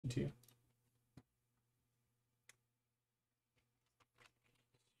to.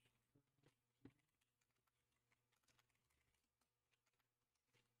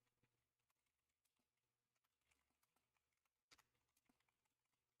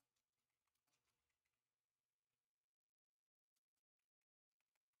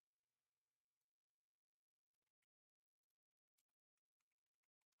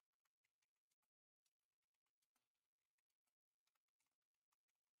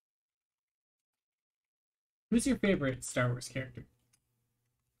 Who's your favorite Star Wars character?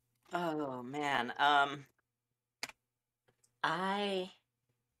 Oh man. I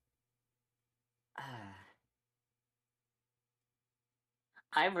uh,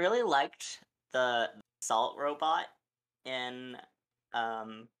 I really liked the salt robot in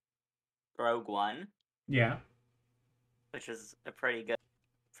um Rogue One, Yeah. which was a pretty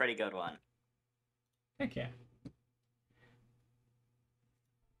good one. Heck yeah.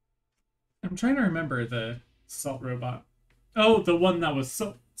 I'm trying to remember the salt robot. Oh, the one that was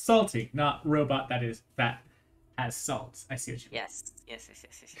salty, not robot that has salt. I see what Yes, yes, yes,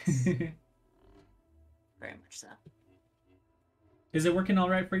 yes, yes, you yes. mean. Very much so. Is it working all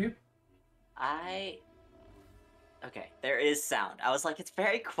right for you? I Okay, there is sound. I was like, it's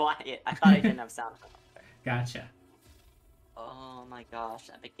very quiet. I thought I didn't have sound. Gotcha. Oh my gosh,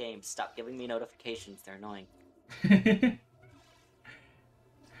 Epic Games, stop giving me notifications. They're annoying.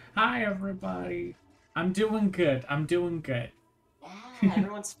 Hi, everybody. I'm doing good. I'm doing good. Yeah,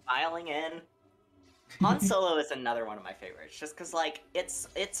 everyone's filing in. Han Solo is another one of my favorites, just because like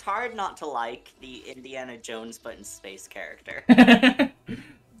it's hard not to like the Indiana Jones but in space character.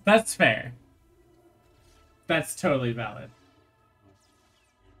 That's fair. That's totally valid.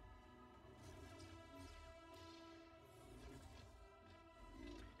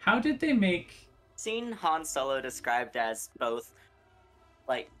 How did they make... Seen Han Solo described as both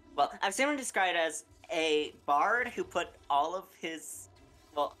well, I've seen him described as a bard who put all of his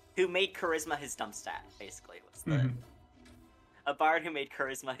who made charisma his dump stat, basically was the a bard who made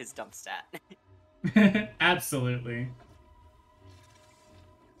charisma his dump stat. Absolutely.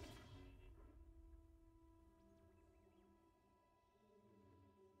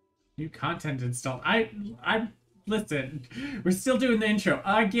 New content installed. I listen. We're still doing the intro.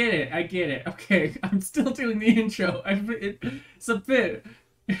 I get it. I get it. Okay, I'm still doing the intro. It's a bit.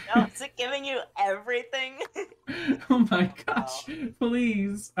 No, is it giving you everything? Oh my gosh! Wow.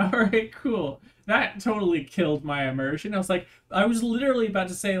 Please. All right, cool. That totally killed my immersion. I was literally about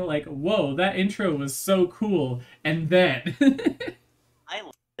to say like, "Whoa, that intro was so cool," and then. I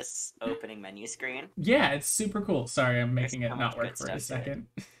love this opening menu screen. Yeah, it's super cool. Sorry, I'm There's making it so not much work good for a stuff to it. second.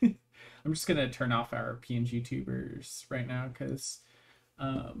 I'm just gonna turn off our PNG tubers right now because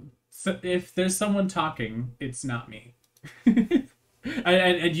so if there's someone talking, it's not me.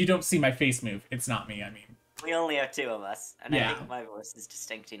 And you don't see my face move. It's not me. I mean, We only have two of us, and I yeah, think my voice is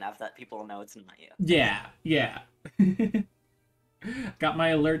distinct enough that people know it's not you. yeah, yeah. Got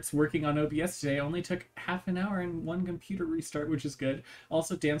my alerts working on OBS today. Only took half an hour and one computer restart, which is good.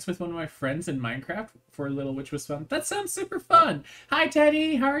 Also danced with one of my friends in Minecraft for a little, which was fun. That sounds super fun. Hi,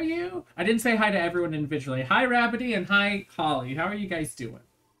 Teddy. How are you? I didn't say hi to everyone individually. Hi, Rabbity, and hi, Holly. How are you guys doing?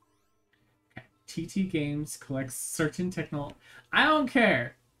 Okay. TT Games collects certain techno... I don't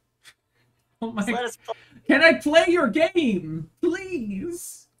care. Oh Just my... let us play. Can I play your game?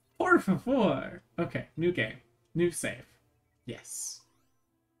 Please. Por favor. Okay, new game. New save. Yes.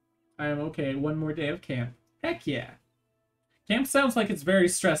 I am okay. One more day of camp. Heck yeah. Camp sounds like it's very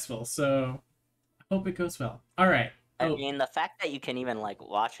stressful, so I hope it goes well. All right. I Oh, mean, the fact that you can even like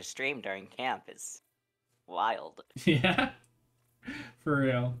watch a stream during camp is wild. yeah. For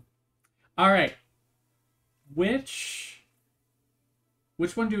real. All right. Which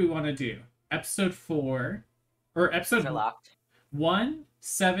one do we want to do? Episode 4 or episode They're locked. 1,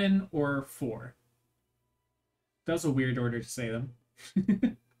 7 or 4? That was a weird order to say them.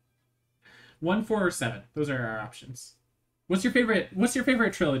 1, 4 or 7. Those are our options. What's your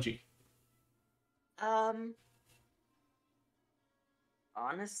favorite trilogy? Um,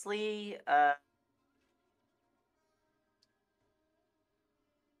 honestly,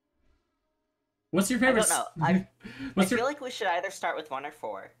 What's your I favorite? don't know. I What's your? feel like we should either start with 1 or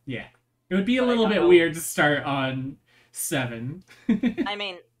 4, Yeah, it would be a but I little don't bit know. weird to start on 7. I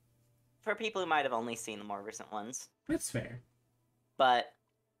mean, for people who might have only seen the more recent ones, That's fair. but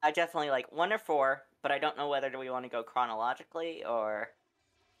I definitely like 1 or 4. But I don't know whether do we want to go chronologically or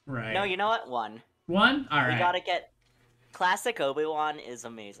Right. no. You know what? 1. 1. All We right. gotta get classic Obi-Wan is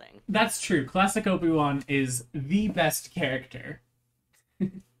amazing. That's true. Classic Obi-Wan is the best character,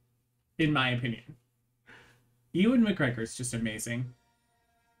 in my opinion. Ewan McGregor's just amazing.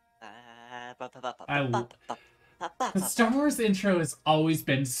 The Star Wars intro has always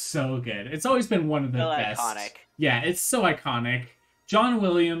been so good. It's always been one of the So best. iconic. Yeah, it's so iconic. John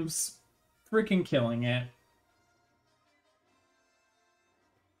Williams, freaking killing it.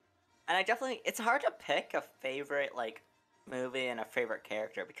 And it's hard to pick a favorite, like, movie and a favorite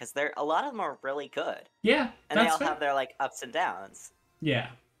character, because a lot of them are really good. Yeah, And they all fair. have their, like, ups and downs. Yeah.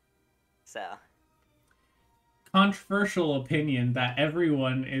 So. Controversial opinion that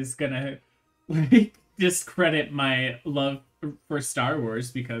everyone is gonna like discredit my love for Star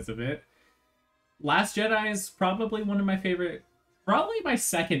Wars because of it. Last Jedi is probably one of my favorite, probably my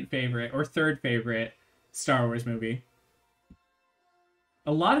second favorite or third favorite Star Wars movie.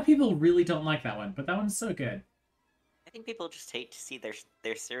 A lot of people really don't like that one, but that one's so good. I think people just hate to see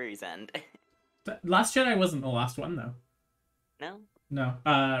their series end. Last Jedi wasn't the last one, though. No? No.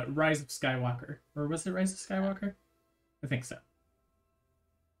 Rise of Skywalker. Or was it Rise of Skywalker? I think so.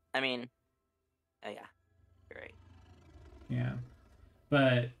 I mean, oh yeah, you're right. Yeah.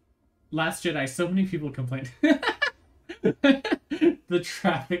 But Last Jedi, so many people complained. The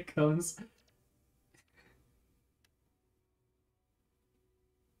traffic cones.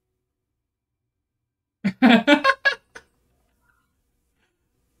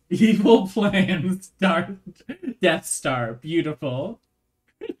 Evil plans, Death Star, beautiful.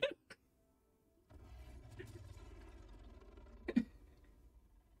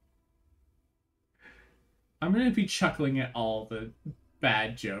 I'm gonna be chuckling at all the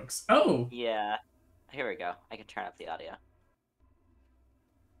bad jokes. Oh! Yeah. Here we go. I can turn up the audio.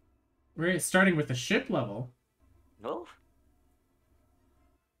 We're starting with the ship level. Oh.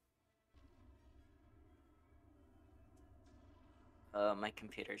 My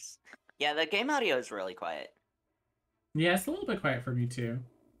computer's... Yeah, the game audio is really quiet. Yeah, it's a little bit quiet for me, too.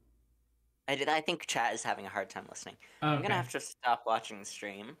 I think chat is having a hard time listening. Okay. I'm gonna have to stop watching the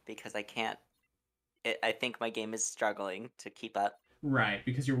stream because I can't... I think my game is struggling to keep up. Right,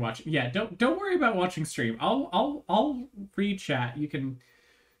 because you're watching. Yeah, don't worry about watching stream. I'll read chat. You can.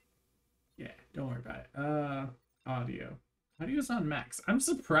 Yeah, don't worry about it. Audio. Audio's on max. I'm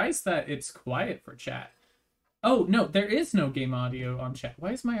surprised that it's quiet for chat. Oh no, there is no game audio on chat.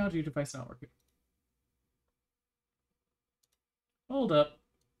 Why is my audio device not working? Hold up.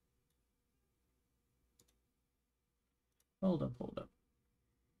 Hold up.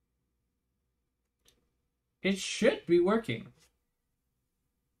 It should be working.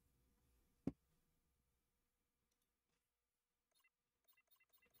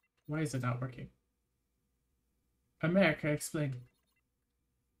 Why is it not working? America, explain.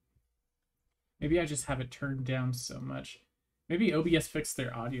 Maybe I just have it turned down so much. Maybe OBS fixed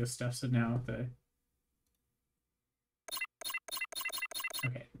their audio stuff, so now the...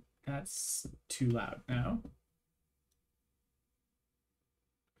 Okay, that's too loud now.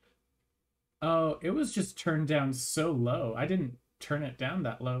 Oh, it was just turned down so low. I didn't turn it down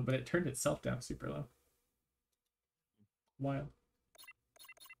that low, but it turned itself down super low. Wild.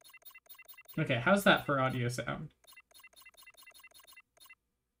 Okay, how's that for audio sound?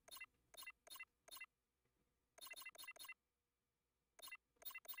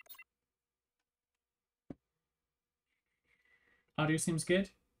 Audio seems good.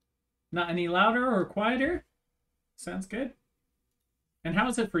 Not any louder or quieter? Sounds good. And how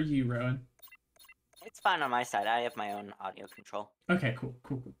is it for you, Rowan? It's fine on my side. I have my own audio control. Okay, cool.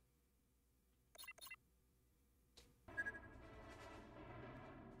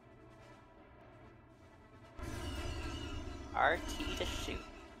 RT to shoot.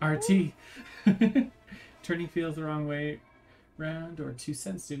 RT. Turning feels the wrong way round or too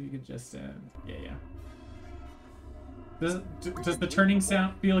sensitive, you could just yeah. Does the turning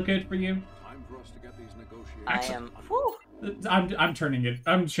sound feel good for you? Time for us to get these negotiations. I am. Whew. I'm turning it.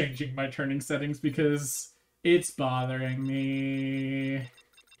 I'm changing my turning settings because it's bothering me.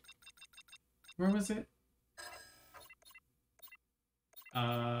 Where was it?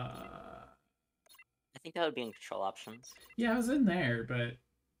 I think that would be in control options. Yeah, I was in there, but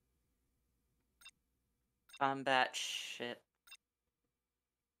Combat ship.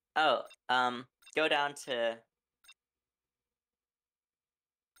 Oh, go down to...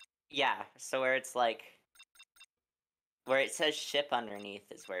 Yeah, so where it's like... Where it says ship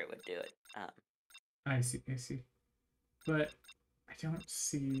underneath is where it would do it. I see. But I don't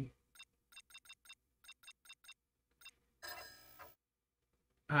see...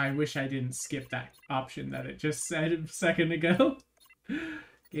 I wish I didn't skip that option that it just said a second ago.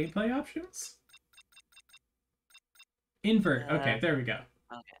 Gameplay options? Invert. Okay, there we go.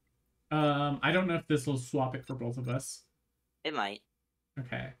 Okay. I don't know if this will swap it for both of us. It might.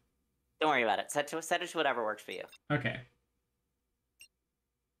 Okay. Don't worry about it. Set it to whatever works for you. Okay.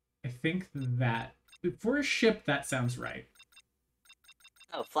 I think that for a ship, that sounds right.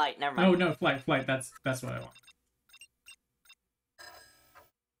 Oh, flight. Never mind. Oh no, flight. That's what I want.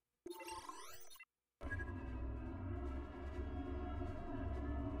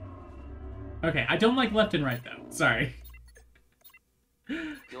 Okay, I don't like left and right though. Sorry.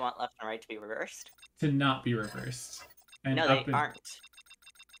 You want left and right to be reversed? To not be reversed. And No, up they aren't.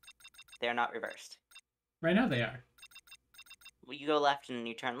 They're not reversed. Right now they are. Well, you go left and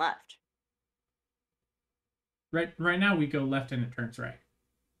you turn left. Right now we go left and it turns right.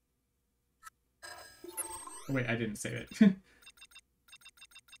 Oh, wait, I didn't save it.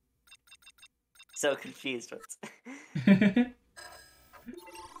 So confused with. Okay.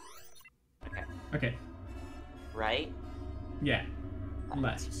 Okay. Right? Yeah.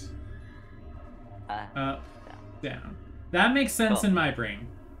 Left. Up. Down. Down. That makes sense Cool. in my brain.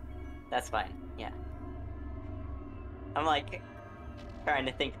 That's fine. Yeah. I'm like trying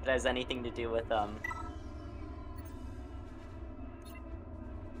to think if it has anything to do with Oh.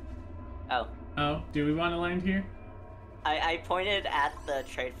 Oh, do we want to land here? I pointed at the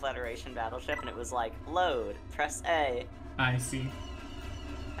Trade Federation battleship and it was like, load, press A. I see.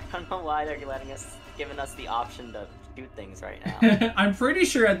 I don't know why they're giving us the option to shoot things right now. I'm pretty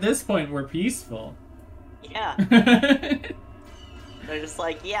sure at this point we're peaceful. Yeah. They're just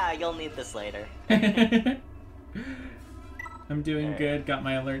like, yeah, you'll need this later. I'm doing good. Got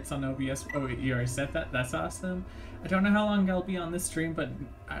my alerts on OBS. Oh, wait, you already said that? That's awesome. I don't know how long I'll be on this stream, but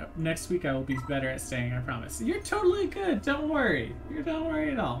next week I will be better at staying, I promise. You're totally good. Don't worry. You don't worry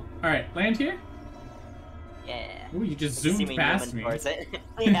at all. All right, land here? Yeah. Ooh, you just See zoomed past me. towards it.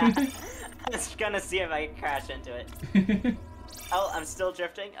 Yeah. I was gonna see if I could crash into it. Oh, I'm still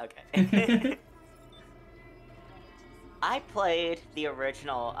drifting? Okay. I played the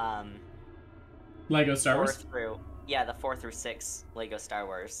original, Lego Star Wars? the 4 through 6 Lego Star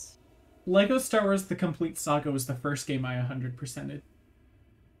Wars. Lego Star Wars The Complete Saga was the first game I 100%ed.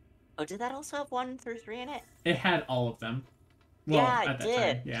 Oh, did that also have 1 through 3 in it? It had all of them. Well, Yeah, at it that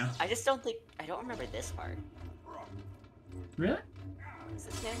did. time, yeah. I don't remember this part. Really? Is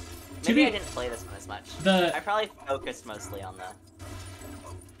this new? To Maybe be- I didn't play this one as much. The I probably focused mostly on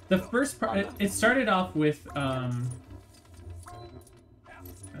the first part, it started off with, that's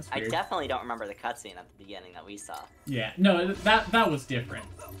I weird. definitely don't remember the cutscene at the beginning that we saw. Yeah, no, that was different.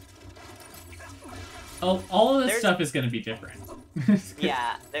 All of this stuff is going to be different.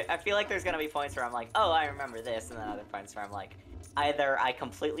 Yeah, I feel like there's gonna be points where I'm like, oh, I remember this, and then other points where I'm like, either I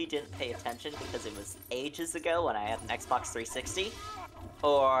completely didn't pay attention because it was ages ago when I had an Xbox 360,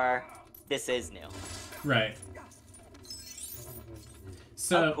 or this is new. Right.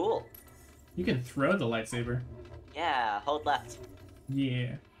 So, Oh, cool. you can throw the lightsaber. Yeah, hold left.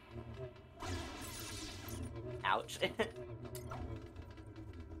 Yeah. Ouch.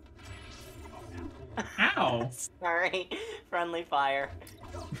 Ow! Sorry. Friendly fire.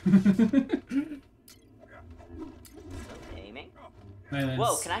 Aiming. And then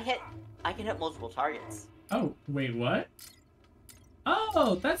Whoa, I can hit multiple targets. Oh, wait, what?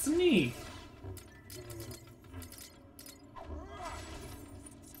 Oh, that's neat!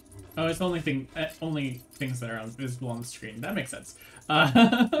 Oh, it's the only things that are visible on the screen. That makes sense.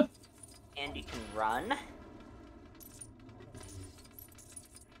 And you can run.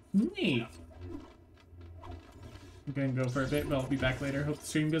 Neat. I'm gonna go for a bit, but I'll be back later. Hope the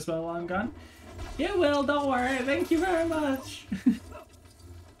stream goes well while I'm gone. It will, don't worry. Thank you very much.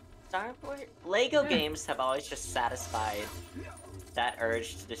 Lego games have always just satisfied that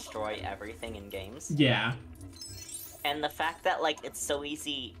urge to destroy everything in games. Yeah. And the fact that, like, it's so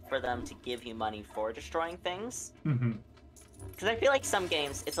easy for them to give you money for destroying things. Mm-hmm. Because I feel like some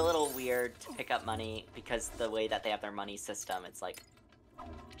games, it's a little weird to pick up money because the way that they have their money system, it's like,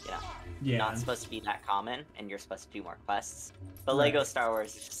 you know, Yeah. not supposed to be that common, and you're supposed to do more quests. But Right. Lego Star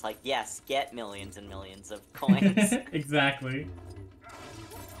Wars is just like, yes, get millions and millions of coins. Exactly.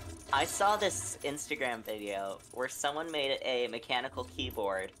 I saw this Instagram video where someone made a mechanical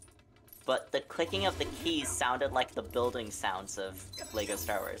keyboard, but the clicking of the keys sounded like the building sounds of Lego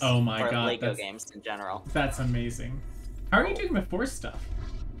Star Wars. Oh my or God, Lego that's- games in general. That's amazing. How are you doing with force stuff?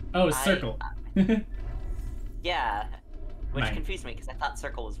 Oh, it's circle. Yeah, which Right. confused me because I thought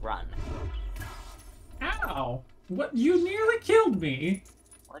circle was run. Ow! What? You nearly killed me!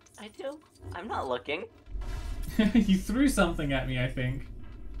 What did I do? I'm not looking. You threw something at me, I think.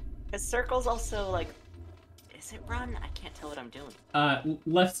 Because circle's also like, is it run? I can't tell what I'm doing.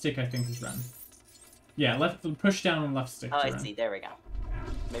 Left stick, I think, is run. Yeah, push down and left stick Oh, to I run. see. There we go.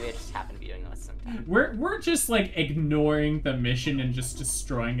 Maybe I just happened to be doing this sometimes. We're just, like, ignoring the mission and just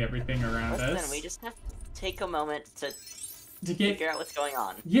destroying everything around Listen, us. we just have to take a moment to to get... Figure out what's going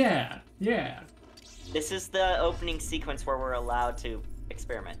on. Yeah, yeah. This is the opening sequence where we're allowed to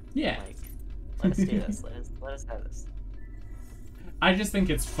experiment. Yeah. Like, let's do this. Let us have this. I just think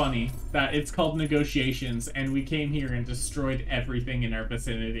it's funny that it's called negotiations, and we came here and destroyed everything in our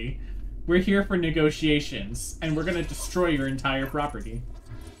vicinity. We're here for negotiations, and we're gonna destroy your entire property.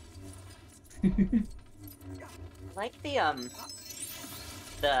 I like the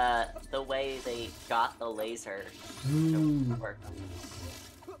way they got the laser to work.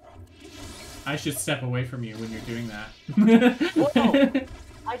 I should step away from you when you're doing that. Whoa!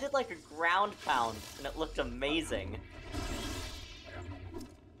 I did like a ground pound, and it looked amazing.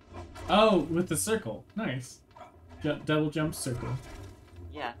 Oh, with the circle. Nice. Double jump circle.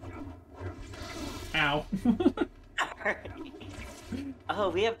 Yeah. Ow. Oh,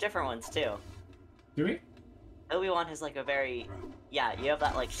 we have different ones too. Do we? Obi-Wan has like a very... Yeah, you have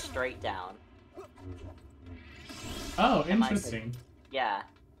that like straight down. Oh, interesting. Yeah.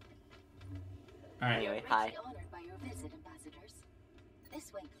 Alright. Anyway, hi.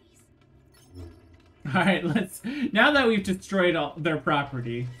 This way, please. Alright, let's... Now that we've destroyed all their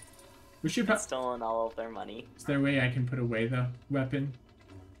property, we should I've stolen all of their money. Is there a way I can put away the weapon?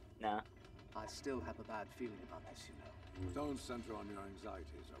 No. I still have a bad feeling about this, you know. Don't center on your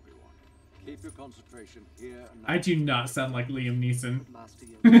anxieties, Obi-Wan. Keep your concentration here and now. I do not sound like Liam Neeson. Master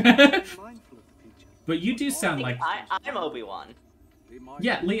Yoda, be mindful of the future. But you do sound like... I'm Obi-Wan.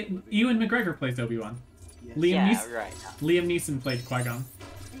 Yeah, Ewan McGregor plays Obi-Wan. Yes. Liam Yeah, right. Liam Neeson played Qui-Gon.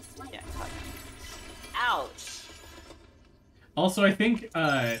 Yeah. Ouch! Also, I think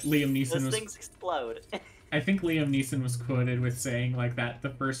Liam Neeson Those was... things explode. I think Liam Neeson was quoted with saying like that the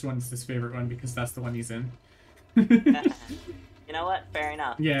first one's his favorite one because that's the one he's in. You know what? Fair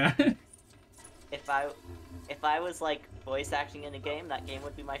enough. Yeah. If I was like voice acting in a game, that game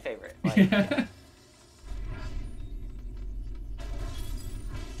would be my favorite. Like, Yeah.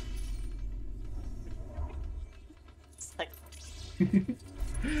 it's like,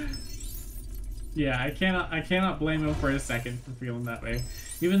 Yeah, I cannot blame him for a second for feeling that way.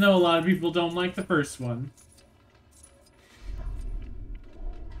 Even though a lot of people don't like the first one.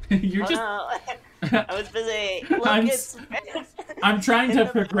 You're just... no. I was busy. Look, I'm trying In to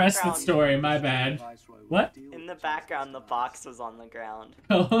the progress the background. story, my bad. What? In the background, the box was on the ground.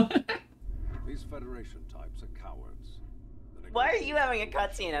 Oh. These Federation types are cowards. Why are you having a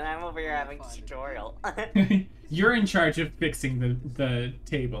cutscene and I'm over here having a tutorial? You're in charge of fixing the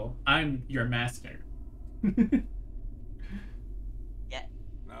table. I'm your master. Yeah.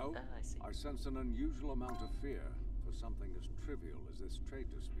 No, I see. I sense an unusual amount of fear for something as trivial as this trade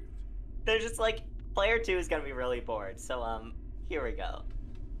dispute. They're just like, player 2 is gonna be really bored, so here we go.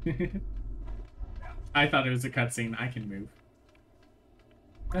 I thought it was a cutscene. I can move.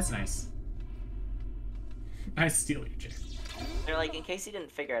 That's nice. I steal your chair. They're like, in case you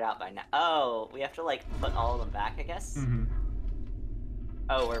didn't figure it out by now. Oh, we have to like put all of them back, I guess? Mm-hmm.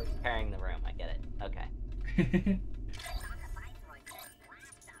 Oh, we're preparing the room. I get it. Okay.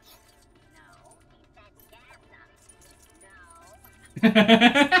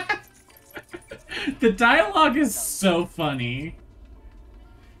 The dialogue is so funny.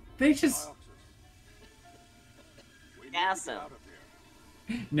 They just... Gas him.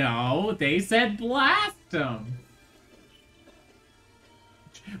 No, they said blast him.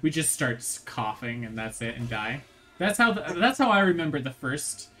 We just start coughing and that's it and die. That's how I remember the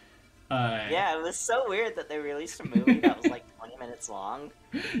first. Yeah, it was so weird that they released a movie that was like 20 minutes long.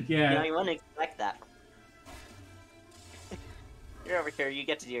 Yeah. You know, you wouldn't expect that. You're over here. You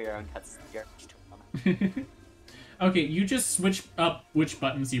get to do your own cuts. Okay, you just switch up which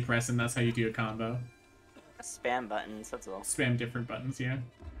buttons you press, and that's how you do a combo. Spam buttons. That's all. Spam different buttons, yeah. I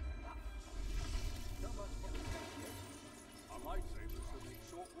might say this will make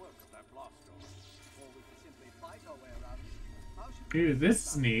short work of that blast off. Or we can simply fight our way around. How should we Ooh, this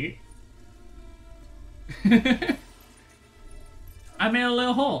is neat. I made a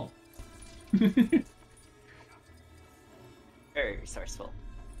little hole. Very resourceful.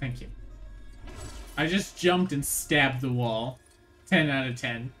 Thank you. I just jumped and stabbed the wall. 10 out of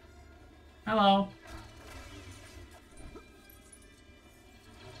 10. Hello.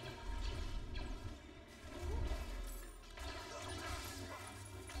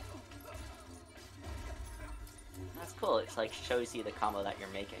 That's cool. It like shows you the combo that you're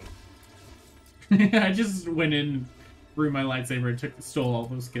making. I just went in, threw my lightsaber, and stole all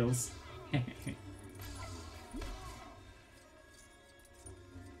those kills.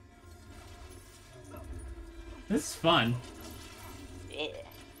 This is fun. Yeah.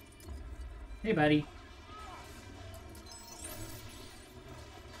 Hey, buddy.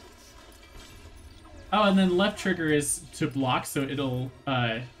 Oh, and then left trigger is to block, so it'll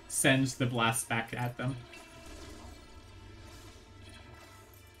send the blast back at them.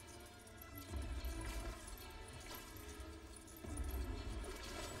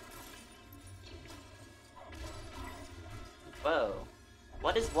 Whoa.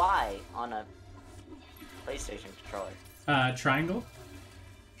 What is Y on a PlayStation controller? Triangle?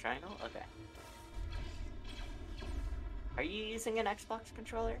 Triangle? Okay. Are you using an Xbox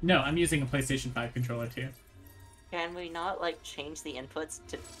controller? No, I'm using a PlayStation 5 controller too. Can we not, like, change the inputs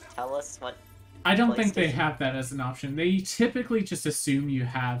to tell us what... I don't think they have that as an option. They typically just assume you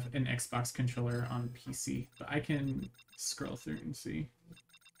have an Xbox controller on PC, but I can scroll through and see.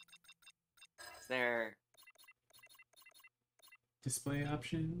 Is there... Display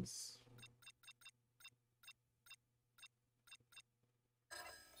options.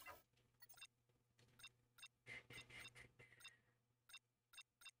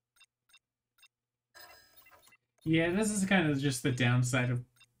 Yeah, this is kind of just the downside of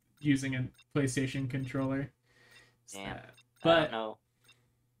using a PlayStation controller. Damn. But I don't know.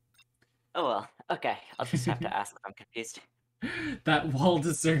 Oh well. Okay. I'll just have to ask if I'm confused. that wall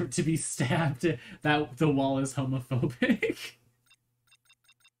deserved to be stabbed. That the wall is homophobic.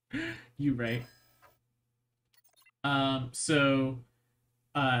 You right. So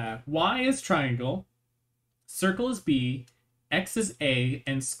Y is triangle, circle is B, X is A,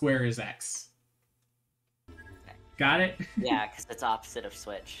 and square is X. Okay. Got it? Yeah, because it's opposite of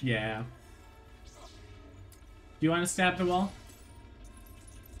switch. Yeah. Do you want to stab the wall?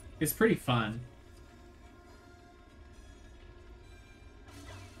 It's pretty fun.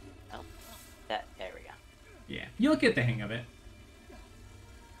 Oh. There we go. Yeah, you'll get the hang of it.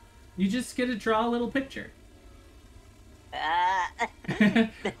 You just get to draw a little picture. I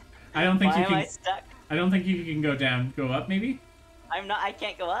don't think Why you am I can. stuck? I don't think you can go down. Go up, maybe. I'm not. I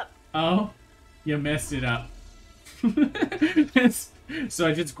can't go up. Oh, you messed it up. So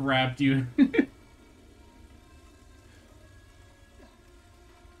I just grabbed you.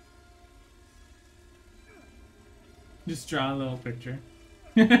 Just draw a little picture.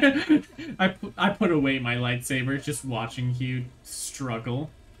 I put away my lightsaber, just watching you struggle.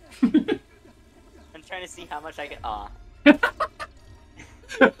 I'm trying to see how much I can. Aw.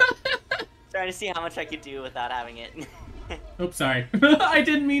 Trying to see how much I could do without having it. Oops, sorry. I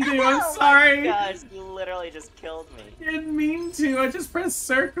didn't mean to. I'm sorry. Oh my gosh, you literally just killed me. I didn't mean to. I just pressed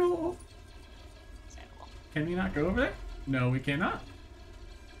circle. Understandable. Can we not go over there? No, we cannot.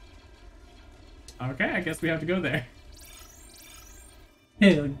 Okay, I guess we have to go there.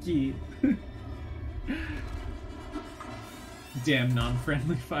 Hell yeah. Damn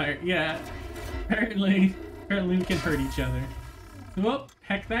non-friendly fire. Yeah. Apparently we can hurt each other. Well,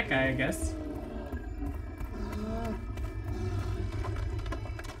 heck that guy, I guess.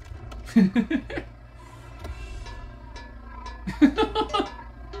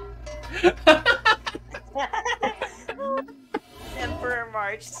 Emperor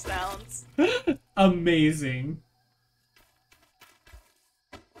March sounds. Amazing.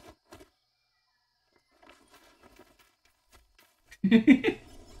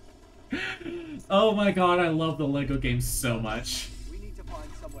 Oh my god, I love the Lego games so much. We need to find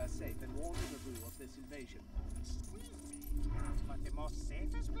somewhere safe and warn Naboo of this invasion. But the most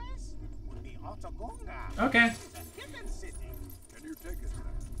safest place would be Otogonga. Okay. The hidden city. Can you take us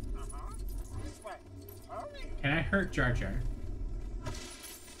there? Uh-huh. This way. Hurry. Can I hurt Jar Jar?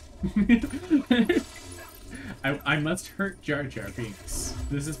 I must hurt Jar Jar Binks.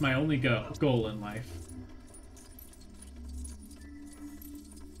 This is my only goal in life.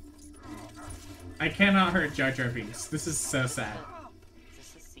 I cannot hurt Jar Jar Binks. This is so sad.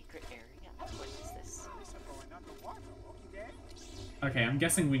 Is this a secret area? What is this? This is going underwater, okay then? Okay, I'm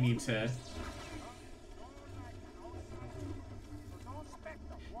guessing we need to... So don't expect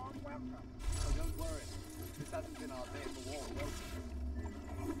a warm welcome. Oh, don't worry. This hasn't been our day for war.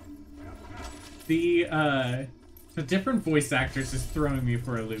 The different voice actors is throwing me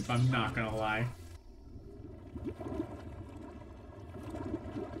for a loop, I'm not gonna lie.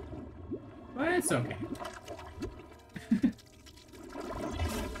 But it's okay.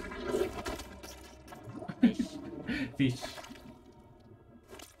 Fish.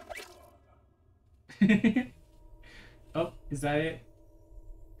 Oh, is that it?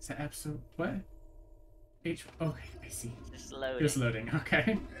 Is that episode? What? H. Okay, I see. Just loading. Just loading.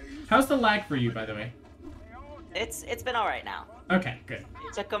 Okay. How's the lag for you, by the way? It's been alright now. Okay, good.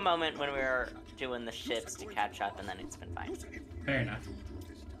 It took a moment when we were doing the ships to catch up, and then it's been fine. Fair enough.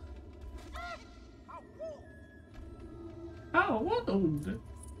 Oh, what?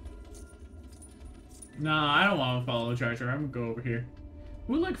 Nah, I don't want to follow Jar Jar. I'm gonna go over here.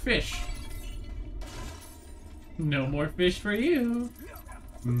 Ooh, look, fish. No more fish for you.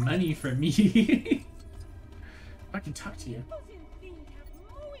 Money for me. I can talk to you.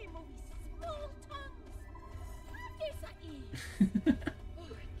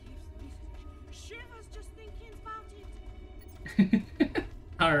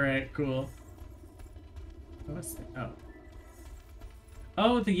 Alright, cool. What's the, oh.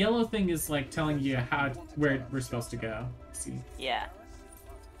 Oh, the yellow thing is like telling you where we're supposed to go. Let's see. Yeah.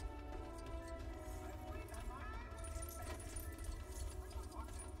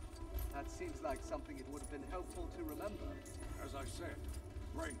 That seems like something it would have been helpful to remember. As I said,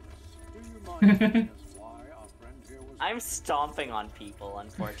 brainless. Do you mind telling us why our friend here was... I'm stomping on people,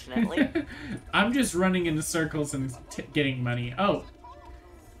 unfortunately. I'm just running in circles and getting money. Oh.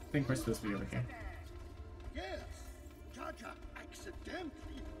 I think we're supposed to be over here. Yes, Jar Jar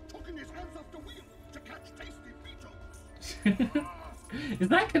accidentally took in his hands off the wheel to catch tasty beetles. Is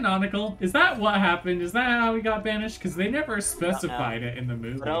that canonical? Is that what happened? Is that how we got banished? Because they never specified it in the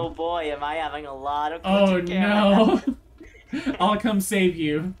movie. But oh boy, am I having a lot of Oh glitchy no! camera. I'll come save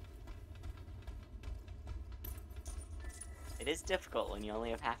you. It is difficult when you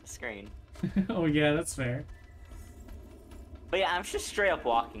only have half a screen. Oh yeah, that's fair. But yeah, I'm just straight up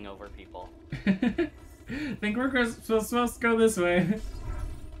walking over people. Think we're supposed to go this way.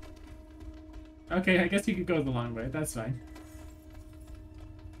 Okay, I guess you could go the long way. That's fine.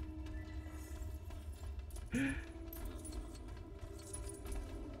 There's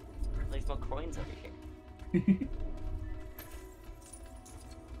more coins over here.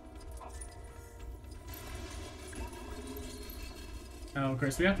 Oh, of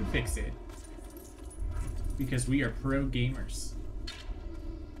course, we have to fix it. Because we are pro gamers.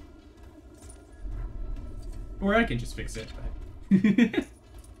 Or I can just fix it, but...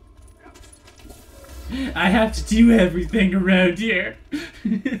 I have to do everything around here.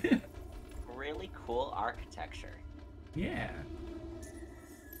 Really cool architecture. Yeah.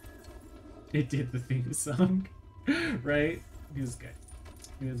 It did the theme song, right? It was good.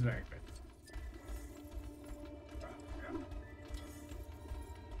 It was very good.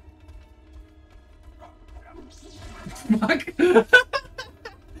 Fuck.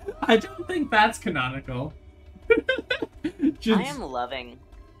 I don't think that's canonical. I am loving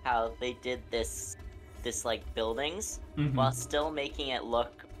how they did this like buildings while still making it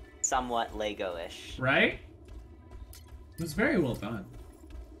look somewhat Lego-ish. Right? It was very well done.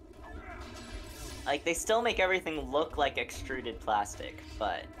 Like, they still make everything look like extruded plastic,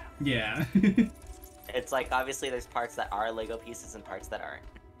 but... Yeah. It's like, obviously there's parts that are Lego pieces and parts that aren't.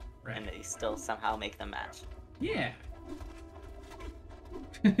 Right. And they still somehow make them match. Yeah.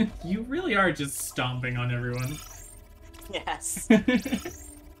 You really are just stomping on everyone. Yes.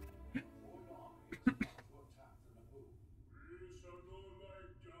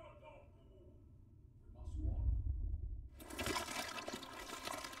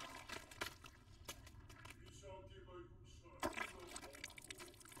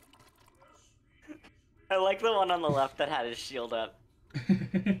 I like the one on the left that had his shield up.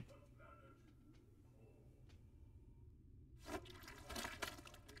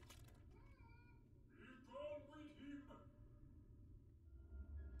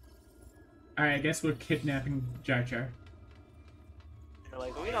 Alright, I guess we're kidnapping Jar Jar. They're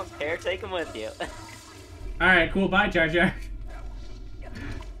like, we don't care, take him with you. Alright, cool, bye Jar Jar.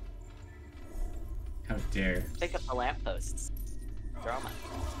 How dare. Pick up the lampposts. Throw them up.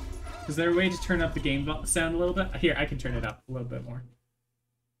 Is there a way to turn up the game sound a little bit? Here, I can turn it up a little bit more.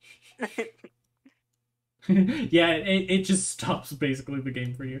 Yeah, it just stops basically the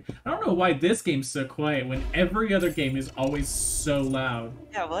game for you. I don't know why this game's so quiet when every other game is always so loud.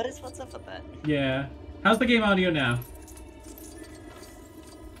 Yeah, what's up with that? Yeah. How's the game audio now?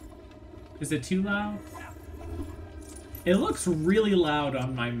 Is it too loud? It looks really loud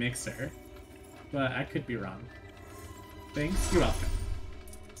on my mixer, but I could be wrong. Thanks, you're welcome.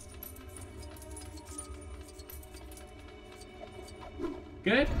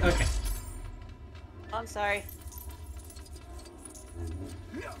 Good? Okay. Oh, I'm sorry.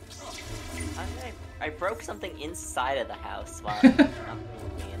 I broke something inside of the house while I was not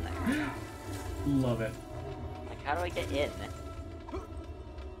me in there. Love it. Like, how do I get in?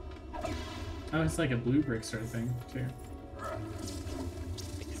 Oh, it's like a blue brick sort of thing, too.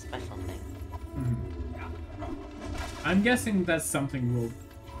 Like a special thing. I'm guessing that's something we'll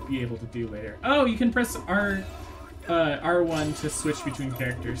be able to do later. Oh, you can press R1 to switch between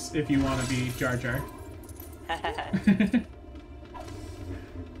characters if you want to be Jar Jar.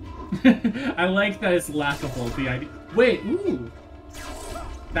 I like that it's laughable, the idea. Wait, ooh!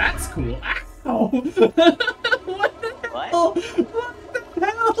 That's cool. Ow! What the hell? What the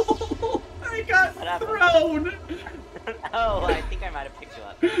hell? I got What happened? thrown! Oh, I think I might have picked you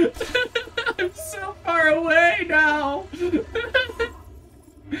up. I'm so far away now!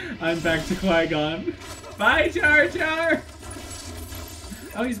 I'm back to Qui-Gon. Bye, Jar Jar!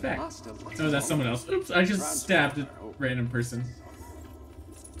 Oh, he's back. Oh, that's someone else. Oops, I just stabbed a random person.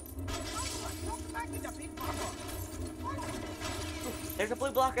 There's a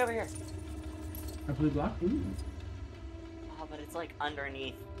blue block over here. A blue block? Ooh. Oh, but it's like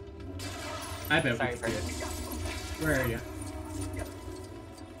underneath. I bet Sorry, we for could. Where are you?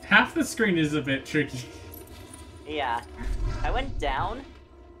 Half the screen is a bit tricky. Yeah. I went down.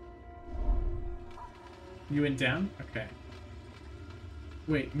 You went down? Okay.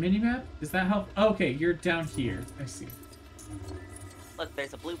 Wait, minimap? Is that how? Oh, okay, you're down here. I see. Look,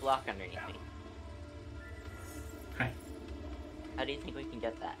 there's a blue block underneath me. Hi. How do you think we can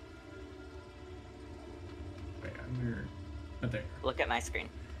get that? Wait, under... Oh, there. Look at my screen.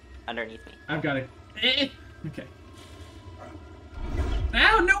 Underneath me. I've got it. Okay.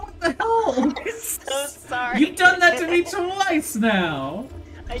 Ow, no, what the hell? I'm so sorry. You've done that to me twice now!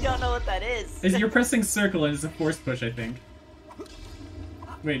 I don't know what that is. You're pressing circle and it's a force push, I think.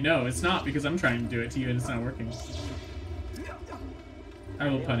 Wait, no, it's not because I'm trying to do it to you and it's not working. I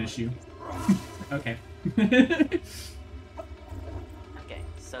will punish you. Okay. Okay,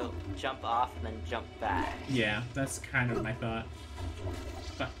 so jump off and then jump back. Yeah, that's kind of my thought.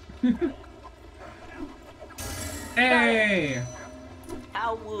 But... Hey!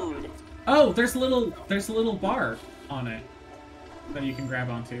 How wooed. Oh, there's a little bar on it that you can grab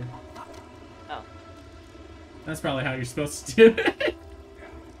onto. Oh. That's probably how you're supposed to do it.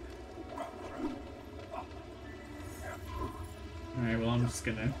 Alright, well, I'm just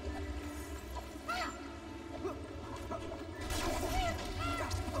gonna...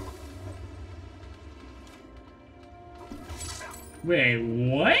 Wait,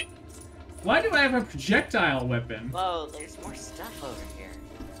 what? Why do I have a projectile weapon? Whoa, there's more stuff over here.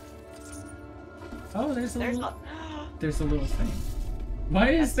 Oh, there's a There's little... There's a little thing. Why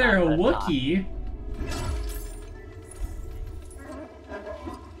is That's there a not the top. Wookiee?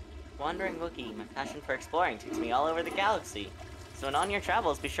 Wandering Wookiee, my passion for exploring takes me all over the galaxy. So when on your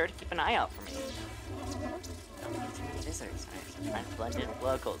travels, be sure to keep an eye out for me. Don't get too many visitors. I'm trying to blend in with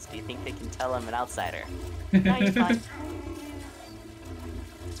locals. Do you think they can tell I'm an outsider? No, you're fine.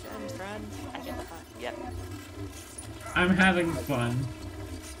 Friends, I get the fun. Yep. I'm having fun.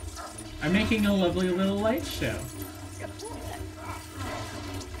 I'm making a lovely little light show.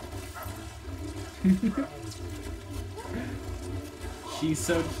 She's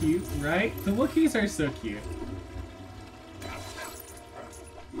so cute, right? The Wookiees are so cute.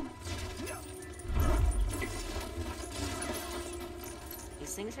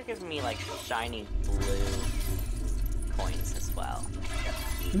 These things are giving me like shiny blue coins as well.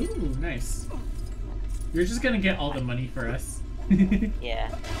 Ooh, nice. You're just gonna get all the money for us.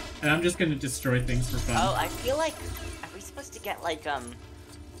 Yeah. And I'm just gonna destroy things for fun. Oh, I feel like, are we supposed to get like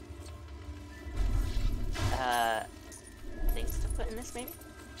things to put in this maybe?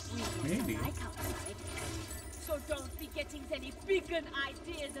 Maybe. So don't be getting any vegan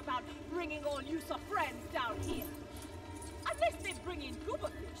ideas about bringing all you friends down here. Unless they bring in goober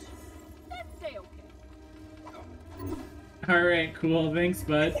fish, then they okay. Alright, cool. Thanks,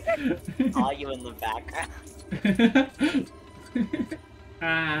 bud. All you in the background.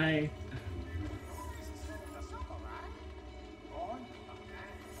 Hi.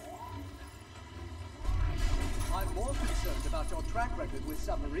 I'm more concerned about your track record with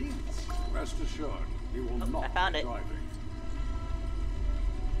submarines. Rest assured, you will not I found be it. driving.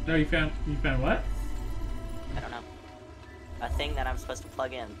 No, you found what? I don't know. A thing that I'm supposed to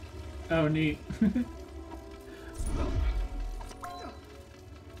plug in. Oh, neat.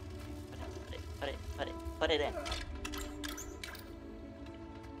 Put it in.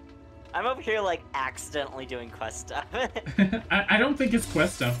 I'm over here like accidentally doing quest stuff. I don't think it's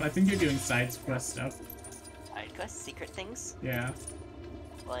quest stuff. I think you're doing side quest stuff. Side quest, secret things? Yeah.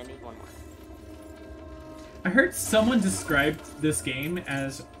 Well, I need one more. I heard someone described this game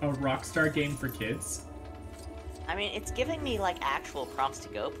as a Rockstar game for kids. I mean, it's giving me like actual prompts to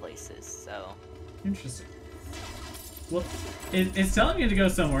go places, so. Interesting. Well, it's telling you to go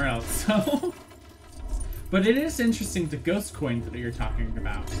somewhere else, so... But it is interesting, the ghost coins that you're talking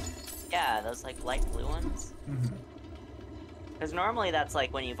about. Yeah, those like light blue ones. Mm-hmm. Because normally that's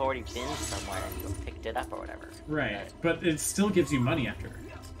like when you've already been somewhere and you've picked it up or whatever. Right, but it still gives you money after.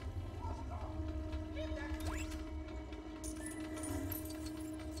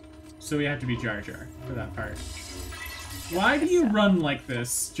 So we have to be Jar Jar for that part. Why do you run like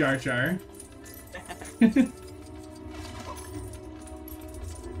this, Jar Jar?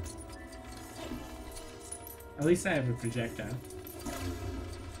 At least I have a projectile.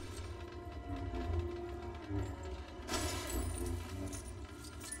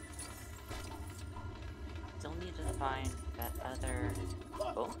 Still need to find that other...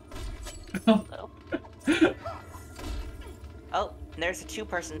 Oh. Oh. Hello? Oh, there's a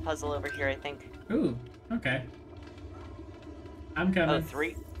two-person puzzle over here, I think. Ooh, okay. I'm coming.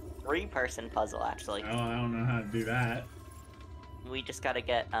 Oh, three-person puzzle, actually. Oh, I don't know how to do that. We just gotta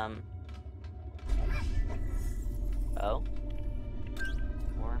get, Oh.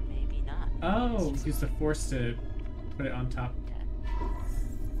 Or maybe not. Oh, use the force to put it on top.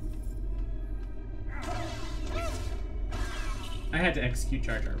 I had to execute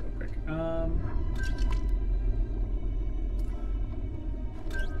Jar Jar real quick. There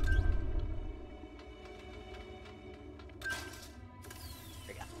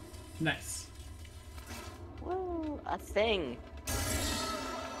we go. Nice. Woo, a thing.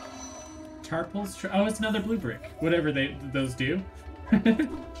 Tarpals? Oh, it's another blue brick. Whatever those do.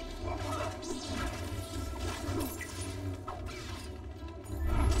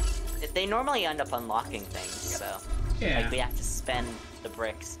 They normally end up unlocking things, so... Yeah. Like, we have to spend the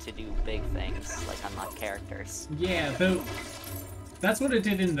bricks to do big things, like unlock characters. Yeah, though... That's what it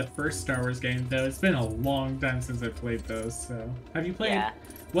did in the first Star Wars game, though. It's been a long time since I played those, so... Have you played... Yeah.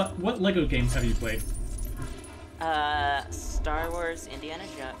 What LEGO games have you played? Star Wars, Indiana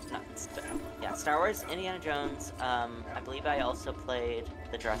Jones... No, yeah, Star Wars, Indiana Jones, I believe I also played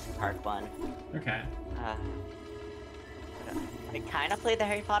the Jurassic Park one. Okay. I kind of played the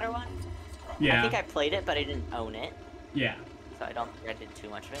Harry Potter one. Yeah. I think I played it, but I didn't own it, Yeah. so I don't think I did too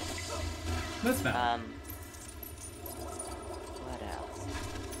much of it. That's valid. What else?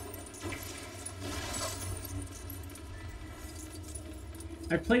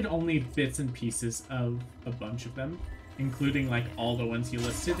 I played only bits and pieces of a bunch of them, including like all the ones you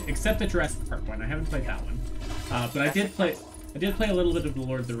listed, except the Jurassic Park one. I haven't played that one, but I did play a little bit of the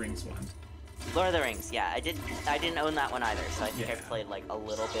Lord of the Rings one. Lord of the Rings, yeah, I didn't own that one either, so I think I Yeah. played like a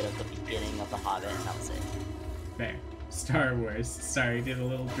little bit of the beginning of The Hobbit, and that was it. Fair. Star Wars. Sorry, did a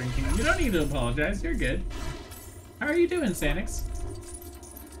little drinking. You don't need to apologize. You're good. How are you doing, Sanix?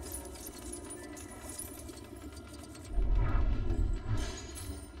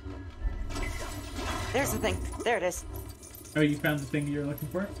 There's the thing. There it is. Oh, you found the thing you're looking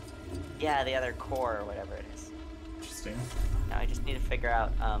for? Yeah, the other core or whatever it is. Interesting. Now I just need to figure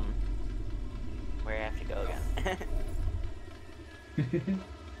out where I have to go again.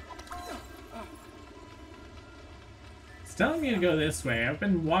 It's telling me to go this way. I've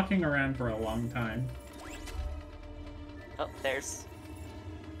been walking around for a long time. Oh, there's...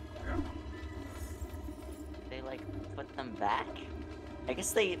 They like put them back? I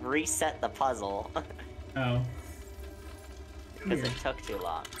guess they reset the puzzle. Oh. Because Weird. it took too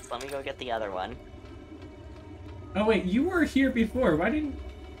long. So let me go get the other one. Oh wait, you were here before. Why didn't...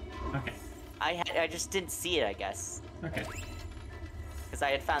 Okay. I just didn't see it, I guess. Okay. Because I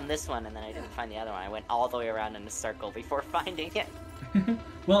had found this one and then I didn't find the other one. I went all the way around in a circle before finding it.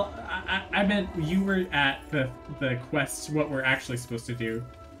 Well, I meant you were at the quest, what we're actually supposed to do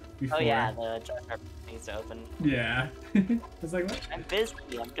before. Oh yeah, the Jar Jar needs to open. Yeah. I was like, what? I'm busy.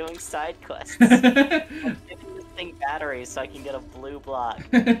 I'm doing side quests. I'm giving this thing batteries so I can get a blue block.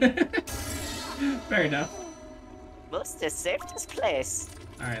 Fair enough. Most the safest place.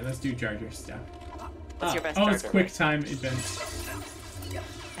 Alright, let's do Jar Jar stuff. What's your best Oh, Jar it's Jar quick time event.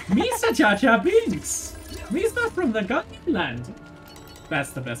 Misa Jar Jar Binks! Misa from the Gungan Land!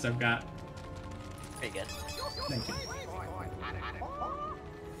 That's the best I've got. Pretty good. Thank you.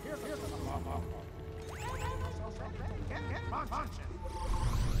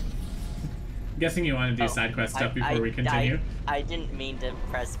 Guessing you want to do side quest stuff before we continue. I didn't mean to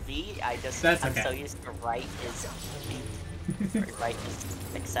press V. I'm okay. so used to right is V. Right is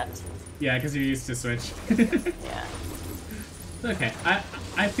accept. Yeah, because you're used to switch. Yeah. Okay,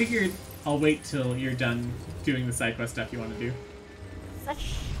 I figured I'll wait till you're done doing the side quest stuff you want to do.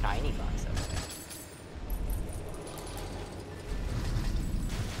 Such shiny box over there.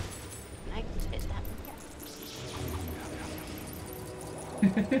 Can I hit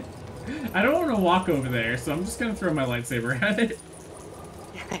that? I don't want to walk over there, so I'm just gonna throw my lightsaber at it.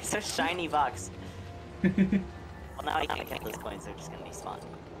 It's a shiny box. Well, now I can't get those coins, they're just gonna be spawned.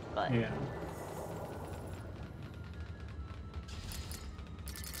 But Yeah.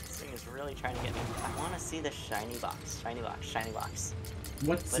 this thing is really trying to get me. I want to see the shiny box. Shiny box, shiny box.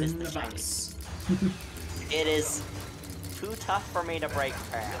 What's What is in the the shiny? box? It is too tough for me to break,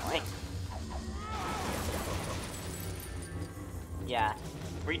 apparently. Yeah.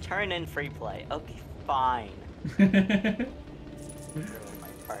 Return in free play. Okay, fine. Ruin my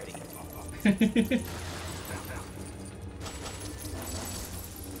party.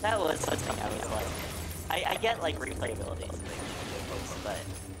 That was something I was like... I get, like, replayability, but...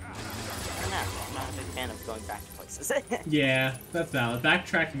 I don't know, I'm not a big fan of going back to places. Yeah, that's valid.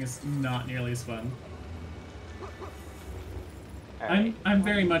 Backtracking is not nearly as fun. Right. I'm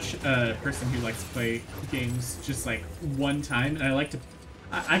very much a person who likes to play games just like one time, and I like to...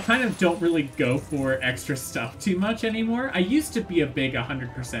 I kind of don't really go for extra stuff too much anymore. I used to be a big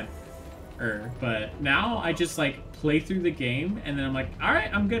 100%er, but now I just like play through the game, and then I'm like,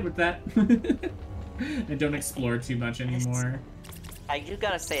 alright, I'm good with that. I don't explore too much anymore. I do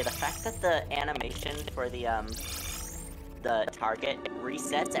gotta say, the fact that the animation for the target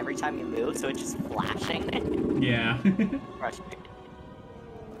resets every time you move, so it's just flashing. Yeah. Frustrating.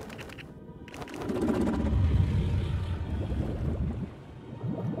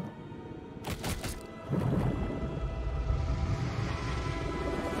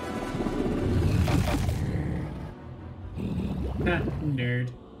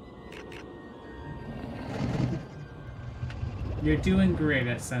 Nerd. You're doing great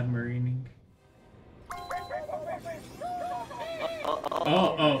at submarining.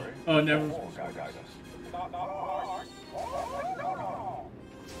 Oh, never.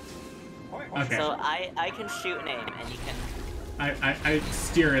 Okay. So I can shoot and aim, and you can... I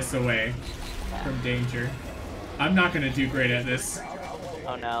steer us away from danger. I'm not gonna do great at this.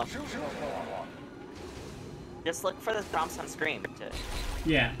 Oh no. Just look for the prompts on screen.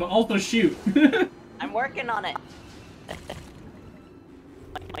 Yeah, but also shoot. I'm working on it.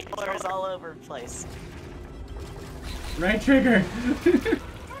 My color is all over the place. Right trigger.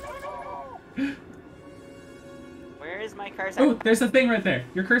 Where is my cursor? Oh, there's a thing right there.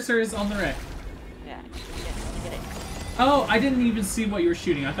 Your cursor is on the wreck. Yeah, get it. Oh, I didn't even see what you were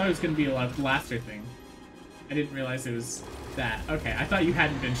shooting. I thought it was gonna be a blaster thing. I didn't realize it was that. Okay, I thought you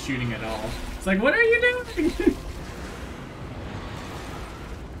hadn't been shooting at all. It's like, what are you doing?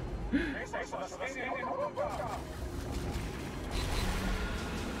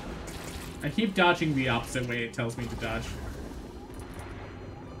 I keep dodging the opposite way it tells me to dodge.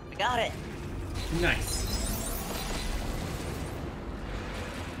 I got it. Nice.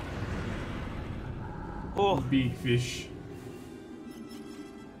 Oh, Big fish.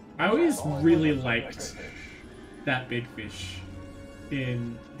 I always really liked that big fish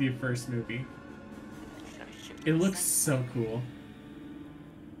in the first movie. It looks so cool.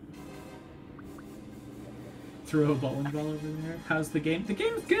 Throw a bowling ball over there. How's the game? The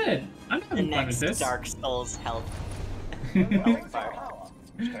game's good. I'm the having fun with next this. Dark Souls health. Stay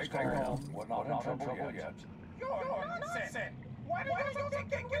calm. We're not in trouble yet. You're nonsense! Why did you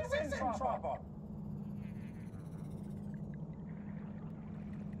think this is in trouble?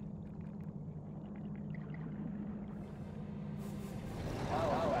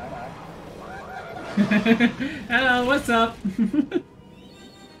 Hello, what's up?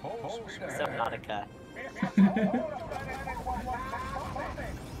 Subnautica.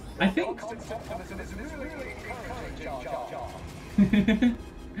 I think...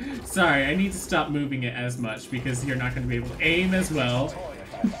 Sorry, I need to stop moving it as much because you're not going to be able to aim as well.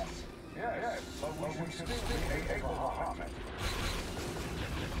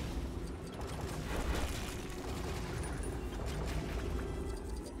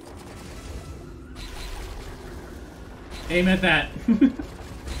 Aim at that.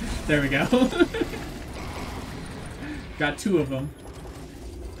 There we go. Got 2 of them.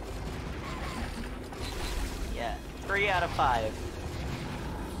 Yeah, 3 out of 5.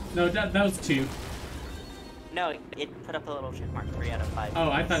 No, that was 2. No, it put up a little check mark. 3 out of 5.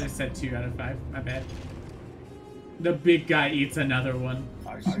 Oh, I thought it said 2 out of 5. My bad. The big guy eats another one.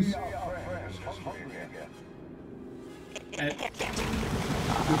 I see our friends hungry again.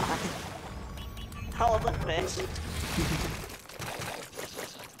 All the fish.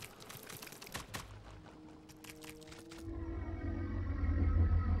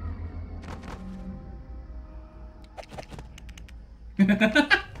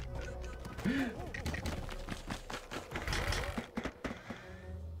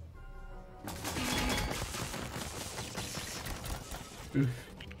 Oof.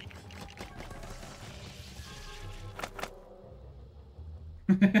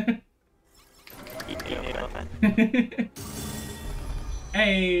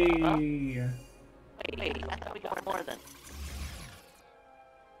 Hey! Wait, I thought we got more than...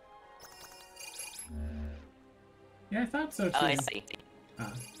 Yeah, I thought so too. Oh, I see.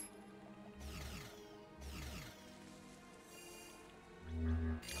 Ah.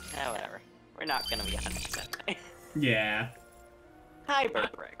 Oh, whatever. We're not gonna be 100%. Yeah.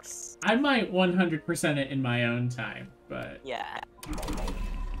 Hybrid bricks. I might 100% it in my own time, but... Yeah.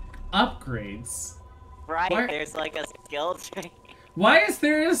 Upgrades? Right, Why- there's like a skill tree. Why is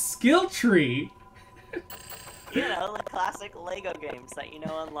there a skill tree? You know, the classic Lego games that you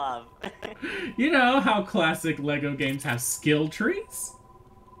know and love. You know how classic Lego games have skill trees?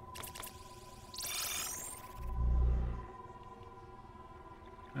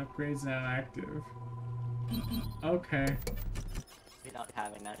 Upgrades now active. Okay. We don't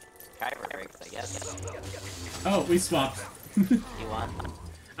have enough kyber breaks, I guess. Oh, we swapped. You want?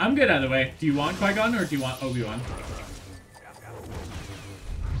 I'm good either way. Do you want Qui-Gon or do you want Obi-Wan?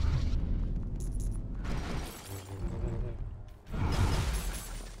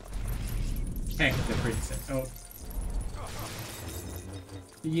 Heck, the princess. Oh.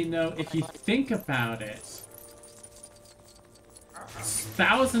 You know, if you think about it,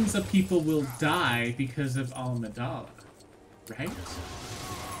 thousands of people will die because of Amidala, right?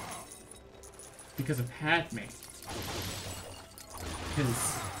 Because of Padme.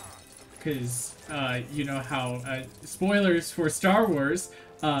 Because, you know how, spoilers for Star Wars,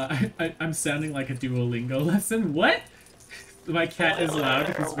 I'm sounding like a Duolingo lesson. What? My cat is loud,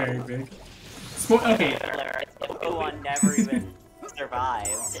 he's very big. Okay. Obi-Wan never even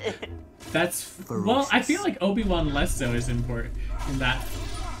survived. That's, well, I feel like Obi-Wan less so is important in that.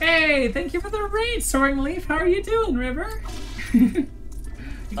 Hey, thank you for the raid, Soaring Leaf. How are you doing, River? You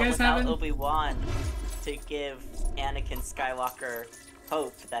guys having Obi-Wan to give Anakin Skywalker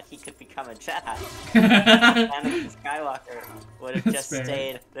hope that he could become a Jedi. Anakin Skywalker would have just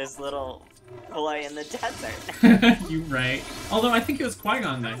stayed this little boy in the desert. You're right. Although I think it was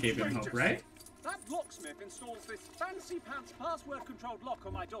Qui-Gon that gave him hope, right? That locksmith installs this fancy pants password-controlled lock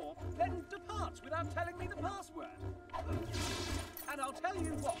on my door, then departs without telling me the password. And I'll tell you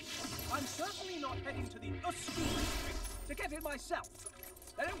what, I'm certainly not heading to the school district to get it myself.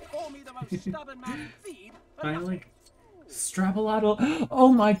 They don't call me the most stubborn man in feed. Finally. Strabalato.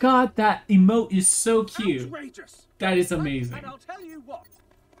 Oh my god, that emote is so cute. Outrageous. That is amazing. And I'll tell you what.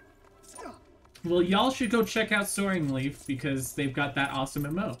 Well, y'all should go check out Soaring Leaf because they've got that awesome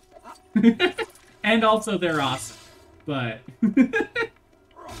emote. And also they're awesome. But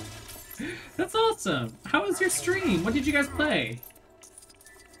that's awesome. How was your stream? What did you guys play?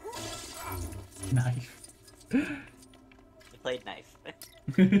 Knife. You played Knife.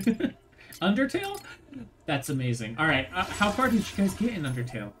 Undertale? That's amazing. Alright, how far did you guys get in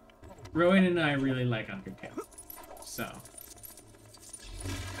Undertale? Rowan and I really like Undertale. So.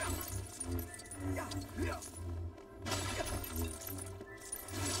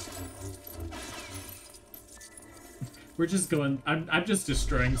 We're just going... I'm just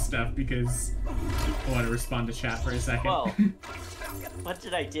destroying stuff because I want to respond to chat for a second. Whoa. What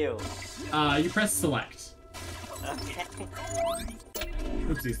did I do? You press select. Okay.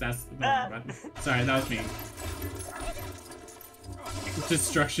 Oopsies, that's the wrong button. Sorry, that was me.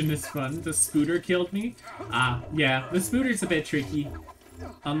 Destruction is fun. The scooter killed me. Yeah, the scooter's a bit tricky.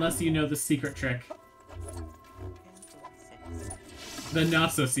 Unless you know the secret trick. The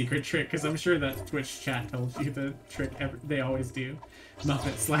not-so-secret trick, because I'm sure that Twitch chat told you the trick they always do.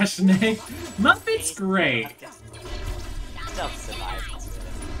 Muppet/Nay. Muppet's great! Self-survival.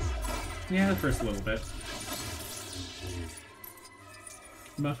 Yeah, the first little bit.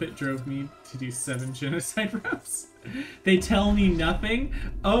 Muppet drove me to do 7 genocide routes. They tell me nothing?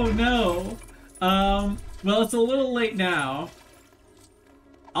 Oh no! Well, it's a little late now.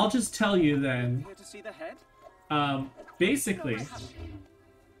 I'll just tell you then. Here to see the head? Basically...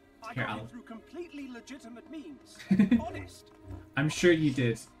 I Here, got I'll... it through completely legitimate means. Honest. I'm sure you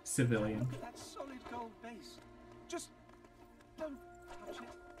did, civilian. That solid gold base. Just don't touch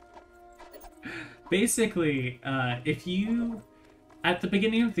it. Basically, if you... At the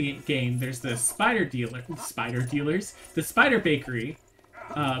beginning of the game, there's the spider dealers, the spider bakery,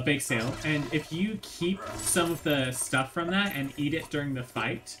 bake sale, and if you keep some of the stuff from that and eat it during the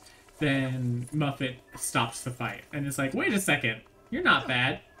fight, then Muffet stops the fight. And it's like, wait a second, you're not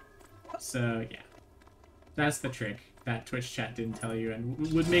bad. So, yeah. That's the trick that Twitch chat didn't tell you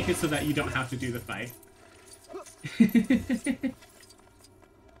and would make it so that you don't have to do the fight.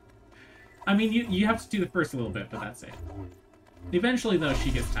 I mean, you have to do the first little bit, but that's it. Eventually, though, she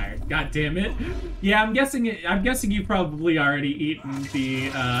gets tired. God damn it! Yeah, I'm guessing you've probably already eaten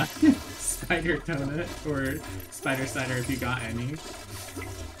the spider donut or spider cider if you got any.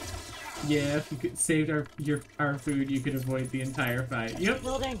 Yeah, if you could saved our food, you could avoid the entire fight. Yep.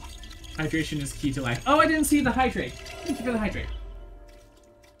 Building. Hydration is key to life. Oh, I didn't see the hydrate. Thank you for the hydrate.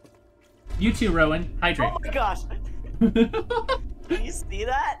 You too, Rowan. Hydrate. Oh my gosh! Did you see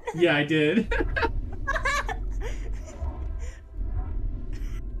that? Yeah, I did.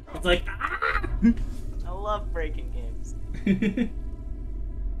 It's like, ah! I love breaking games.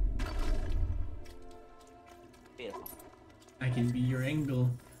 Beautiful. I can be your angle,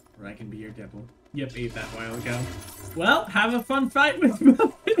 or I can be your devil. Yep, ate that a while ago. Well, have a fun fight with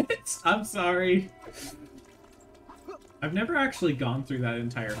Muppets! I'm sorry. I've never actually gone through that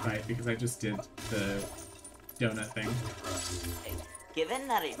entire fight because I just did the donut thing. Given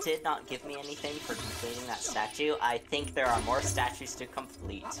that it did not give me anything for completing that statue, I think there are more statues to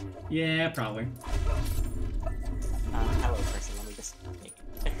complete. Yeah, probably. Hello, person. Let me just make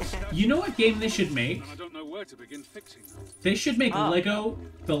it. You know what game they should make? I don't know where to begin fixing them. They should make Lego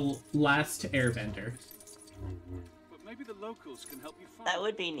The Last Airbender. But maybe the locals can help you find. That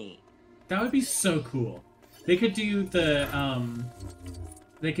would be neat. That would be so cool. They could do the,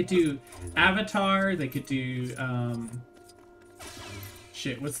 they could do Avatar, they could do,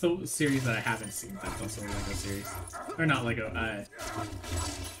 shit, what's the series that I haven't seen that's also a Lego series? Or not Lego,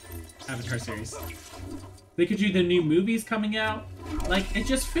 Avatar series. They could do the new movies coming out. Like, it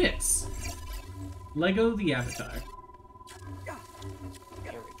just fits. Lego the Avatar.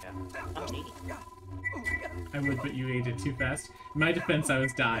 Here we go. Oh, neat. I would, but you ate it too fast. In my defense, I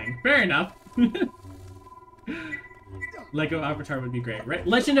was dying. Fair enough. Lego Avatar would be great, right?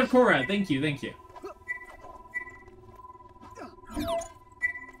 Legend of Korra, thank you, thank you.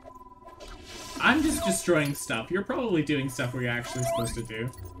 I'm just destroying stuff. You're probably doing stuff we're actually supposed to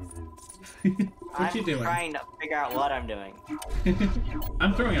do. What you doing? I'm trying to figure out what I'm doing.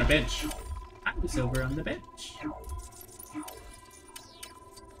 I'm throwing a bench. I was over on the bench.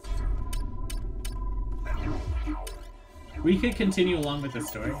 We could continue along with the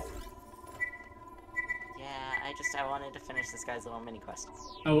story. I wanted to finish this guy's little mini quest.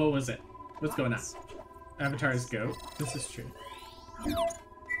 Oh, what was it? What's going on? Avatar's goat. This is true.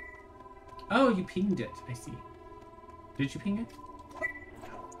 Oh, you pinged it. I see. Did you ping it?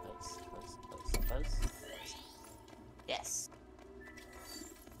 Close. Yes.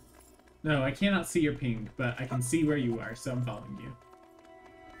 No, I cannot see your ping, but I can see where you are, so I'm following you.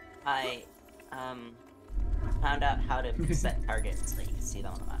 I, found out how to set targets so you can see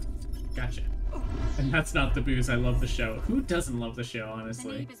them on the map. Gotcha. And that's not the booze. I love the show. Who doesn't love the show,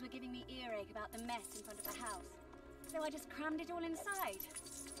 honestly? The neighbors were giving me earache about the mess in front of the house, so I just crammed it all inside.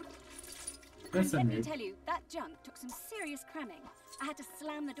 That's and a let me move. tell you, that junk took some serious cramming. I had to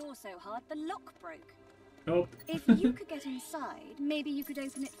slam the door so hard the lock broke. Oh. If you could get inside, maybe you could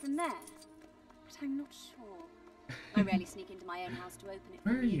open it from there. But I'm not sure. I rarely sneak into my own house to open it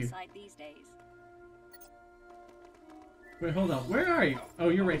Where from are the you? inside these days. Wait, hold on. Where are you? Oh,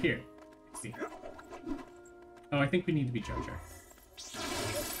 you're right here. Let's see. Oh, I think we need to be Jar Jar.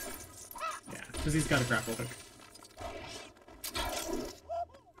 Yeah, because he's got a grapple hook.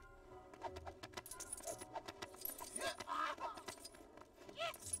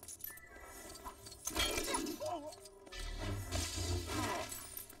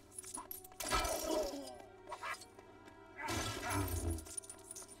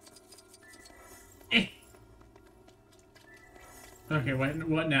 Eh. Okay,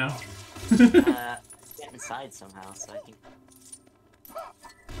 what now? Get inside somehow, so I think.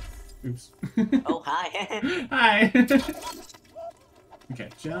 Oops. Oh, hi. Hi. Okay,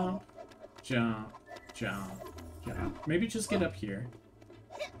 jump, jump, jump, jump. Maybe just get up here.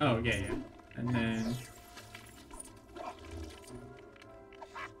 Oh, yeah. And then...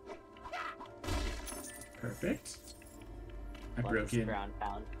 Perfect. I broke in. Ground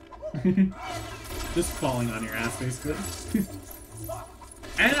pound. Just falling on your ass, basically.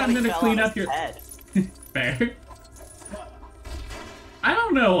 And I'm Somebody gonna fell clean on up his your... head. Fair. I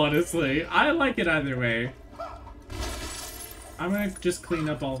don't know, honestly. I like it either way. I'm gonna just clean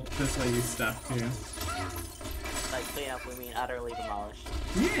up all this lady's stuff, too. Like, clean up, we mean utterly demolish.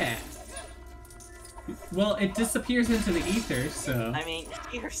 Yeah. Well, it disappears into the ether, so... I mean,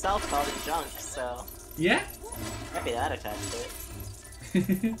 she herself called it junk, so... Yeah? Might be that attached to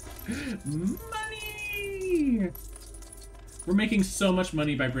it. Money! We're making so much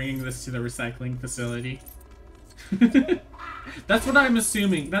money by bringing this to the recycling facility. That's what I'm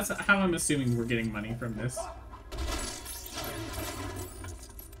assuming. That's how I'm assuming we're getting money from this.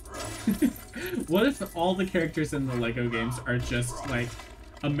 What if all the characters in the Lego games are just, like,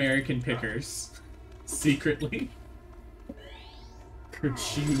 American pickers? Secretly?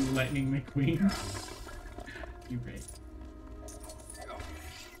 Kerchew, Lightning McQueen. You're right.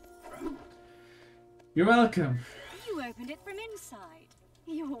 You're welcome. You opened it from inside.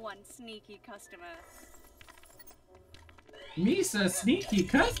 You're one sneaky customer. Misa, sneaky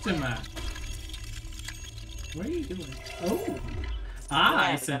customer. What are you doing? Oh. Ah,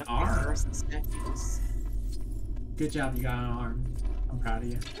 Yeah, it's an we gotta arm. reverse the statues. Good job, you got an arm. I'm proud of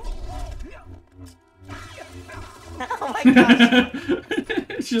you. Oh my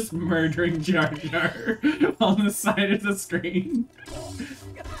gosh! Just murdering Jar Jar on the side of the screen. Alright,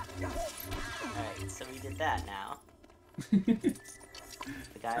 so we did that now. The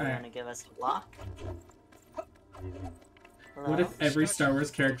guy Alright. want to give us a block? Hello? What if every Star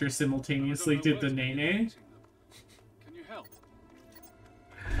Wars character simultaneously did the Nene? Can you help?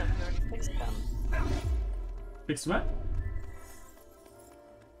 I thought we already fixed them. Fix what?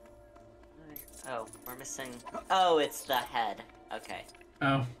 Oh, we're missing... Oh, it's the head. Okay.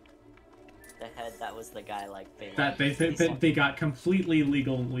 Oh, The head, that was the guy, like, that they got completely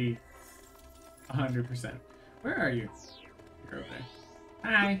legally 100%. Where are you? You're over there.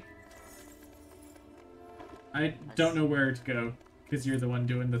 Hi. I don't know where to go because you're the one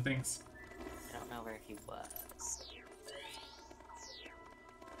doing the things. I don't know where he was.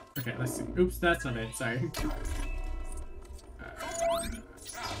 Okay, let's see. Oops, that's not it. Sorry.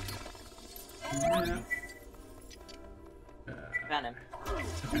 Yeah. Found him.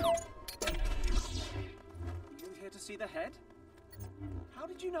 You here to see the head? How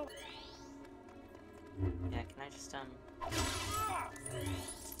did you know? Yeah, can I just,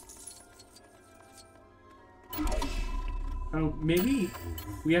 Oh, maybe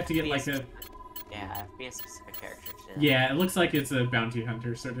we have to get like a... Yeah, I have to be a specific character to do that. Yeah, it looks like it's a bounty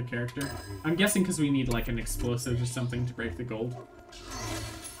hunter sort of character. I'm guessing because we need like an explosive or something to break the gold.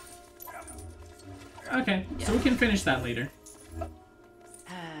 Okay, so we can finish that later.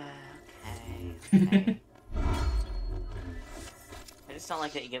 Okay. I just don't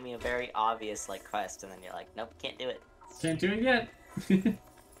like that you give me a very obvious, like, quest, and then you're like, nope, can't do it. Can't do it yet.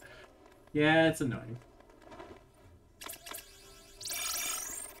 Yeah, it's annoying.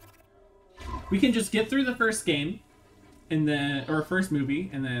 We can just get through the first game, and then, or first movie,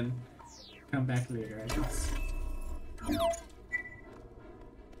 and then come back later, I guess.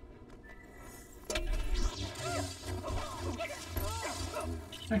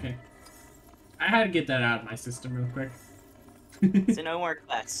 Okay. I had to get that out of my system real quick. So no more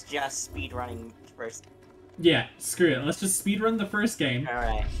quests, just speedrunning first. Yeah, screw it. Let's just speedrun the first game.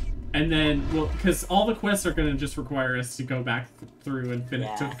 Alright. And then, well, because all the quests are going to just require us to go back through and finish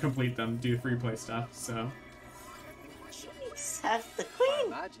to Yeah. complete them, do free play stuff, so. Jeez, have the I queen!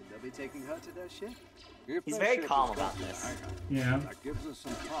 imagine they'll be taking her to their ship. If He's their very ship calm is about going to this. Saga, Yeah. that gives us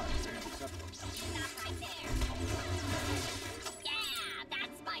some time to intercept them.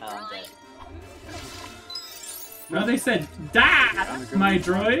 Oh, I'm dead. Oh, they said, "Dad, my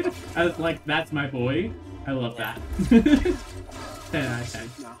droid." I was like, "That's my boy." I love that. 10 out of 10.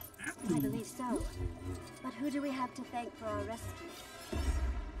 I believe so. But who do we have to thank for our rescue?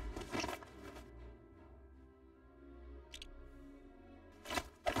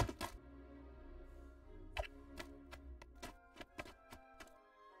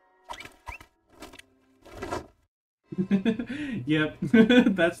 Yep,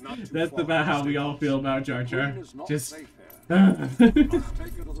 that's about how we all feel about Jar Jar. Queen is not Just safe here. Let's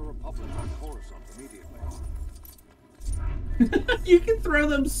take her to the Republic on Coruscant immediately. you can throw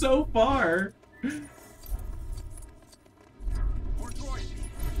them so far. More droids.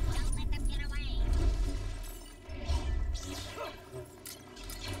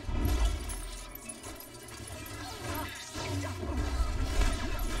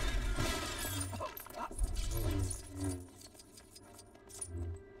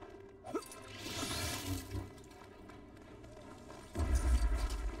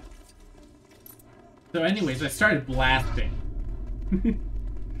 So, anyways, I started blasting. Where'd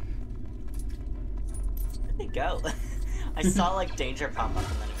they go? I saw, like, danger pop up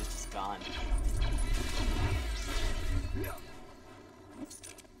and then it was just gone.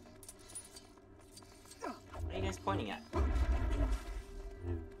 What are you guys pointing at?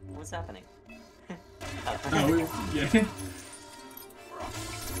 What's happening? Oh, yeah.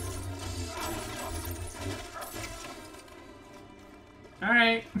 All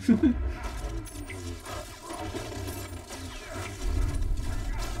right.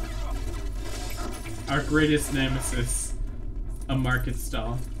 Our greatest nemesis, a market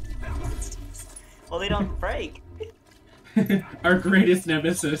stall. Well, they don't break. Our greatest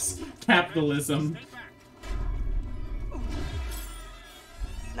nemesis, capitalism.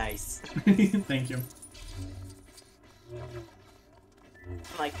 Nice. Thank you. I'm,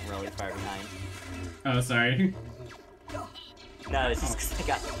 like, really far behind. Oh, sorry. No, it's just because I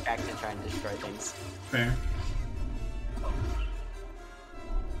got distracted trying to destroy things. Fair.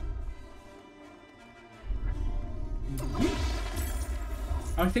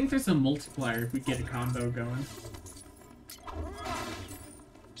 I think there's a multiplier if we get a combo going.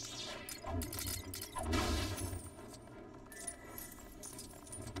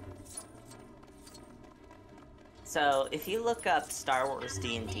 So, if you look up Star Wars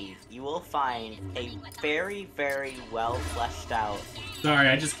D&D, you will find a very, very well fleshed out... Sorry,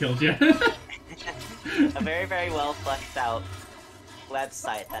 I just killed you. a very, very well fleshed out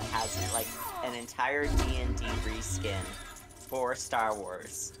website that has, like, an entire D&D reskin for Star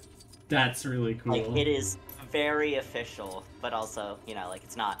Wars. That's really cool. Like, it is very official, but also, you know, like,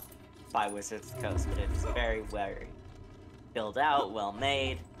 it's not by Wizards of the Coast, but it's very, very built out, well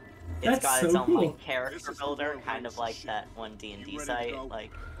made. It's That's got its so own, cool. like, character builder, kind of like that one D&D site,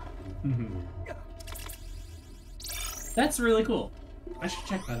 like... That's really cool. I should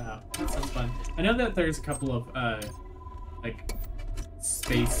check that out. That sounds fun. I know that there's a couple of, like,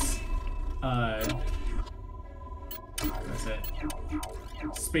 space, what is it?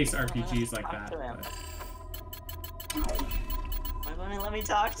 Space RPGs like that. Why won't he let me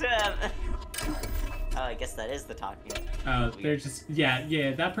talk to him? Oh, I guess that is the talking. Oh, they're just...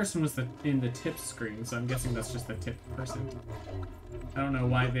 Yeah, that person was in the tip screen, so I'm guessing that's just the tip person. I don't know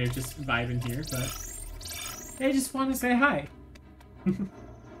why they're just vibing here, but... They just want to say hi. I'm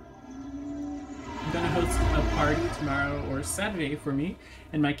gonna host a party tomorrow or Saturday for me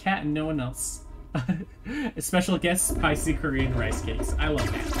and my cat and no one else. A special guest, spicy Korean rice cakes. I love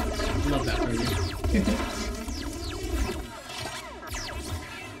that. Love that for you.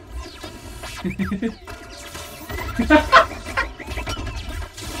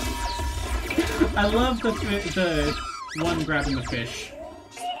 I love the one grabbing the fish.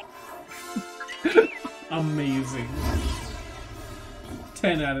 Amazing.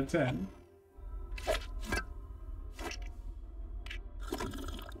 10 out of 10.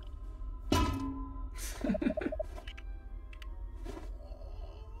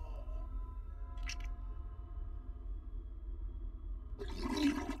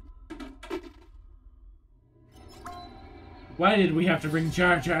 Why did we have to bring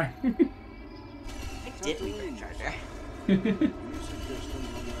Jar Jar? I did bring Jar Jar.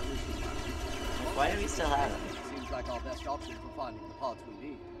 Why do we still have him? Seems like our best option for finding the parts we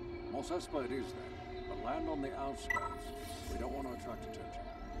need. Most expert is then, but land on the outskirts. We don't want to attract attention.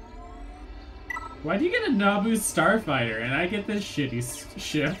 Why do you get a Naboo starfighter and I get this shitty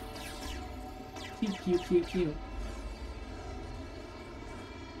ship? Cute.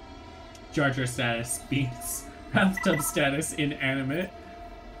 Jar Jar status beats. Bathtub status inanimate.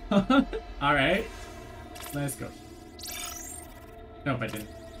 Alright. Let's go. Nope, I didn't.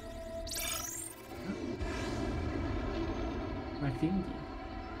 My thingy.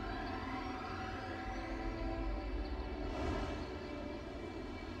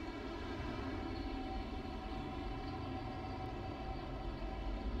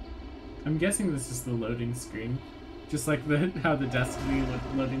 I'm guessing this is the loading screen. Just like how the Destiny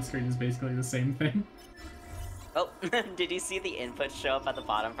loading screen is basically the same thing. Oh, did you see the input show up at the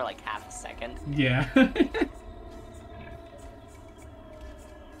bottom for like half a second? Yeah.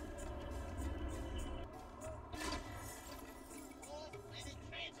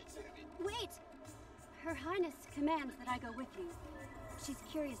 Wait! Her Highness commands that I go with you. She's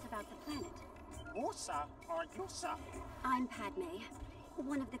curious about the planet. Ursa or Yusa? I'm Padme,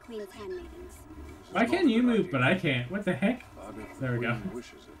 one of the Queen's handmaidens. Why can you move, but I can't? What the heck? There we go.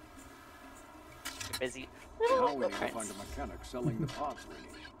 Wishes it. You're busy. Now we need to find a mechanic selling the parts we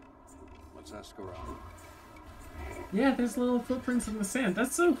need. Let's ask around. Yeah, there's little footprints in the sand.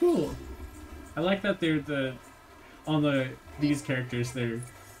 That's so cool. I like that they're these characters, they're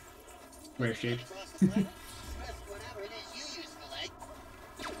square shaped.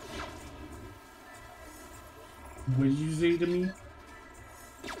 What did you say to me?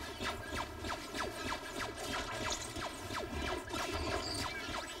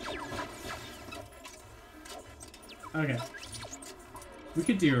 Okay. We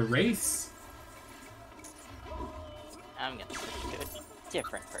could do a race. I'm gonna switch to a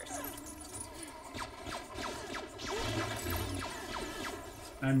different person.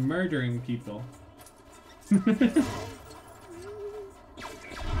 I'm murdering people.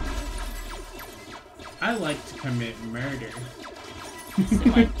 I like to commit murder. So,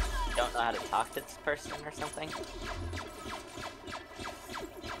 like, you don't know how to talk to this person or something?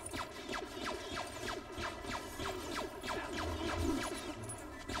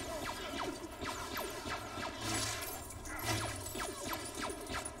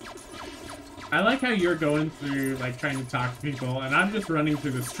 I like how you're going through, like, trying to talk to people, and I'm just running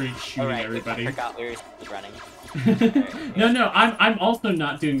through the street shooting everybody. I forgot we were running. No, I'm also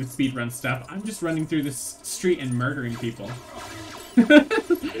not doing the speedrun stuff. I'm just running through the street and murdering people.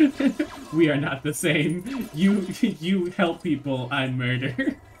 We are not the same. You help people, I murder.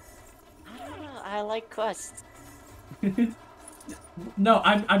 I don't know, I like quests. No,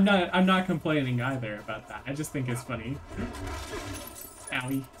 I'm not complaining either about that. I just think it's funny.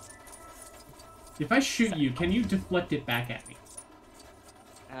 Owie. If I shoot you, can you deflect it back at me?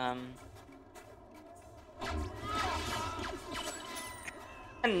 I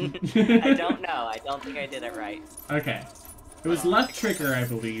don't know. I don't think I did it right. Okay. It was left trigger, I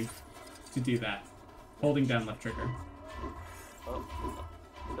believe, to do that. Holding down left trigger. Oh,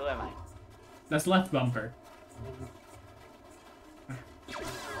 who am I? That's left bumper.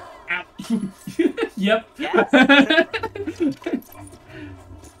 Ow. Yep. Yes.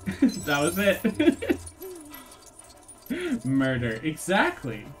 That was it. Murder.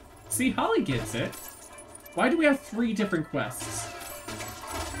 Exactly. See, Holly gets it. Why do we have 3 different quests?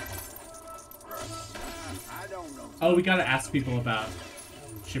 Oh, we gotta ask people about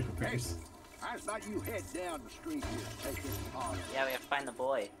ship repairs. How about you head down the street here and take this part? Yeah, we have to find the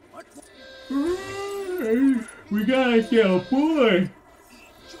boy. We gotta kill a boy.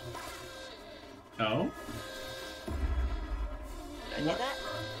 Oh? Did I do that?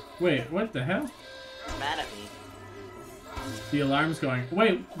 Wait, what the hell? He's mad at me. The alarm's going.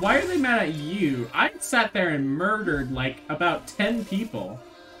 Wait, why are they mad at you? I sat there and murdered, like, about 10 people.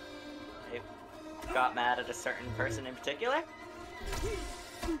 They got mad at a certain person in particular?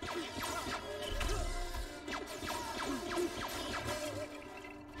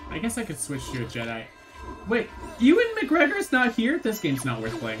 I guess I could switch to a Jedi. Wait, Ewan McGregor's not here? This game's not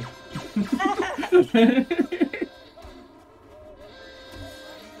worth playing.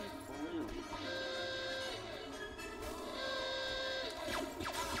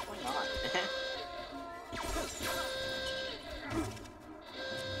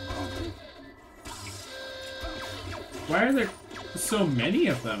 Why are there so many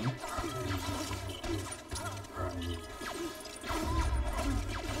of them?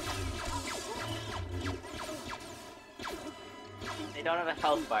 They don't have a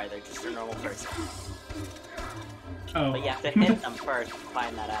health bar, they're just a normal person. Oh. But you have to hit them first to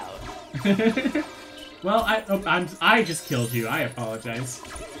find that out. Well, I just killed you. I apologize.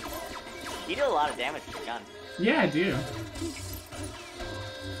 You do a lot of damage with your gun. Yeah, I do.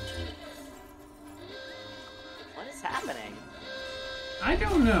 What is happening? I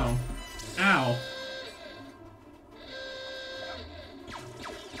don't know. Ow.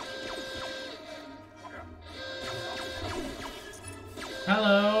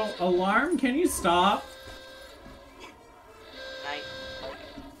 Hello, alarm? Can you stop? Can I, like,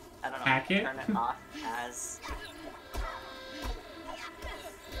 I don't know, Hack it? turn it off as...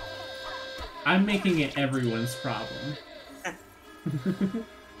 I'm making it everyone's problem.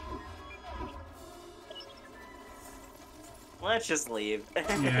 Let's just leave.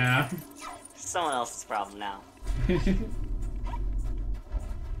 Yeah. Someone else's problem now.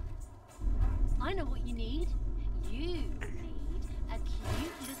 I know what you need. You need a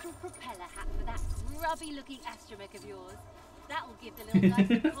cute little propeller hat for that grubby-looking astromech of yours. That'll give the little guy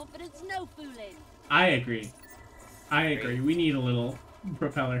some confidence, no fooling. I agree. I agree. We need a little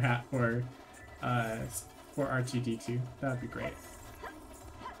propeller hat for R2-D2. That would be great.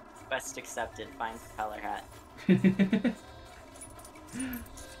 Quest accepted, find propeller hat.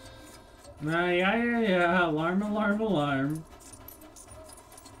 Yeah. Alarm, alarm, alarm.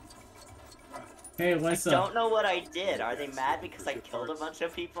 Hey, what's up? I don't know what I did. Are they mad because I killed a bunch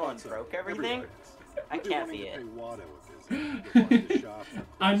of people and broke everything? That can't be it.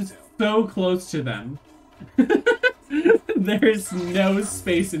 I'm so close to them. There's no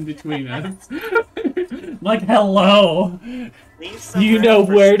space in between us. Like, hello. Do you know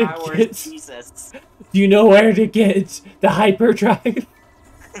where to get? Jesus. Do you know where to get the hyperdrive?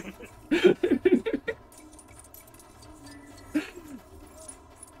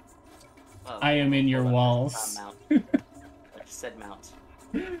 I am in your walls. Mount. I just said mount.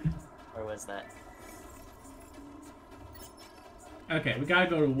 Where was that? Okay, we gotta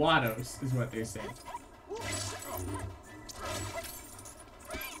go to Watto's, is what they say.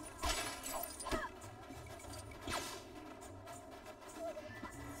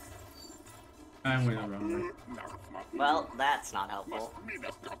 I went the wrong way. Well, that's not helpful.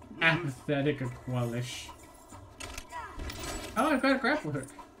 Apathetic Aqualish. Oh, I've got a grapple hook.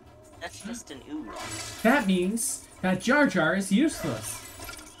 That's just an ooze. That means that Jar Jar is useless.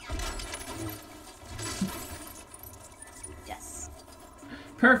 Yes.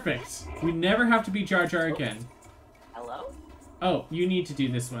 Perfect. We never have to be Jar Jar again. Hello? Oh, you need to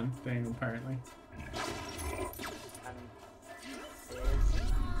do this one thing, apparently.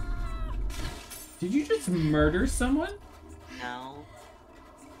 Did you just murder someone? No.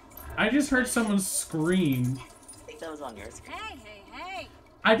 I just heard someone scream. I think that was on your screen. Hey!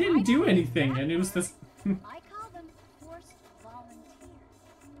 I didn't do anything, and it was this... I call them forced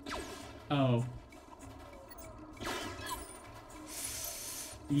Oh.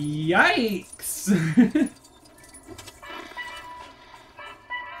 Yikes!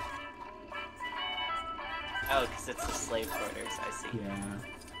 Oh, because it's the slave quarters, I see. Yeah.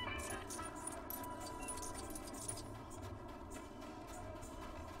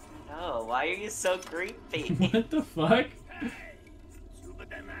 Oh, why are you so creepy? What the fuck?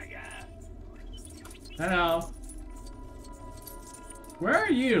 Hello. Where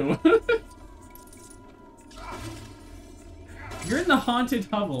are you? You're in the haunted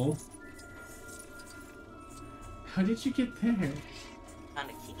hovel. How did you get there? Found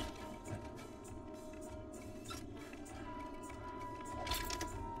a key.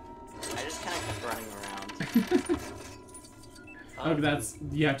 I just kind of kept running around. Oh, that's...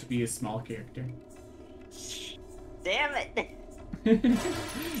 You have to be a small character. Damn it!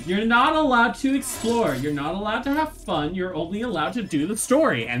 You're not allowed to explore. You're not allowed to have fun. You're only allowed to do the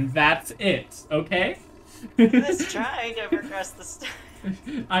story, and that's it. Okay? I was trying to progress the story.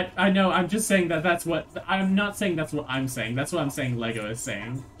 I know. I'm just saying that's what... I'm not saying that's what I'm saying. That's what I'm saying Lego is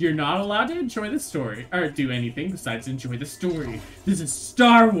saying. You're not allowed to enjoy the story, or do anything besides enjoy the story. This is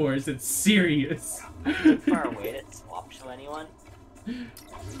Star Wars. It's serious. Far away to swap to anyone.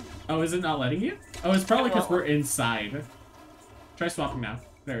 Oh, is it not letting you? Oh, it's probably because Well- we're inside. Try swapping now.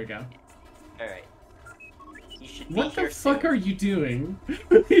 There we go. Alright. You should be What the here fuck soon. are you doing?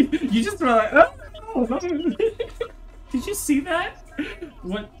 You just were like, oh, no. Did you see that?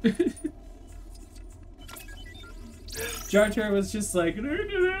 What? Jar Jar was just like,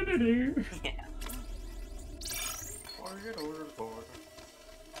 Yeah.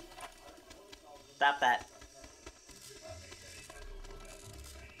 Stop that.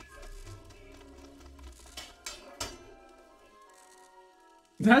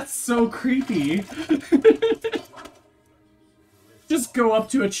 That's so creepy. Just go up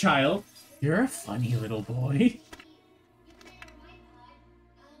to a child. You're a funny little boy.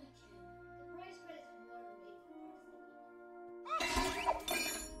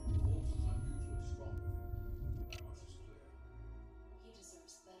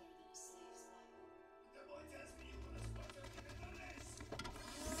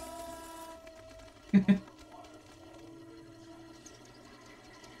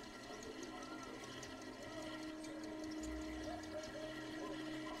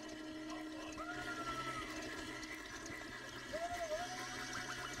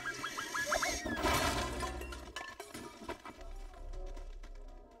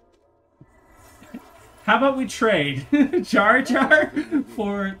 How about we trade Jar Jar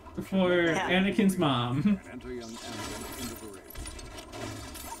for Anakin's mom? Enter young Anakin into the race.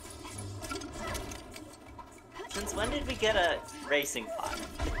 Since when did we get a racing pod?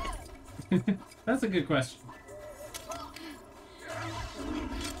 That's a good question.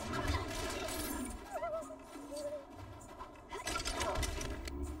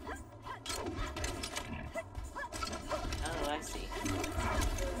 Oh, I see.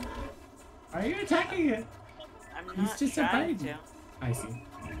 Are you attacking it? I'm He's not just trying abiding. to. I see.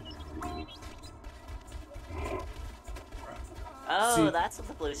 Oh, See- that's what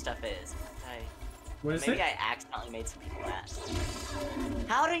the blue stuff is. What is Maybe it? I accidentally made some people mad.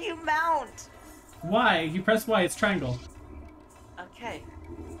 How do you mount? Y. You press Y. It's triangle. Okay,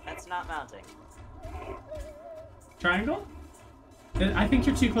 that's not mounting. Triangle? I think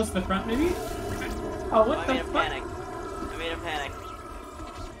you're too close to the front, maybe? Oh, what I the made a fuck? panic. I made a panic.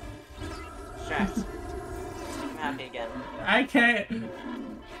 Strapped. I'm happy again. I can't.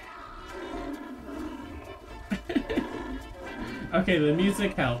 Okay, the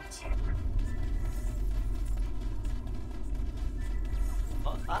music helped.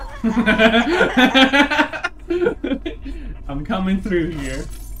 Oh, ah. I'm coming through here.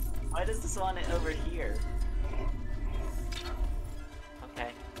 Why does this want it over here?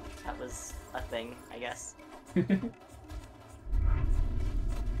 Okay, that was a thing, I guess.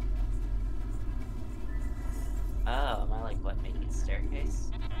 Oh, am I like what, making a staircase?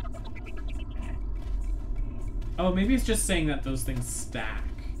 Oh, maybe it's just saying that those things stack.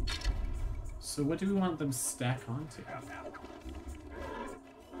 So what do we want them stack onto?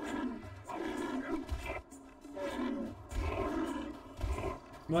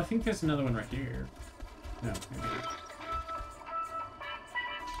 Well, I think there's another one right here. No, maybe not.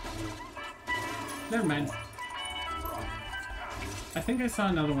 Never mind. I think I saw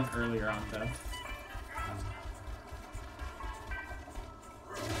another one earlier on, though.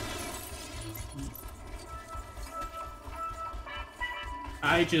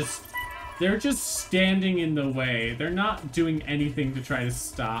 They're just standing in the way. They're not doing anything to try to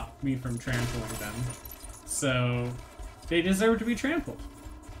stop me from trampling them. So, they deserve to be trampled.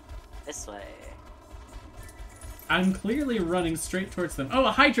 This way. I'm clearly running straight towards them. Oh,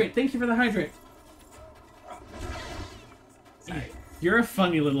 a hydrate! Thank you for the hydrate! Sorry. You're a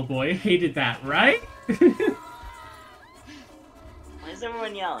funny little boy. Hated that, right? Why is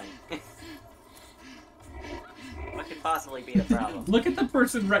everyone yelling? What could possibly be the problem? Look at the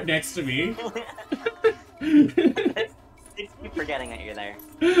person right next to me. They keep forgetting that you're there.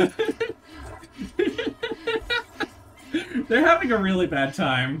 They're having a really bad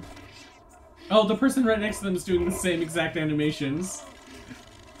time. Oh, the person right next to them is doing the same exact animations.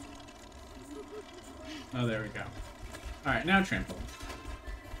 Oh, there we go. Alright, now trample.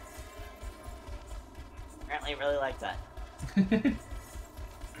 Apparently really like that.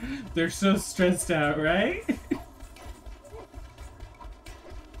 They're so stressed out, right?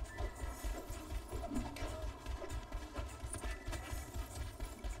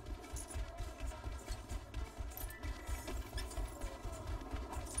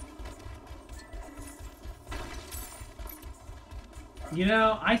 You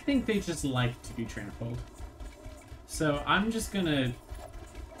know, I think they just like to be trampled. So I'm just gonna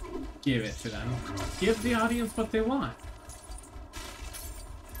give it to them. Give the audience what they want.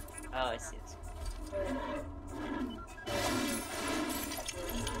 Oh, I see this.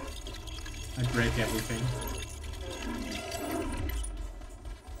 I break everything.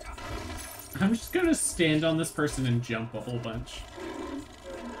 I'm just gonna stand on this person and jump a whole bunch.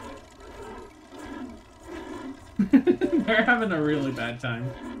 They're having a really bad time.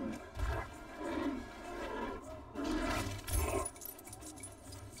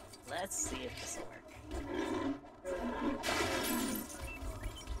 Let's see if this will work.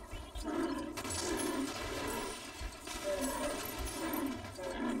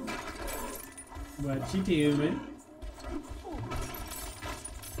 What you doing?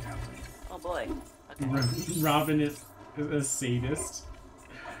 Oh boy. Okay. Robin is a sadist.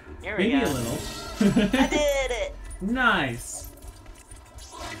 Here we Maybe go. a little. I did it! Nice.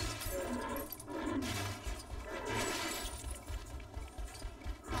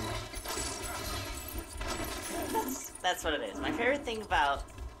 That's what it is. My favorite thing about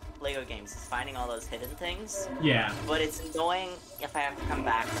Lego games is finding all those hidden things. Yeah. But it's annoying if I have to come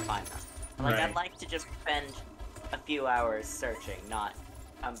back to find them. Like, Right. I'd like to just spend a few hours searching, not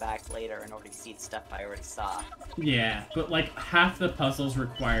come back later and already see the stuff I already saw. Yeah, but like half the puzzles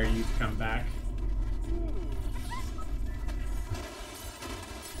require you to come back.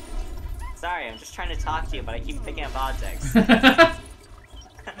 Sorry, I'm just trying to talk to you, but I keep picking up objects. You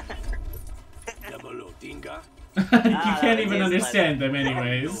that can't is even understand them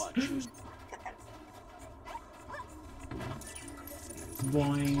anyways.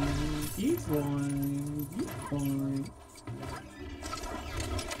 Boing, boing, boing.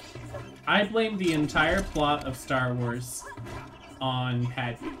 I blame the entire plot of Star Wars on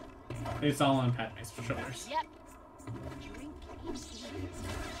Padme. It's all on Padme's shoulders. Yep. Drink each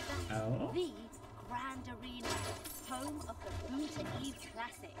Oh. The Grand Arena, home of the Boon to Eve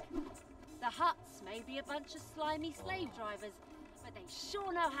Classic. The huts may be a bunch of slimy slave drivers, but they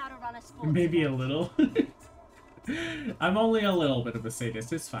sure know how to run a sport. Maybe a little. I'm only a little bit of a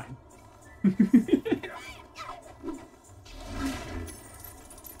sadist, it's fine.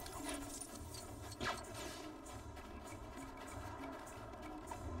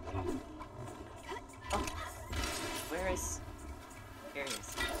 Where is... Here he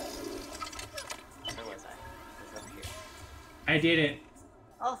is. Where was I? I was over here. I did it.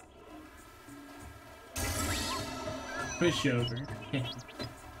 Oh! Push over. I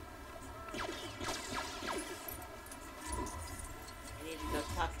need to go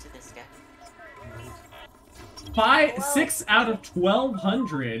talk to this guy. 6 out of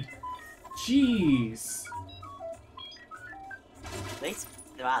 1,200. Jeez.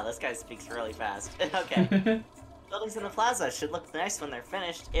 Wow, this guy speaks really fast. Okay. Buildings in the plaza should look nice when they're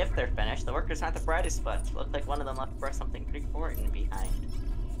finished. If they're finished, the workers aren't the brightest bunch. Look like one of them left for something pretty important behind.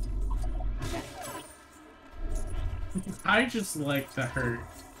 Okay. I just like to hurt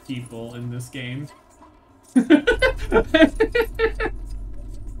people in this game.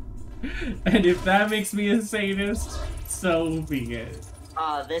 And if that makes me a sadist, so be it.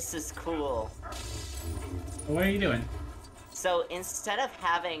 Oh, this is cool. What are you doing? So instead of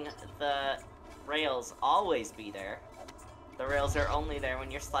having the rails always be there, the rails are only there when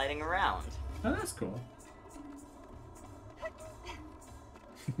you're sliding around. Oh, that's cool.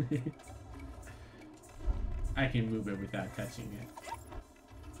 I can move it without touching it.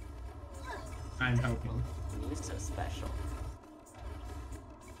 I'm hoping. Ooh, so special.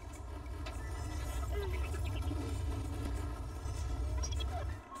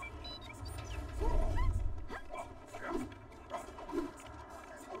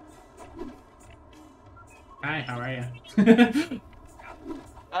 Hi, how are you?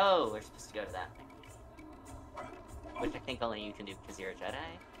 Oh, we're supposed to go to that thing. Which I think only you can do because you're a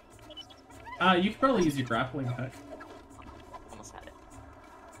Jedi. You could probably use your grappling hook. Almost had it.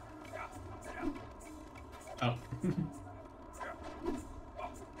 Oh. Why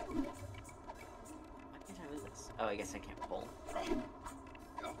can't I move this? Oh, I guess I can't pull.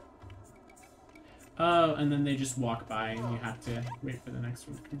 Oh, and then they just walk by and you have to wait for the next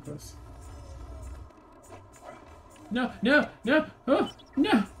one to come close. No, no, no! Oh,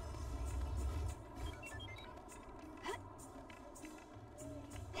 no!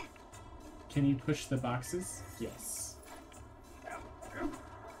 Can you push the boxes? Yes.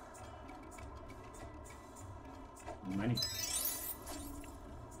 Money.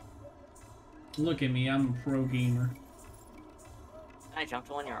 Look at me, I'm a pro gamer. Can I jump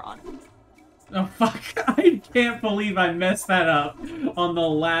to one you're on? Oh fuck, I can't believe I messed that up on the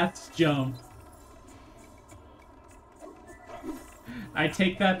last jump. I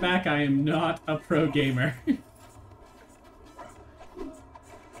take that back, I am not a pro gamer.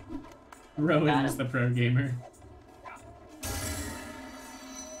 Rowan is the pro gamer.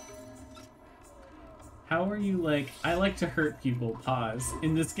 How are you like, I like to hurt people, pause.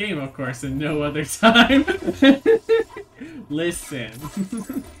 In this game, of course, and no other time. Listen.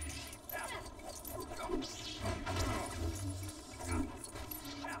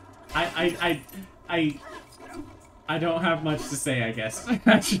 I don't have much to say, I guess,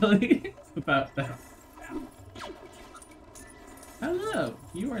 actually, about that. Hello,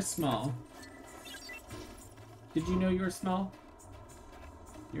 you are small. Did you know you were small?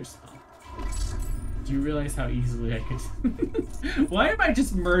 You're small. Do you realize how easily I could... Why am I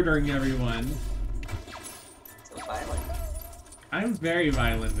just murdering everyone? So violent. I'm very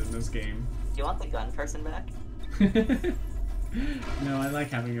violent in this game. Do you want the gun person back? No, I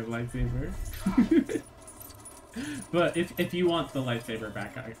like having a lightsaber. But if you want the lightsaber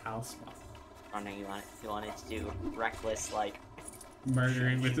back, I'll swap. Oh no, you wanted to do reckless, like...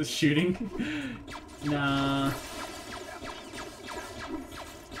 Murdering with the shooting? Nah.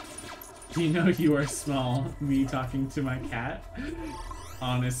 Do you know you are small? Me talking to my cat?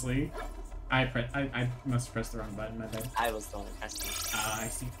 Honestly. I must press the wrong button, my bad. I was the one that pressed it. Ah, I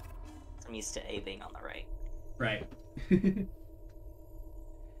see. I'm used to A being on the right. Right.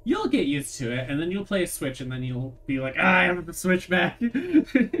 You'll get used to it, and then you'll play a Switch, and then you'll be like, ah, I have the Switch back.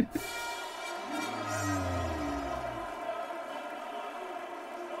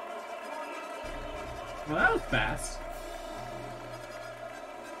 Well, that was fast.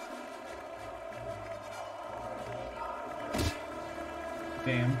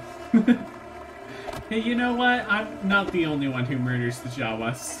 Damn. Hey, you know what? I'm not the only one who murders the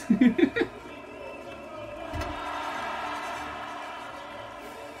Jawas.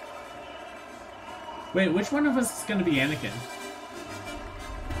 Wait, which one of us is gonna be Anakin?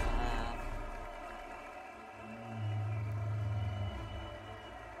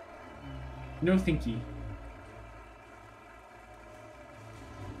 No thinky.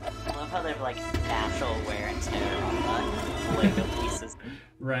 I love how they have like natural wear and tear on the Lego pieces.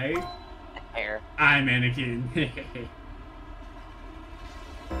 Right? Hair. I'm Anakin.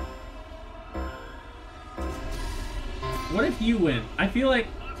 What if you win? I feel like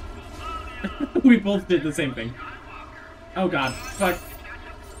we both did the same thing. Oh god, fuck.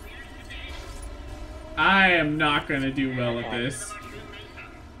 I am not gonna do well at this.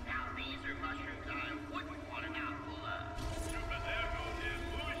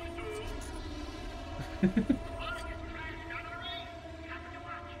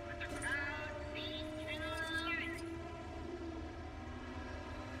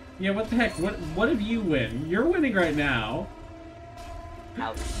 Yeah, what the heck? What if you win? You're winning right now.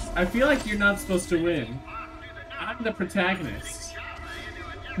 Ouch. I feel like you're not supposed to win. I'm the protagonist.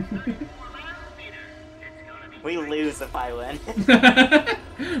 We lose if I win.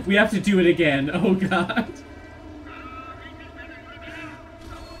 We have to do it again. Oh god.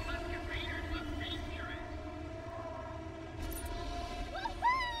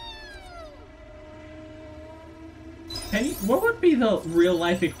 What would be the real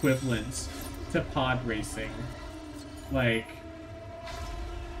life equivalent to pod racing? Like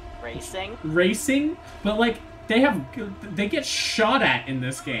Racing? Racing, but like they get shot at in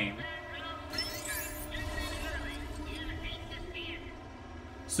this game.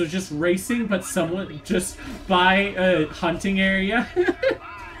 So just racing, but someone just by a hunting area.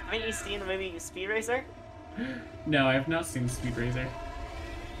 Haven't you seen the movie Speed Racer? No, I have not seen Speed Racer.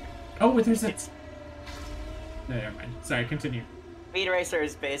 Oh, there's a... No, never mind. Sorry, continue. Speed Racer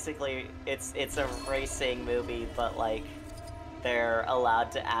is basically it's a racing movie, but like they're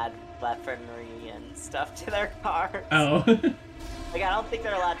allowed to add weaponry and stuff to their cars. Oh. Like, I don't think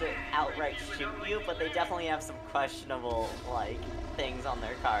they're allowed to outright shoot you, but they definitely have some questionable, like, things on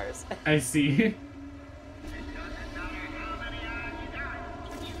their cars. I see.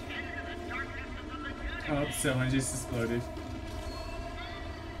 Oh, someone just exploded.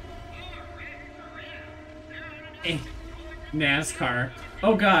 Eh. NASCAR.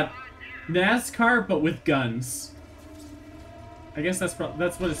 Oh god. NASCAR, but with guns. I guess that's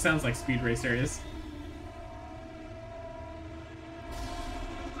what it sounds like Speed Racer is.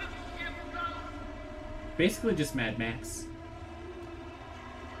 Basically just Mad Max.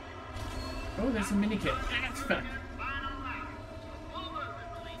 Oh, there's a mini kit. Fuck.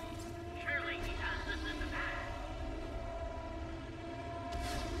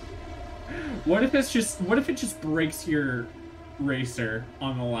 What if it just breaks your racer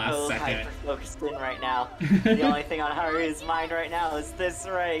on the last second? Hyper-focused in right now. The only thing on Haru's mind right now is this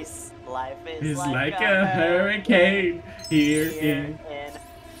race. Life is like a hurricane here in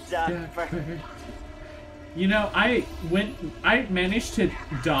Duckburg. You know, I managed to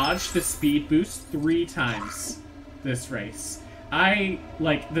dodge the speed boost 3 times this race.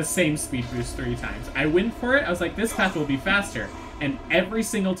 Like, the same speed boost 3 times. I went for it, I was like, this path will be faster. And every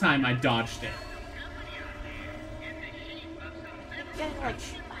single time I dodged it. Yeah, like,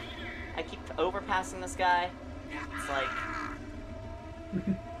 I keep overpassing this guy. It's like...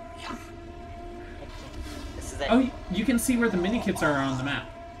 This is it. Oh, you can see where the mini kits are on the map.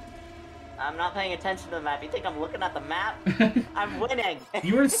 I'm not paying attention to the map. You think I'm looking at the map? I'm winning!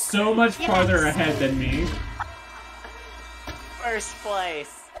 You are so much farther ahead than me. First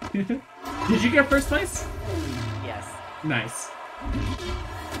place! Did you get first place? Yes. Nice.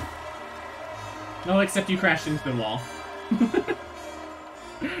 No, except you crashed into the wall.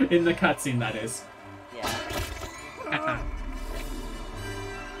 In the cutscene, that is. Yeah.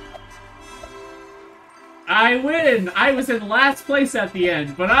 I win! I was in last place at the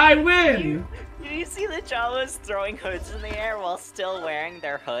end, but I win! Did you see the Jawas throwing hoods in the air while still wearing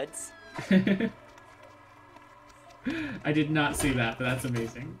their hoods? I did not see that, but that's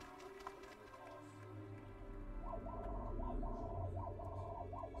amazing.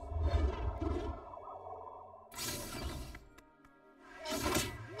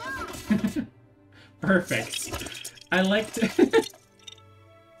 Perfect. I liked it.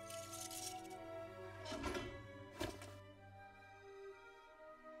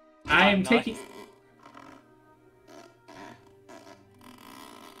 I am taking...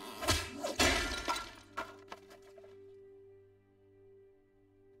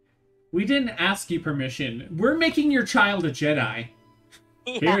 We didn't ask you permission. We're making your child a Jedi.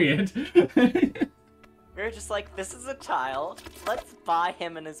 Yeah. Period. We were just like, this is a child. Let's buy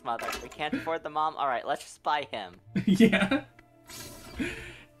him and his mother. We can't afford the mom. All right, let's just buy him. Yeah.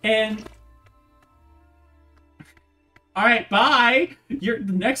 And... Alright, bye! The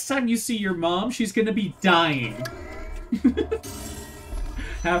next time you see your mom, she's gonna be dying.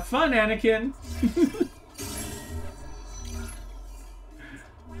 Have fun, Anakin!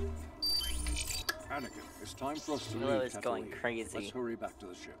 Anakin, it's time for us to Willow leave is going Tatooine. crazy. Let's hurry back to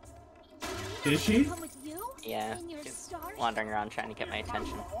the ship. Is she? Come with you? Yeah, And your she's stars? wandering around trying to get my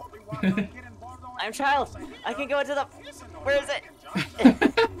attention. I'm child! I can go into the... Where is it?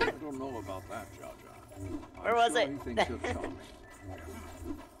 I don't know about that, Jar Jar. Where was sure it? He thinks you're charming.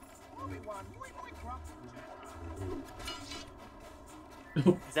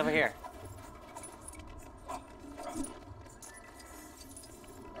 He's over here.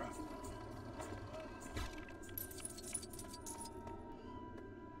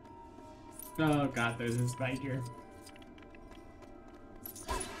 Oh god, there's a spider.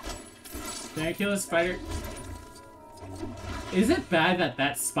 Can I kill a spider? Is it bad that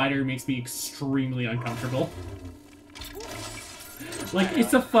that spider makes me extremely uncomfortable? Like,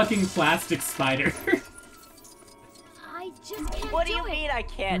 it's a fucking plastic spider. I just can't What do do you it. mean I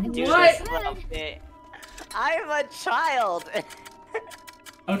can't do What? this little bit? I'm a child!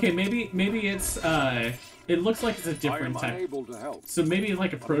 Okay, maybe it's, it looks like it's a different I am type. unable to help. So maybe it's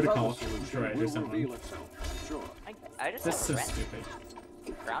like a But protocol another solution droid or will something. reveal itself. Sure. I just This is so have a wrench. stupid.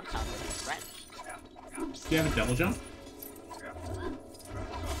 Ground pound with a wrench. Do you have a double jump?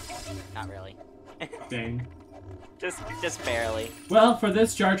 Not really. Dang. Just barely. Well, for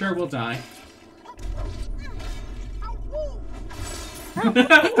this, Jar Jar will die.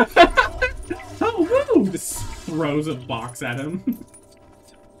 Oh, woo! Just throws a box at him.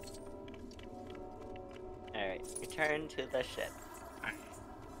 Alright, return to the ship.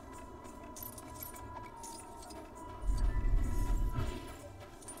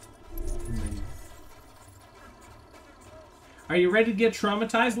 Are you ready to get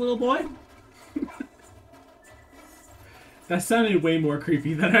traumatized, little boy? That sounded way more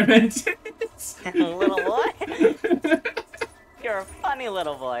creepy than I meant it. Little boy? You're a funny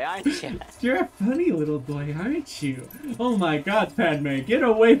little boy, aren't you? You're a funny little boy, aren't you? Oh my god, Padme, get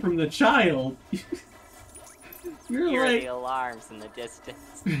away from the child! You're Hear like... the alarms in the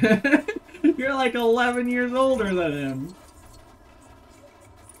distance. You're like 11 years older than him.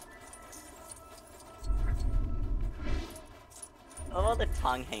 Oh, the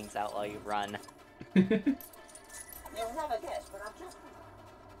tongue hangs out while you run. You'll never guess, but I'm just...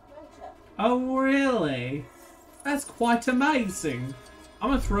 Oh, really? That's quite amazing.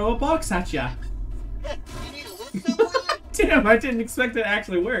 I'm gonna throw a box at ya. You need a look somewhere? Damn, I didn't expect it to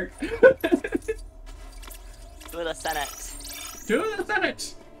actually work. To the Senate. To the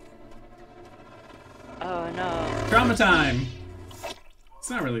Senate! Oh no. Trauma time! It's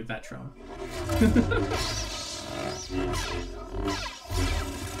not really that trauma.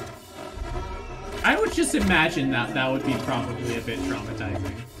 I would just imagine that that would be probably a bit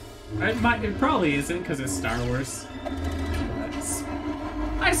traumatizing. It probably isn't because it's Star Wars. But...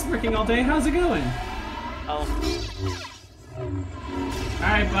 Ice working all day, how's it going? Oh.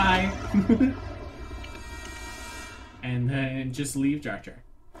 Alright, bye. And then just leave Jar Jar.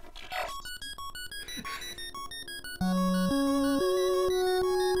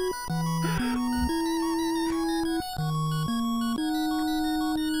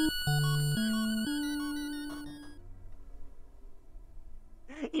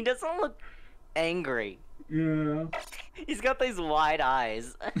 He doesn't look angry. Yeah. He's got these wide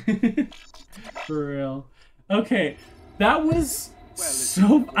eyes. For real. Okay, that was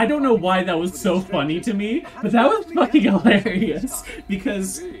so... I don't know why that was so funny to me, but that was fucking hilarious.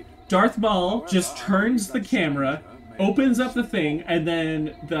 Because Darth Maul just turns the camera, opens up the thing, and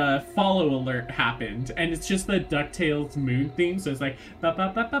then the follow alert happened. And it's just the DuckTales mood theme, so it's like... Ba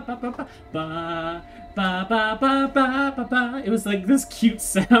ba ba ba ba ba ba ba ba ba ba ba ba ba. It was like this cute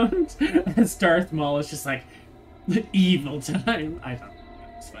sound as Darth Maul is just like... The evil time. I don't know.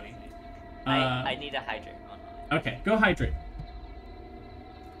 It's funny. I need a hydrate. Okay, go hydrate.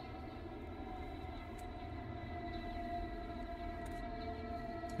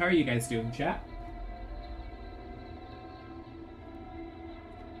 How are you guys doing, chat?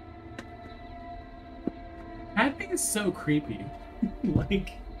 Padme is so creepy.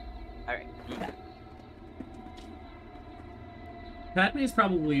 Like... Alright, yeah. Padme is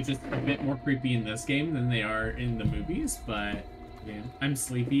probably just a bit more creepy in this game than they are in the movies, but yeah, I'm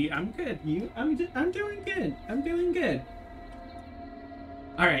sleepy. I'm good. I'm doing good. I'm doing good.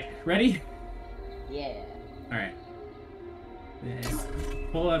 All right, ready? Yeah. All right. Let's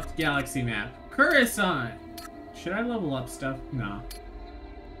pull up the galaxy map. Coruscant. Should I level up stuff? No.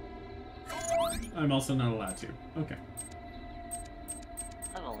 I'm also not allowed to. Okay.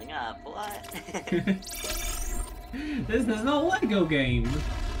 Leveling up. What? This is a Lego game.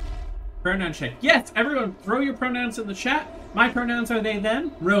 Pronoun check. Yes, everyone, throw your pronouns in the chat. My pronouns are they,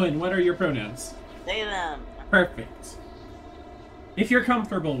 them. Rowan, what are your pronouns? They, them. Perfect. If you're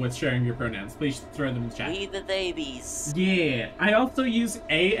comfortable with sharing your pronouns, please throw them in the chat. We the babies. Yeah. I also use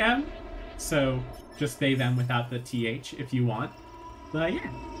AM, so just they, them without the TH if you want. But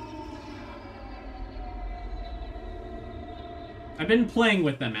yeah. I've been playing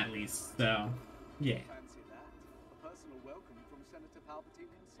with them at least, so yeah.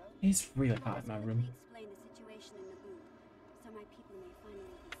 It's really hot in my room. Explain the situation in the booth, so my people may finally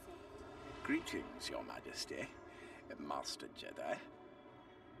be saved. Greetings, Your Majesty, Master Jedi.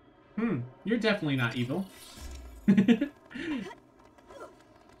 You're definitely not evil.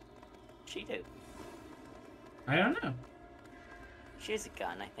 She do. I don't know. She has a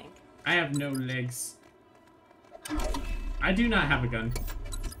gun, I think. I have no legs. I do not have a gun.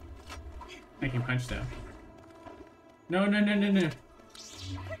 I can punch though. No, no, no, no, no.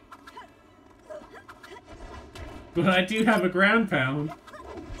 But I do have a ground pound.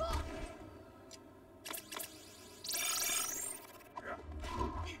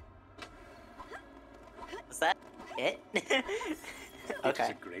 Was that it? Okay. It's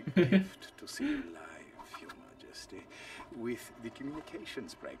a great gift to see you live, Your Majesty. With the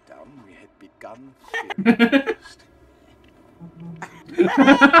communications breakdown, we had begun fearing first.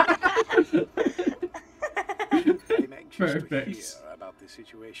 I'm anxious to hear about the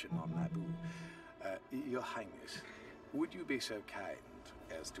situation on Naboo. Your Highness, would you be so kind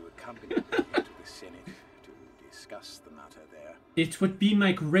as to accompany me to the Senate to discuss the matter there? It would be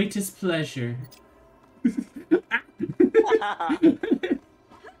my greatest pleasure.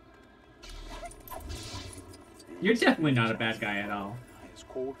 You're definitely not a bad guy at all.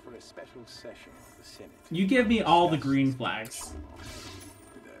 called for a special session of the Senate. You give me all the green flags.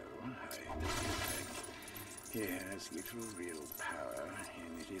 Though he has little real power,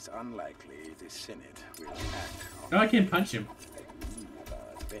 and it is unlikely the Senate will act on Oh, I can't punch him.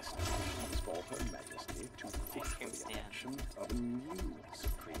 best options for Her Majesty to push for the election of a new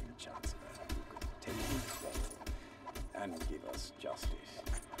Supreme Chancellor who could take control and give us justice.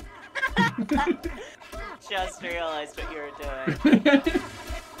 Just realized what you were doing.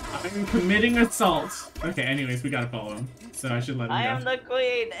 I'm committing assault. Okay, anyways, we gotta follow him. So I should let him I go. am the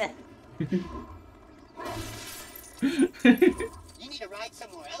queen! You need to ride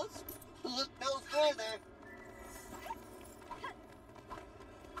somewhere else? Look no further.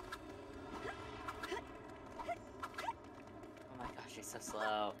 Oh my gosh, he's so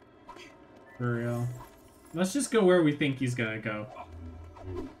slow. For real. Let's just go where we think he's gonna go.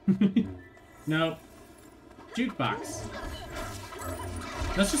 Nope. Jukebox.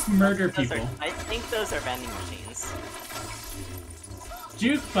 Let's just murder people. I think those are vending machines.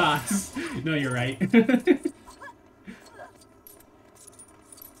 Jukebox! No, you're right.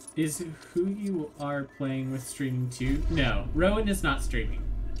 Is who you are playing with streaming too? No, Rowan is not streaming.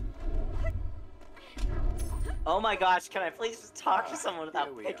 Oh my gosh, can I please just talk to someone without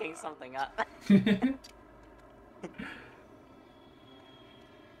picking something up?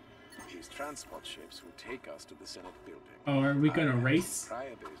 These transport ships will take us to the Senate building. Oh, are we gonna I have race? some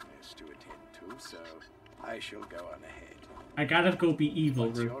prior business to attend to, so I shall go on ahead. I gotta go be evil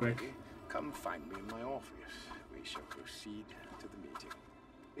Once real you're quick. ready, come find me in my office. We shall proceed to the meeting.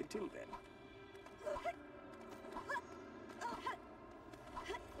 Until then.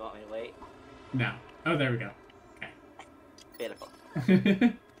 You want me to wait? No. Oh, there we go. Beautiful.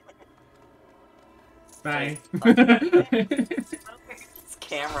 Bye. It's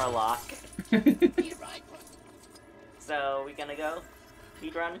camera lock. So, we gonna go?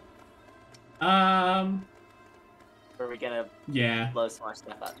 Speed run? Or are we gonna Yeah. blow some more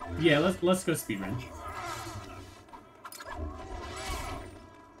stuff up? Yeah, let's go speedrun.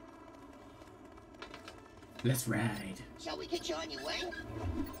 Let's ride. Shall we get you on your way?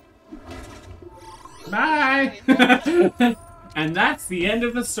 Bye! And that's the end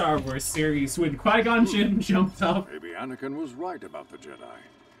of the Star Wars series when Qui-Gon Jinn jumped off. Maybe Anakin was right about the Jedi.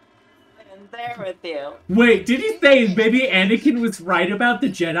 I'm there with you. Wait, did he say maybe Anakin was right about the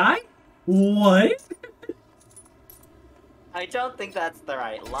Jedi? What? I don't think that's the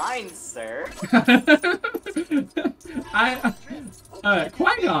right line, sir.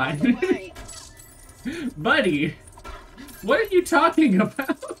 Qui-Gon. Buddy, what are you talking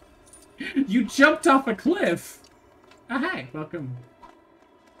about? You jumped off a cliff. Oh, hi, welcome.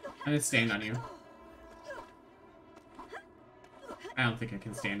 I'm gonna stand on you. I don't think I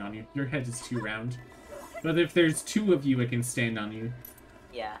can stand on you. Your head is too round. But if there's two of you, I can stand on you.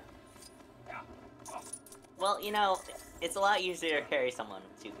 Yeah. Well, you know, it's a lot easier to carry someone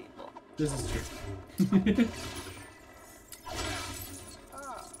with two people. This is true. There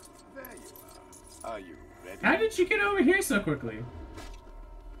you are. Are you ready? How did you get over here so quickly?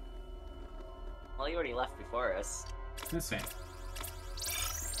 Well, you already left before us. That's fair.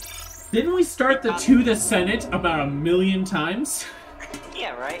 Didn't we start the To the Senate about 1,000,000 times?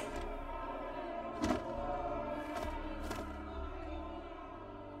 Yeah, right?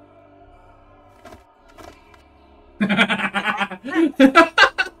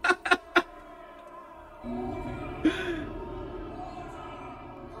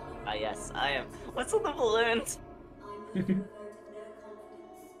 Ah, yes, I am. What's with the balloons?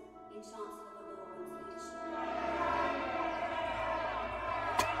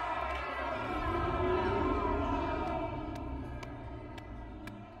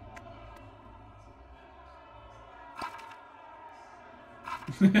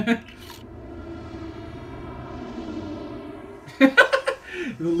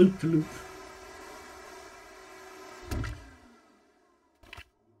 The loop-to-loop.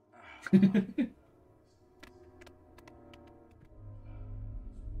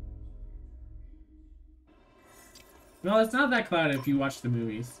 Well, it's not that clouded if you watch the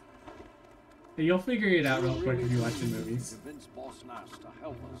movies. You'll figure it out real quick if you watch the movies. Convince Boss Nass to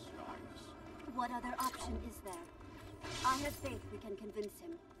help us, guys. What other option is there? I have faith we can convince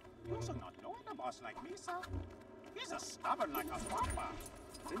him. You should not know a boss like me, sir. He's as stubborn like a papa.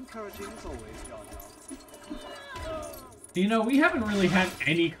 Encouraging as always, Jar Jar. You know, we haven't really had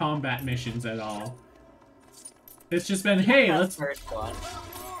any combat missions at all. It's just been, hey, let's... First one.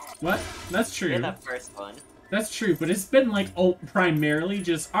 What? That's true. You're the first one. That's true, but it's been like, oh, primarily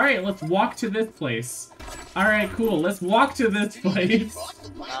just, alright, let's walk to this place. Alright, cool, let's walk to this place.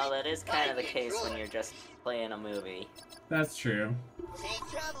 Well, that is kind of the case when you're just playing a movie. That's true.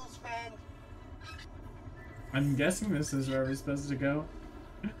 Safe travels, friend. I'm guessing this is where we're supposed to go.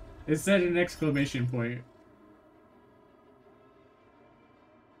 It said an exclamation point.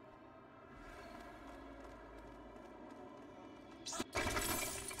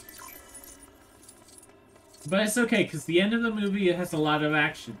 But it's okay, because the end of the movie, it has a lot of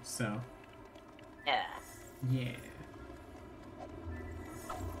action, so... Yeah. Yeah.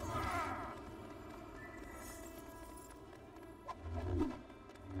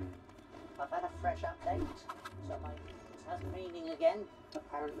 I've had a fresh update, so my has meaning again,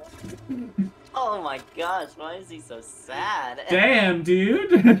 apparently. Oh my gosh, why is he so sad? Damn,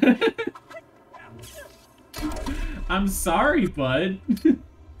 dude! I'm sorry, bud.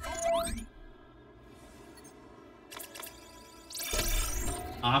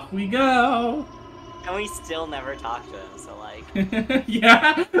 Off we go! And we still never talk to him, so like...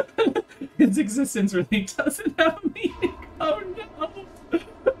 Yeah! His existence really doesn't have a meaning. Oh no!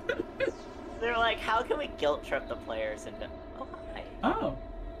 They're like, how can we guilt trip the players into... Oh, hi. Oh.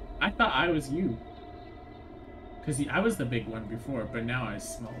 I thought I was you. Because I was the big one before, but now I'm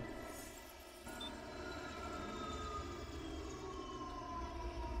small.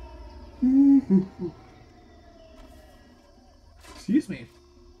 Excuse me.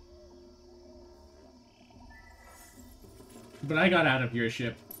 But I got out of your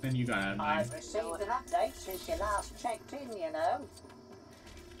ship, and you got out of mine. I've received an update since you last checked in, you know.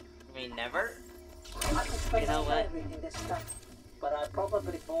 I mean, never? I could spend You know all day what? reading this stuff, but I'd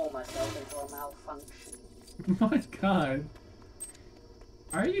probably bore myself into a malfunction. My god.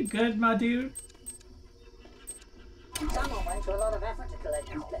 Are you good, my dude? Someone went to a lot of effort to collect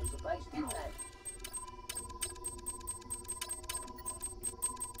this place, didn't they?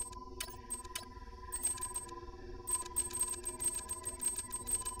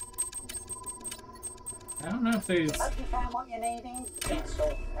 I don't know if there's... Hope you found what you needed. It's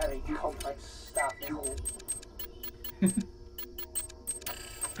all very complex stuff, isn't it?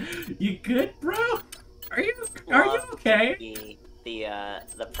 You good, bro? Are you okay?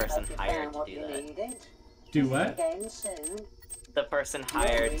 The person Hope you hired found to what do you that. needed. Do what? Again soon. The person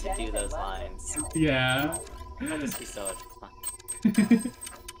hired to do those lines. Yeah. That'd just be so much fun.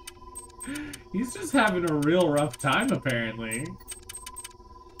 He's just having a real rough time, apparently.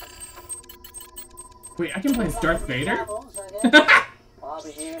 Wait, I can play as Darth Vader? I'll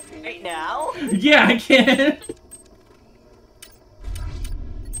be here if you Right now? Yeah, I can!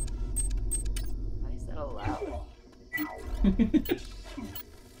 Why is that allowed?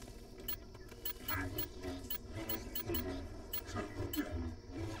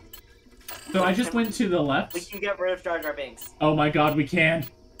 So I just went to the left. We can get rid of Jar Jar Binks. Oh my god, we can.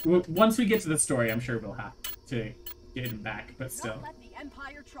 Once we get to the story, I'm sure we'll have to get him back, but still. Don't let the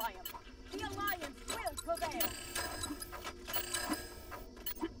Empire triumph. The Alliance will prevail.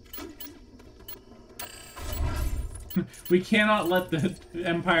 We cannot let the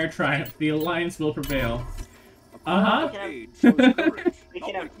Empire triumph. The Alliance will prevail. Uh-huh. We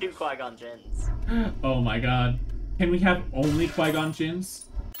can have 2 Qui-Gon Jinns. Oh my god. Can we have only Qui-Gon Jinns?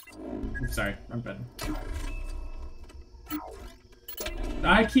 Oops, sorry, wrong button.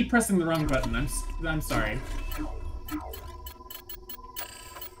 I keep pressing the wrong button. I'm sorry.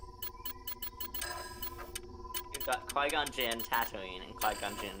 We've got Qui-Gon Jinn, Tatooine, and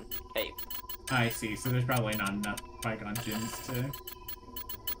Qui-Gon Jinn, Cape. I see, so there's probably not enough Qui-Gon Jinns to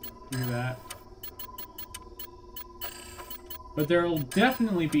do that. But there'll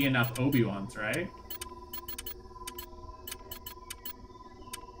definitely be enough Obi-Wans, right?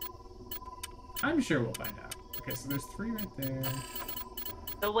 I'm sure we'll find out. Okay, so there's 3 right there.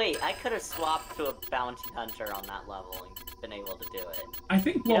 So wait, I could have swapped to a bounty hunter on that level and been able to do it. I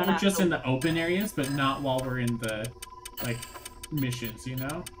think You while don't we're have just to- in the open areas, but not while we're in the, like, missions, you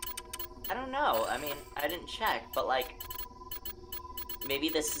know? I don't know. I mean, I didn't check, but like, maybe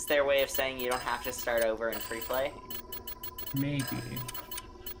this is their way of saying you don't have to start over in free play. Maybe.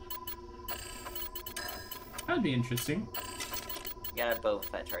 That'd be interesting. You got a Boba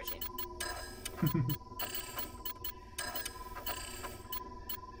Fett team.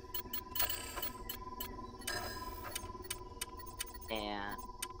 And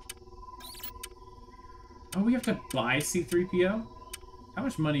Oh, we have to buy C-3PO? How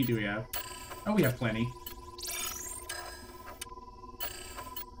much money do we have? Oh, we have plenty.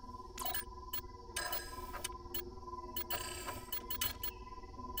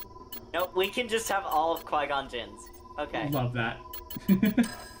 nope, we can just have all of Qui-Gon Jinn's. Okay. Love that. And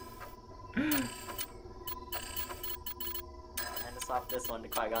to swap this one to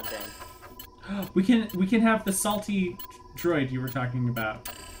Qui-Gon Jinn. we can have the salty droid you were talking about.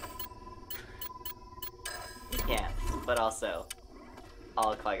 You can, but also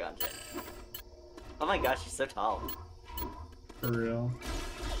Oh, Qui-Gon Jinn. Oh my gosh, she's so tall. For real.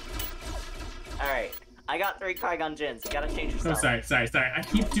 Alright, I got 3 Qui-Gon Jinns. You gotta change Oh, yourself. sorry. I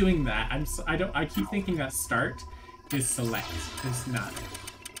keep doing that. I keep thinking that start is select. It's not.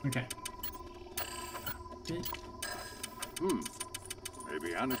 Okay.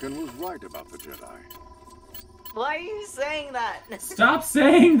 Maybe Anakin was right about the Jedi. Why are you saying that? Stop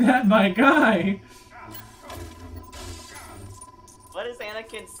saying that, my guy! What has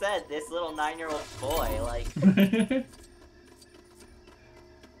Anakin said? This little 9-year-old boy, like...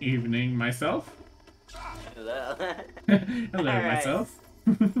 Evening, myself. Hello. Hello, All right. myself.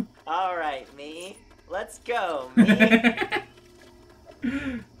 Alright, me. Let's go, me.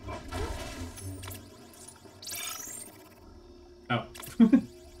 Oh.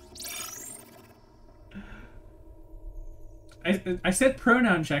 I said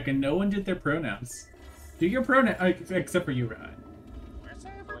pronoun check and no one did their pronouns. Do your pronoun, except for you, Ryan.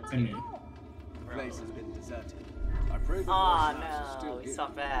 And me. The place has been deserted. I pray the Aw, Force is still no, here. he's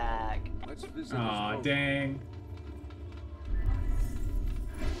not back. Let's visit Aw, his dang.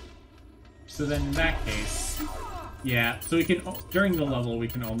 So then in that case, yeah, so we can, during the level, we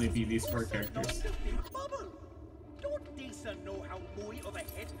can only be these 4 characters. Don't Disa know how moy of a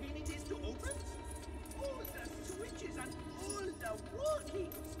head pain it is to open? All the switches and all the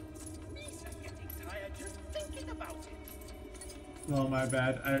workings. Misa getting tired just thinking about it. Well, my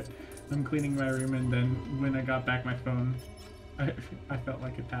bad. I'm cleaning my room and then when I got back my phone, I felt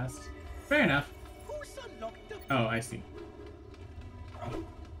like it passed. Fair enough. Oh, I see.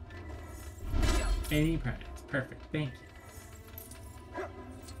 Any products. Perfect. Thank you.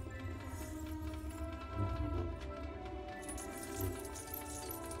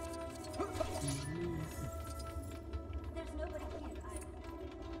 There's nobody here.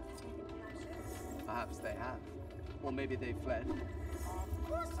 Perhaps they have. Or maybe they fled. Of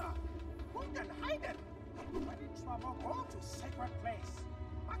course, sir. Who can hide them? When in trouble, go to sacred place.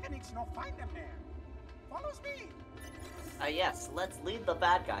 Mechanics no find them there. Follows me. Yes, let's lead the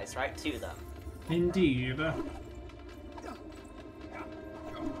bad guys right to them. Indeed.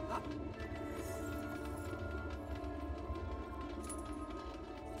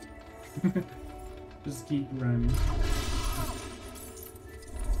 Just keep running.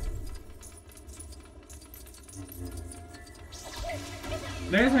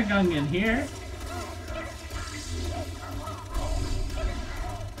 There's a gungan here.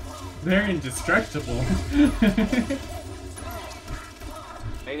 They're indestructible.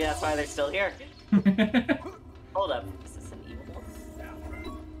 Maybe that's why they're still here. Hold up, is this an evil one?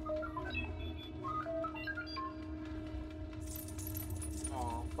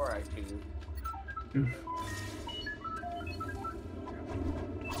 Aw, poor R2. Oof.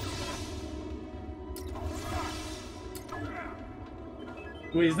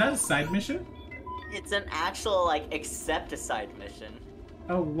 Wait, is that a side mission? It's an actual, like, accept a side mission.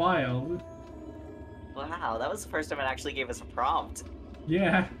 Oh, wild. Wow, that was the first time it actually gave us a prompt.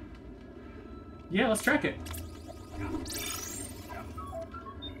 Yeah. Yeah, let's track it.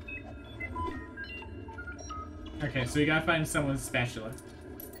 Okay, so you gotta find someone's spatula.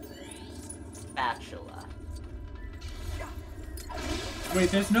 Spatula. Wait,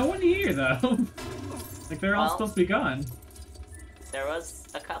 there's no one here, though. Like, they're all supposed to be gone. There was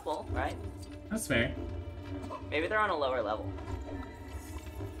a couple, right? That's fair. Maybe they're on a lower level.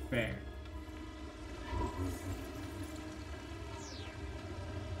 Fair.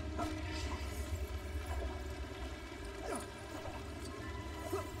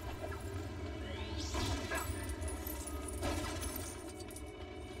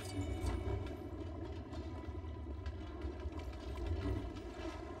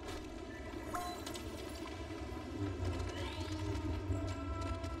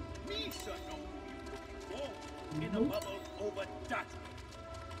 Misa no. Oh, in the bubble over that.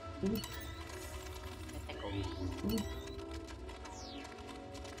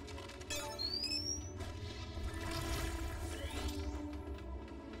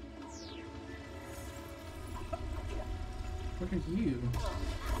 What are you?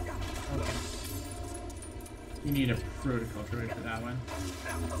 Okay. You need a protocol droid for that one.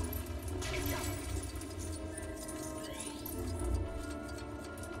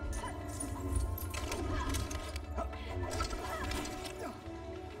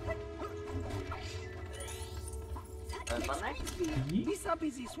 These are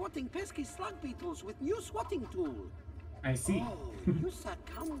busy swatting pesky slug beetles with new swatting tool. I see. Oh, you sir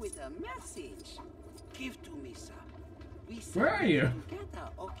come with a message. Give to me, sir. Where are you? Together,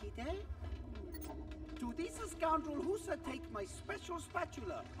 okay, day? To this scoundrel who sir take my special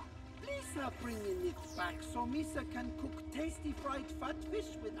spatula. Lisa bringing it back so Misa can cook tasty fried fat fish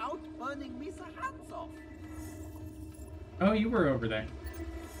without burning Misa hands off. Oh, you were over there.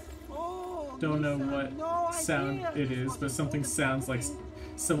 Oh, Don't know Misa, what no sound idea. it is, but something sounds like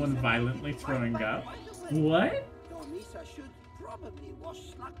someone violently throwing up. By the way, What? no, Misa should probably wash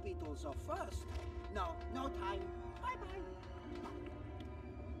slug beetles off first. No, no time. Bye-bye.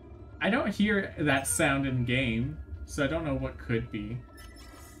 I don't hear that sound in game, so I don't know what could be.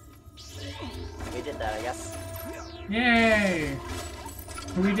 We did that, I guess. Yay!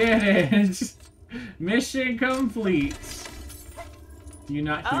 We did it! Mission complete! Do you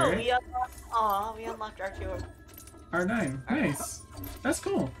not hear it? We unlocked R2. R9. Nice. That's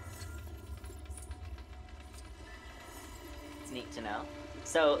cool. It's neat to know.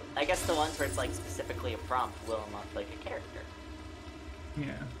 So, I guess the ones where it's like specifically a prompt will unlock like a character.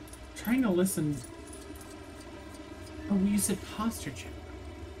 Yeah. Trying to listen. Oh, we used a posture check.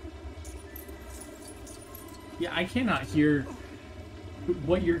 Yeah, I cannot hear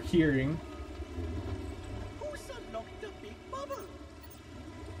what you're hearing. Who's unlocked the big bubble?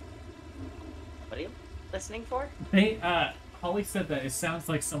 What are you listening for? They, Holly said that it sounds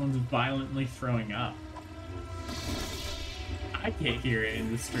like someone's violently throwing up. I can't hear it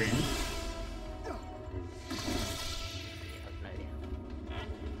in the stream. I have no idea.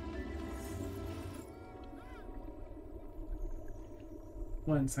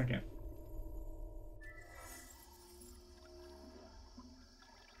 One second.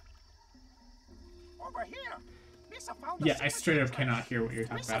 Over here. Misa found Yeah, I straight up cannot hear what you're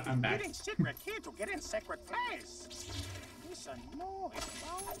talking about. I'm back. Secret key to get in secret place. Misa knows it's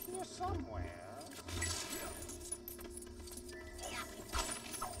out here somewhere.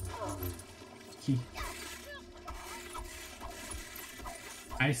 Key.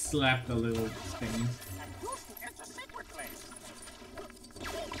 I slapped the little thing.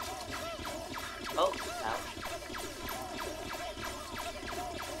 Oh, ouch.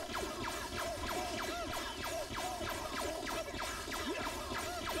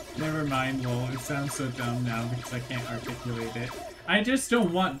 Never mind, lol. It sounds so dumb now because I can't articulate it. I just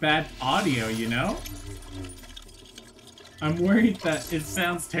don't want bad audio, you know? I'm worried that it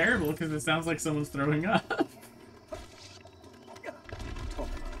sounds terrible because it sounds like someone's throwing up. Talk about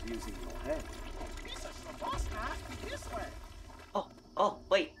using your head. Oh,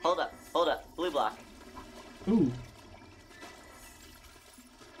 wait, hold up. Blue block. Ooh.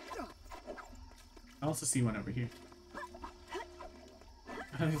 I also see one over here.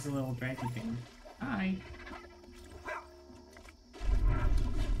 Oh, there's a little draggy thing. Hi.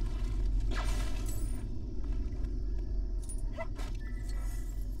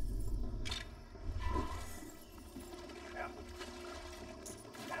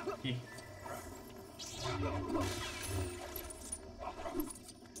 Yeah.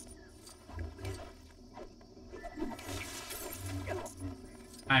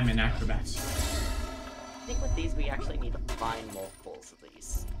 I'm an acrobat. I think with these we actually need to find multiples of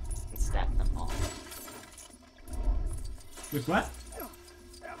these and stack them all. With what?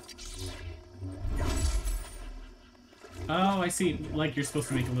 Oh, I see. Like you're supposed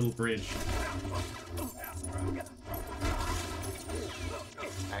to make a little bridge.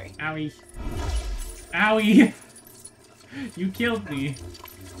 Sorry. Owie. Owie! You killed me.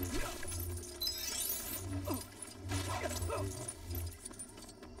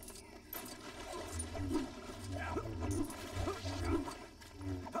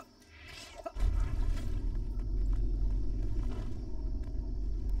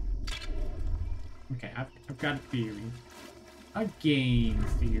 Okay, I've got a theory. A game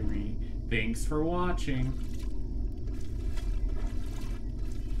theory. Thanks for watching.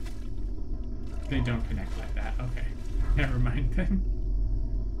 They don't connect like that. Okay. Never mind then.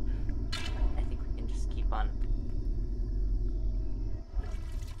 I think we can just keep on.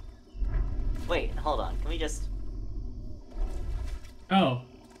 Wait, hold on. Can we just... Oh.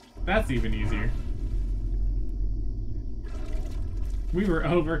 That's even easier. We were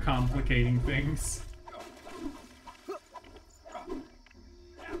overcomplicating things.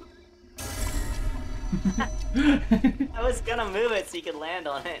 I was gonna move it so you could land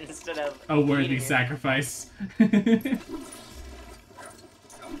on it instead of... A worthy eating it. sacrifice.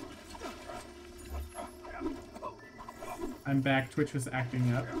 I'm back. Twitch was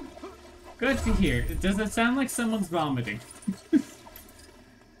acting up. Good to hear. Does it sound like someone's vomiting?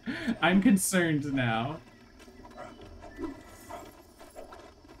 I'm concerned now.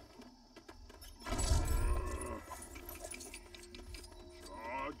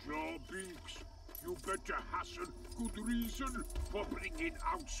 Binks, you better hasten good reason for bringing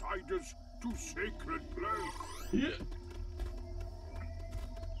outsiders to sacred place. Yeah.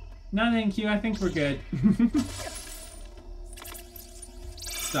 No, thank you. I think we're good.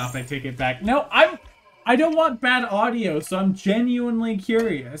 Stop, I take it back. No, I don't want bad audio, so I'm genuinely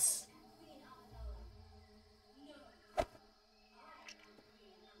curious.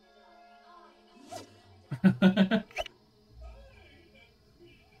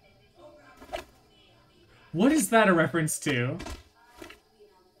 What is that a reference to?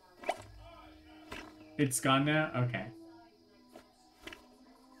 It's gone now? Okay.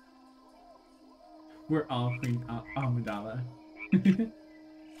 We're all Queen Amidala.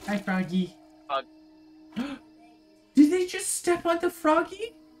 Hi, Froggy. Frog. Did they just step on the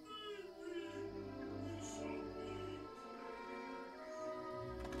Froggy?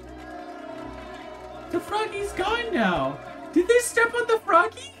 The Froggy's gone now. Did they step on the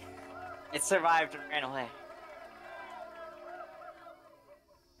Froggy? It survived and ran away.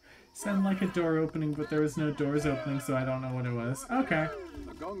 Sounded like a door opening, but there was no doors opening, so I don't know what it was. Okay.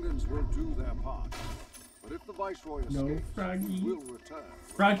 The Gungans will do their part. But if the Viceroy escapes, No Froggy. he will return.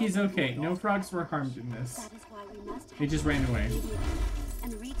 Froggy's okay. No frogs were harmed in this. That is why we must They just ran away.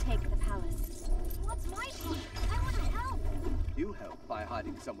 and retake the palace. What's my part? I want to help. You help by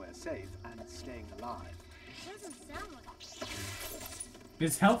hiding somewhere safe and staying alive. Doesn't sound like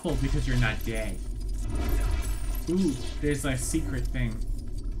It's helpful because you're not dead. Ooh, there's a secret thing.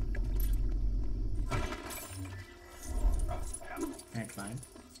 Can I climb?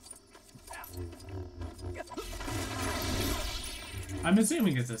 I'm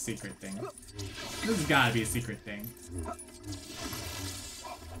assuming it's a secret thing. This has gotta be a secret thing.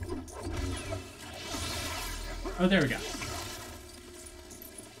 Oh, there we go.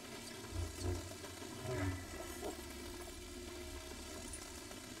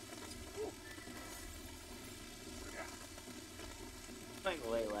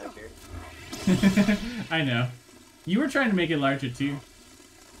 Like way larger. I know. You were trying to make it larger too.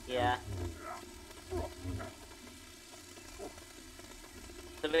 Yeah.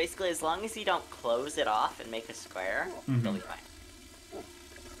 So basically, as long as you don't close it off and make a square, you'll be fine.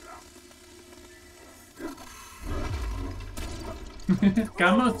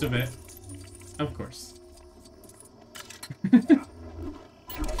 Got most of it. Of course.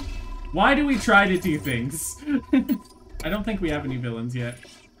 Why do we try to do things? I don't think we have any villains yet.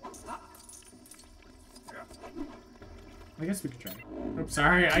 I guess we could try. I'm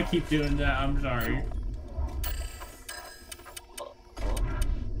sorry, I keep doing that. I'm sorry.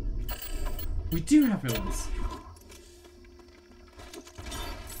 We do have villains.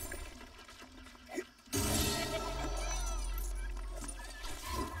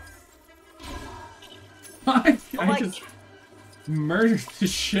 I just murdered the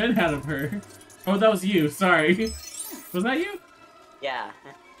shit out of her. Oh, that was you. Sorry. Was that you? Yeah.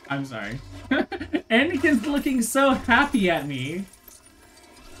 I'm sorry. Anakin's looking so happy at me.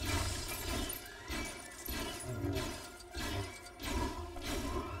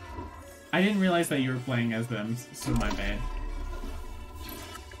 I didn't realize that you were playing as them, so my bad.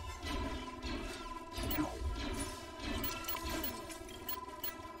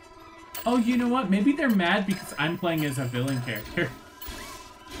 Oh, you know what? Maybe they're mad because I'm playing as a villain character.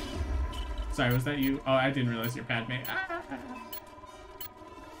 Sorry, was that you? Oh, I didn't realize you're Padme. Ah.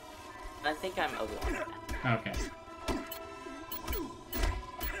 I think I'm Obi-Wan. Okay.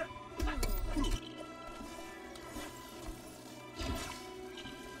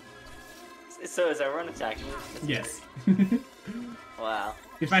 So is everyone attacking me? Yes. Wow.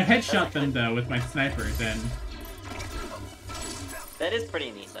 If I headshot them, though, with my sniper, then... That is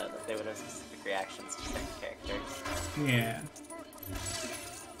pretty neat, though, that they would have specific reactions to certain characters. Yeah.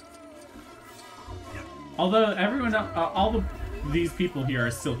 Although everyone, all these people here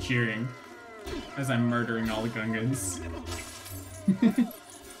are still cheering as I'm murdering all the Gungans.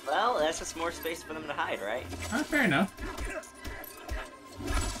 Well, that's just more space for them to hide, right? Oh, fair enough.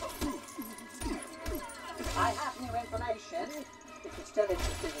 I have new information. If you're still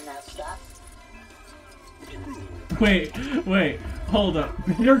interested in that stuff. Wait, hold up.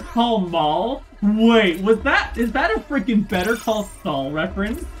 Better Call Maul? Wait, is that a freaking Better Call Saul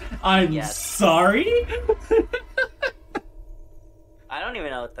reference? I'm sorry? I don't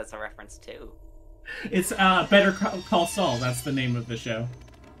even know what that's a reference to. It's Better Call Saul, that's the name of the show.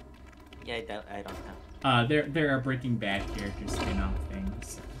 Yeah, I don't know. There are Breaking Bad character spin-off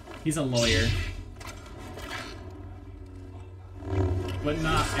things. He's a lawyer. But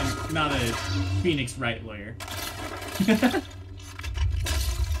not a Phoenix Wright lawyer.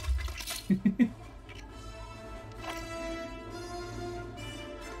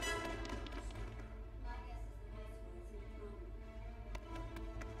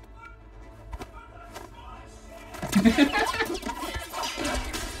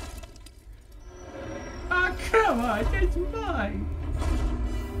 Come on, that's mine.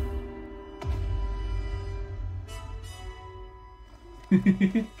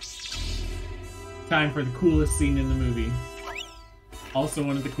 Time for the coolest scene in the movie. Also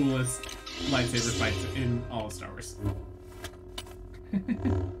one of the coolest lightsaber fights in all of Star Wars.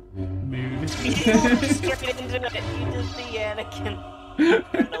 Mood. Straight into it. You did the Anakin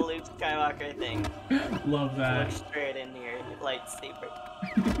or the Luke Skywalker thing. Love that. Look straight into your lightsaber.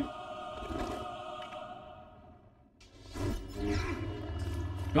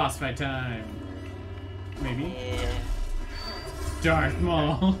 Boss fight time. Maybe. Yeah. Darth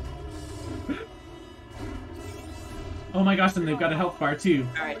Maul. Oh my gosh, and they've got a health bar too.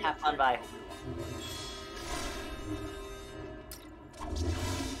 Alright, have fun, bye.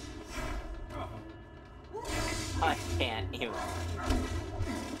 I can't even.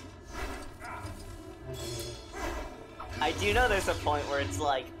 I do know there's a point where it's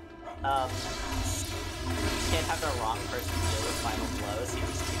like, you can't have the wrong person deal with final blows, you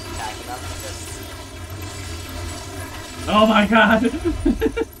just keep attacking them and just... Oh my god!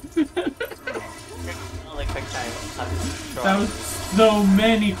 All the quick time. That was so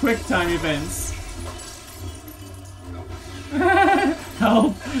many quick time events.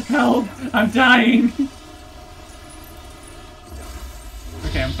 Help! Help! I'm dying!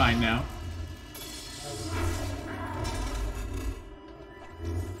 Okay, I'm fine now.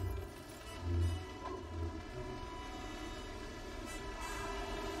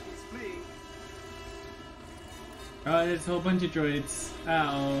 Oh, there's a whole bunch of droids.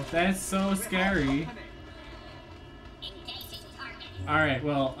 Uh-oh, that's so scary. Alright,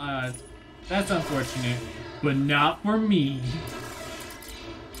 well, that's unfortunate, but not for me.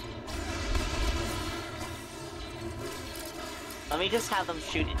 Let me just have them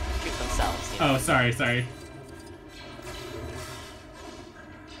shoot themselves. You know? Oh, sorry.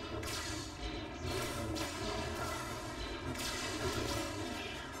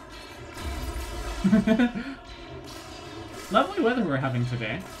 Lovely weather we're having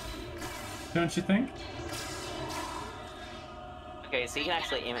today, don't you think? Okay, so you can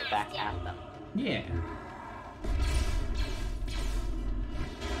actually aim it back at them. Yeah.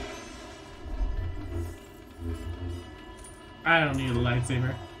 I don't need a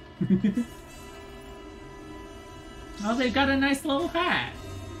lightsaber. Oh, they got a nice little hat.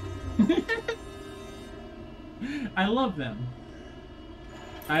 I love them.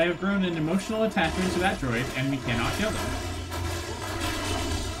 I have grown an emotional attachment to that droid, and we cannot kill them.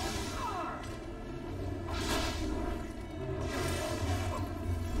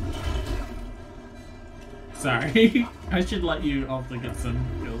 Sorry. I should let you also get some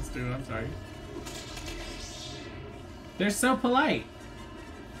kills too, I'm sorry. They're so polite.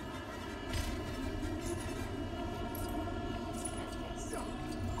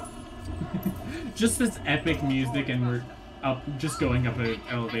 Just this epic music and we're up, just going up an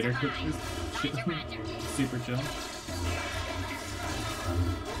elevator. Super chill.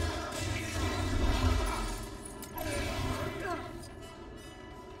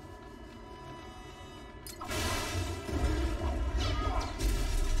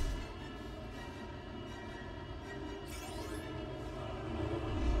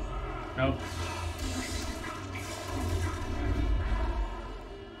 Oh.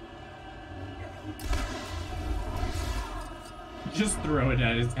 Just throw it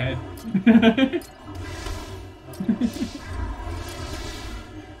at his head.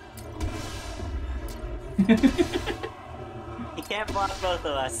 He can't block both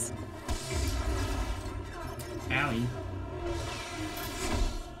of us. Owie.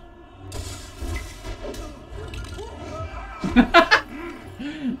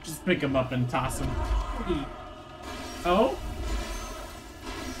 Just pick him up and toss him. Oh?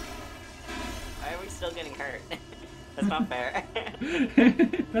 Why are we still getting hurt? That's not fair.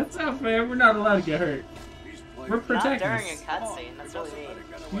 That's not fair. We're not allowed to get hurt. We're protectors. Not during a cutscene. That's really neat.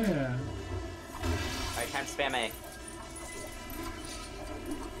 Yeah. Alright, time to spam A.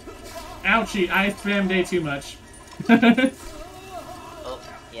 Ouchie, I spammed A too much. Oh,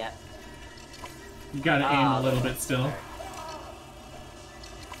 yeah. You gotta aim a little bit still.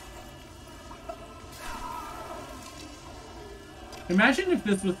 Imagine if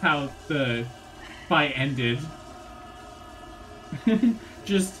this was how the fight ended.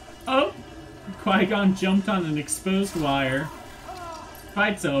 Just, oh! Qui-Gon jumped on an exposed wire.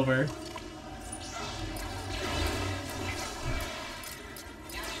 Fight's over.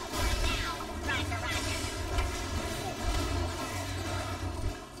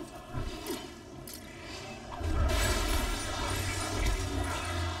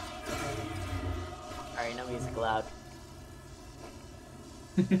 Alright, no music allowed.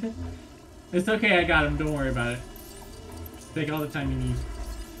 It's okay, I got him. Don't worry about it. Take all the time you need.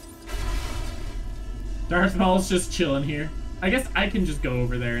 Darth Maul's just chilling here. I guess I can just go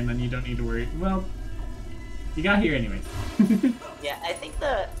over there and then you don't need to worry. Well, you got here anyways. Yeah, I think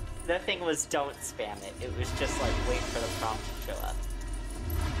the thing was don't spam it. It was just like wait for the prompt to show up.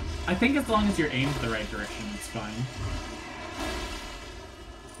 I think as long as you're aimed the right direction, it's fine.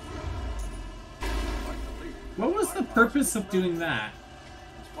 What was the purpose of doing that?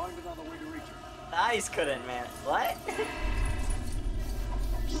 Let's find another way to reach her. Eyes couldn't, man. What?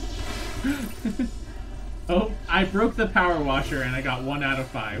 Oh, I broke the power washer and I got 1 out of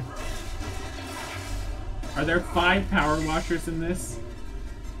 5. Are there 5 power washers in this?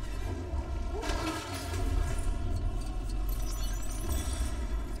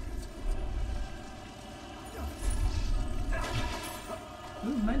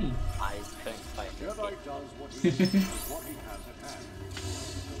 Ooh, money. Eyes couldn't fight. Jedi does what he needs, what he has at hand.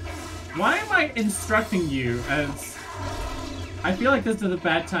 Why am I instructing you as... I feel like this is a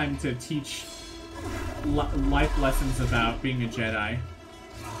bad time to teach life lessons about being a Jedi.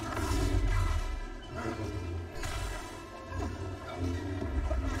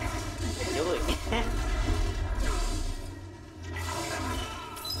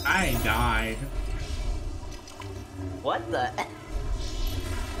 I died. What the?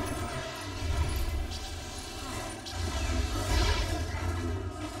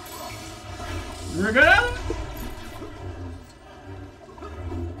 We're good.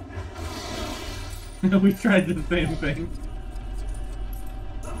 We tried the same thing.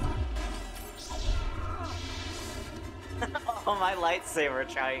 Oh, my lightsaber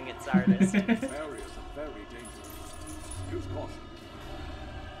trying its hardest. Barriers are very dangerous. Use caution.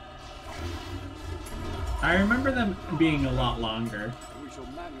 I remember them being a lot longer. We shall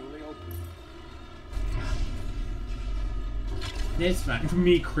manually open. It's fine.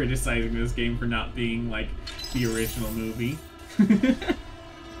 Me criticizing this game for not being like the original movie.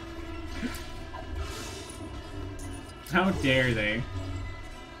 How dare they?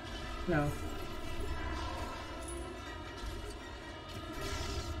 No.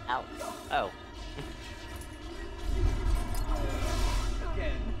 Ow. Oh.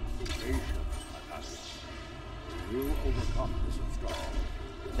 Again, patience, my master. You overcome this obstacle.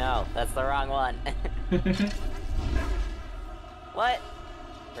 No, that's the wrong one. What?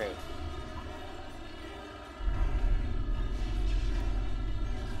 Rude.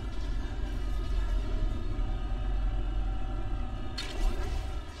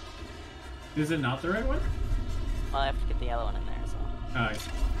 Is it not the right one? Well, I have to get the yellow one in there as well. Oh, I see.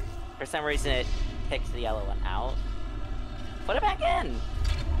 For some reason, it kicked the yellow one out. Put it back in!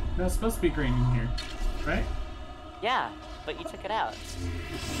 No, it's supposed to be green in here, right? Yeah, but you took it out.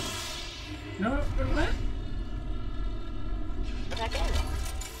 No, what? Put it back in.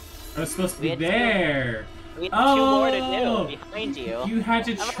 Oh, it's supposed to We be had there. We had 2 more to do behind you. You had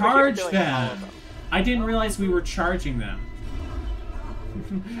to I'm pretty sure charge you're doing all of them. I didn't realize we were charging them.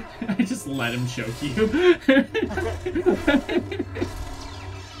 I just let him choke you.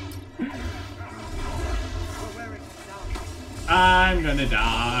 I'm gonna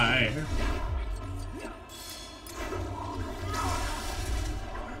die.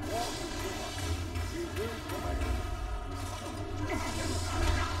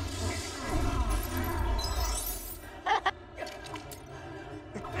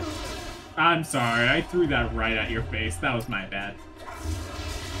 I'm sorry, I threw that right at your face. That was my bad.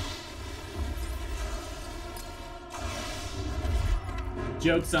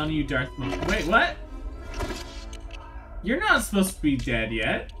 Joke's on you, Darth Maul. Wait, what? You're not supposed to be dead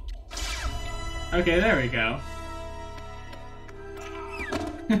yet. Okay, there we go.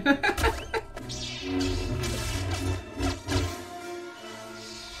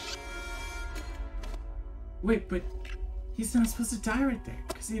 Wait, but he's not supposed to die right there,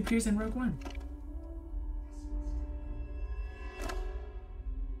 because he appears in Rogue One.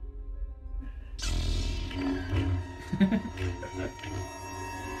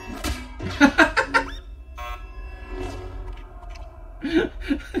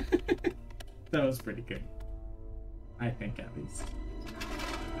 That was pretty good. I think, at least.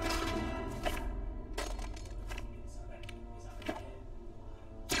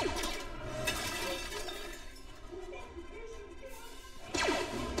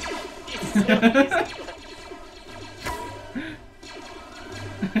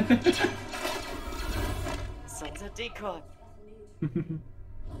 Son's a decoy.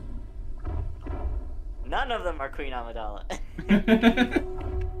 None of them are Queen Amidala.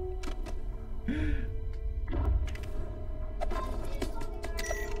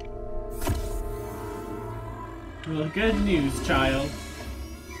 Well, good news, child.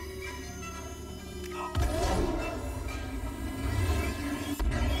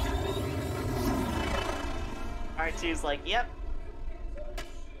 R2's like, yep.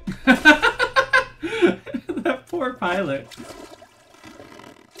 That poor pilot.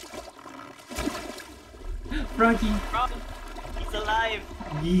 Froggy. Frog, he's alive.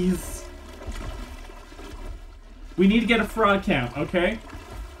 Yeez. We need to get a frog count, okay?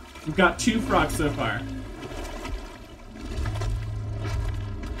 We've got 2 frogs so far.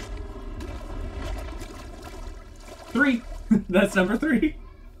 Three. That's number 3.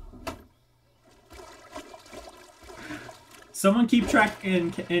 Someone keep track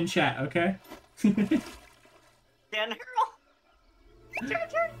in chat, okay? General.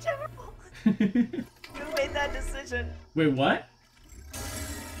 General. Who made that decision? Wait, what?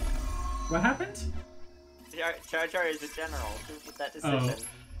 What happened? Jar Jar is a general. Who made that decision? Oh.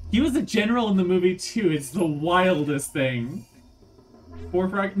 He was a general in the movie too. It's the wildest thing. 4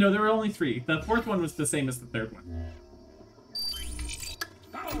 frog. No, there were only 3. The 4th one was the same as the 3rd one.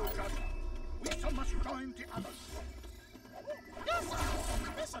 Now, Judge, we must join the others. Yes, sir.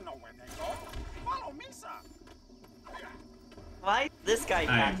 Misa know where they go. Follow me, sir. Why this guy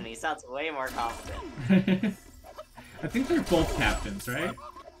captain? He sounds way more confident. I think they're both captains, right?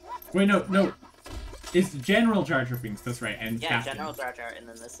 Wait, no. It's General Jar Jar Binks, that's right, and yeah, captain. General Jar Jar, and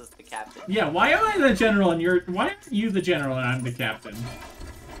then this is the captain. Yeah, why am I the general and you're... Why are you the general and I'm the captain?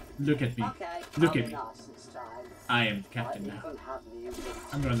 Look at me. Okay, Look at me. nice this time. I am the captain now.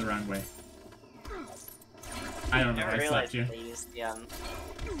 I'm going the wrong way. I don't know where I slapped you. They used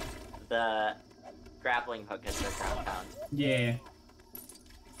the grappling hook as their ground pound. Yeah.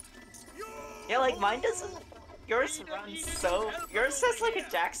 Yeah, like mine doesn't. Yours runs so. Yours says like a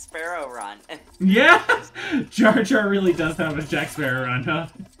Jack Sparrow run. Yeah! Jar Jar really does have a Jack Sparrow run, huh?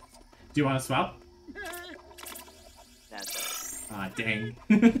 Do you want to swap? That's Ah, dang.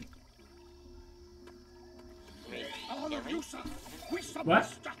 All of you, sir. We What?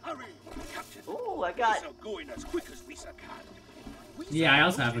 must hurry. Captain, ooh, I got. we're going as quick as we can. Yeah, I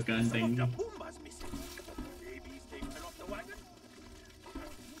also have a gun thing.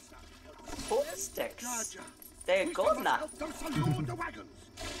 Pool sticks. They're gold now.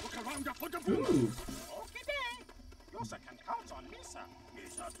 Ooh. Yosa can count on me, sir.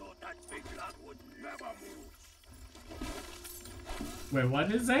 Misa thought that big lad would never move. Wait, what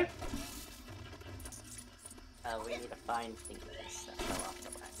did it say? We need to find things that fell off the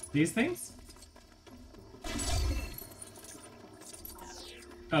wagon. These things?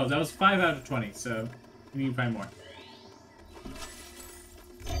 Oh, that was 5 out of 20, so we need to find more.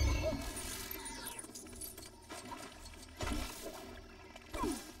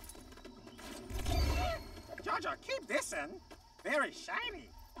 Jar Jar, keep this in. Very shiny.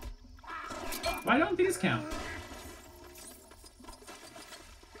 Why don't these count?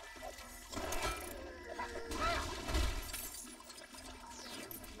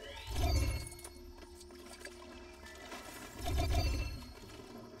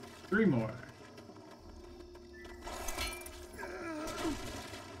 Three more.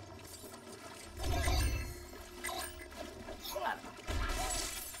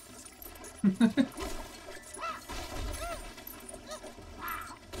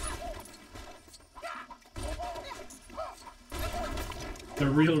 The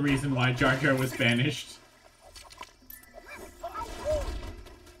real reason why Jar Jar was banished.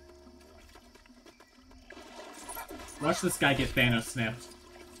 Watch this guy get Thanos snapped.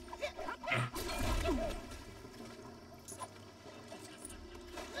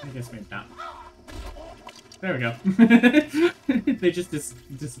 I guess maybe not. There we go. They just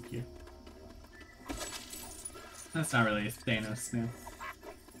disappear. That's not really a Thanos snap.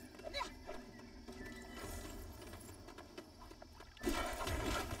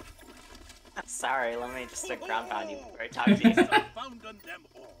 Sorry, let me just ground pound you before I talk to you. Found them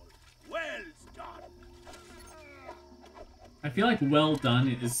all. Well done. I feel like well done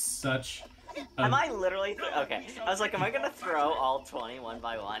is such a... Am I literally... Okay, I was like, am I gonna throw all 20 one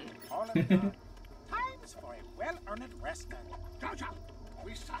by one? All in good. Time's for a well-earned rest then. Jar Jar,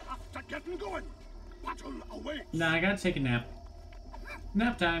 we have to get going. Battle awaits. Nah, I gotta take a nap.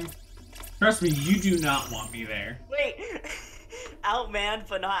 Nap time. Trust me, you do not want me there. Wait! Outmanned,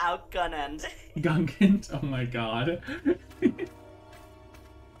 but not outgunned. Gungant? Oh my god.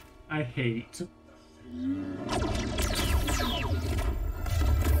 I hate.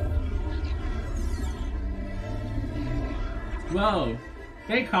 Whoa!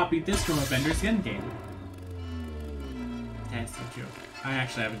 They copied this from Avengers Endgame. That's a joke. I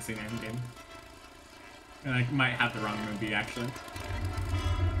actually haven't seen Endgame. And I might have the wrong movie, actually.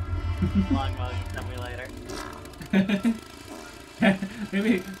 Long mode, tell me later.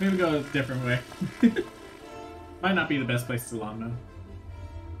 maybe go a different way. Might not be the best place to long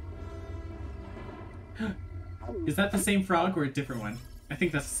though. Is that the same frog or a different one? I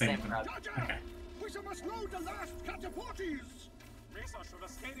think that's the same one. frog. Okay. We must load the last catapulties. Misa should have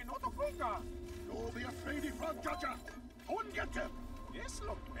stayed in Otopunga. Don't be afraid, frog Jaja. Go and get them. This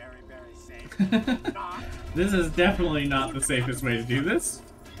looked very, very safe. Not. This is definitely not the safest way to do this.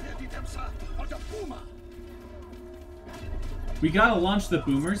 Ready them, sir, for the boomer. We gotta launch the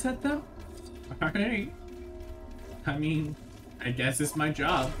boomers at them? Alright. I mean, I guess it's my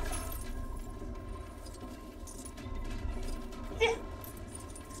job.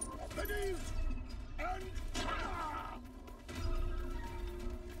 Ready, and...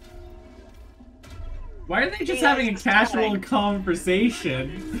 Why are they just having a casual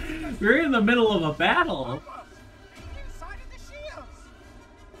conversation? We're in the middle of a battle. Inside of the shields.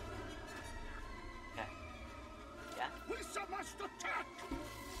 Yeah. We must attack.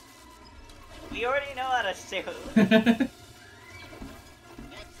 We already know how to shoot. Good job,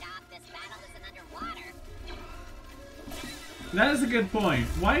 this battle isn't underwater. That is a good point.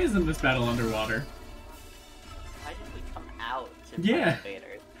 Why isn't this battle underwater? Why did we come out to Yeah. fight invaders?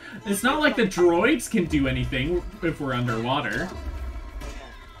 It's not like the droids can do anything if we're underwater.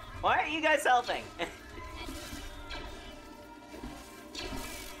 Why aren't you guys helping?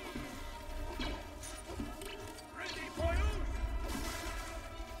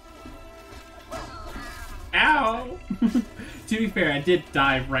 Ow! To be fair, I did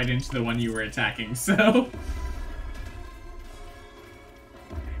dive right into the one you were attacking, so...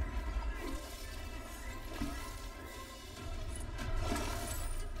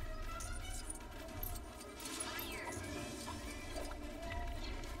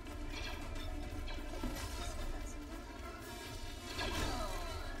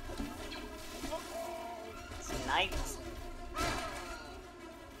 Snipes.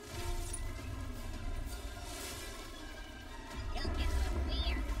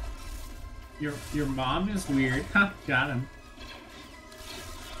 Your mom is weird. Ha, got him.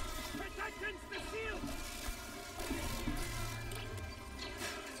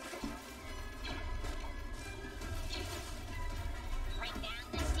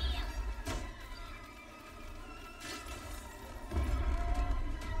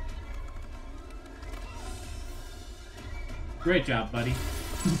 Great job, buddy.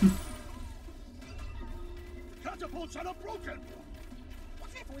 Catapults are not broken. What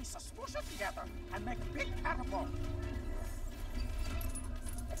if we smush it together and make a big catapult?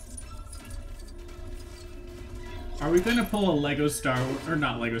 Are we gonna pull a Lego Star or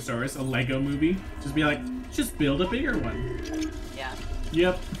not Lego Star Wars, a Lego movie? Just be like, just build a bigger one. Yeah.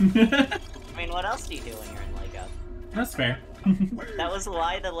 Yep. I mean, what else do you do when you're in Lego? That's fair. That was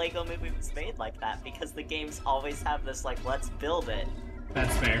why the Lego movie was made like that, because the games always have this, like, let's build it.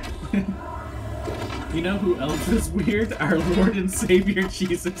 That's fair. You know who else is weird? Our Lord and Savior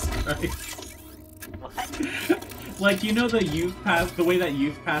Jesus Christ. What? Like, you know the way that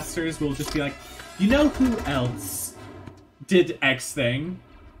youth pastors will just be like, you know who else did X thing?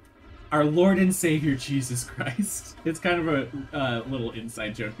 Our Lord and Savior Jesus Christ. It's kind of a little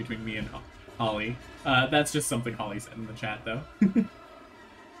inside joke between me and Holly. That's just something Holly said in the chat, though.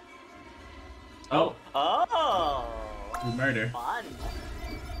 Oh. Oh! Murder. Fun.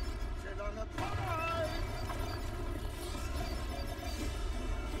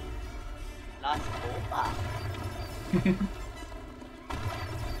 Not bomba.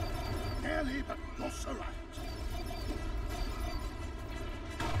 Nearly, but not so right.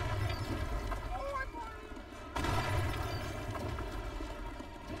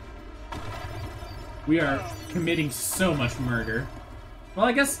 We are committing so much murder. Well,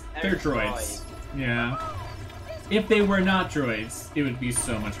 I guess they're They're droids. droids. Yeah. If they were not droids, it would be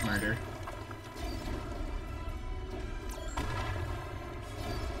so much murder.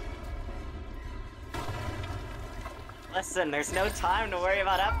 Listen, there's no time to worry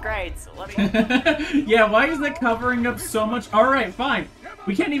about upgrades. What are you... Yeah, why is it covering up so much? Alright, fine.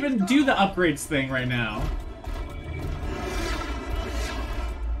 We can't even do the upgrades thing right now.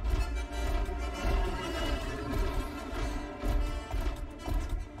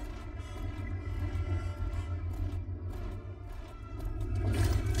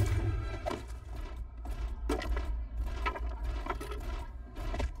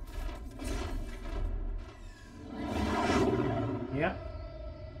 Yep.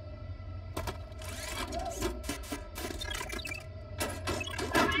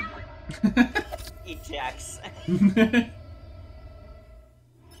 Ejects.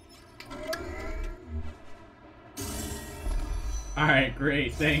 Alright,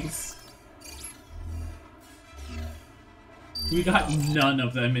 great, thanks. We got none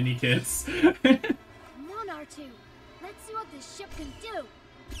of them mini kits. Come on, R2. Let's see what this ship can do.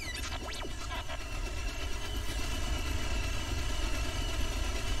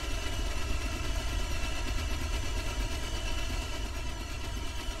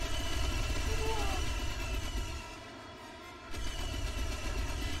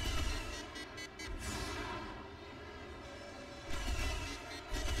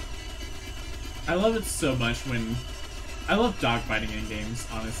 I love it so much when... I love dogfighting in games,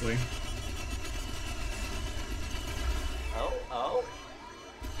 honestly. Oh.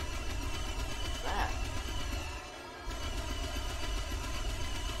 What's that?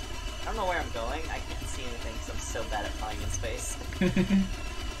 I don't know where I'm going. I can't see anything because I'm so bad at flying in space.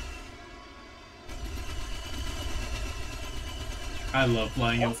 I love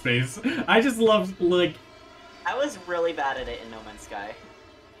flying in space. I just love, like... I was really bad at it in No Man's Sky.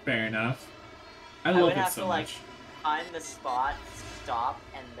 Fair enough. I love it so much. Like, find the spot, stop,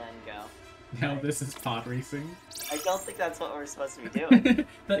 and then go. Now this is pod racing. I don't think that's what we're supposed to be doing.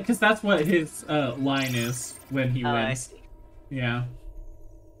 Because that's what his line is when he wins. I see. Yeah.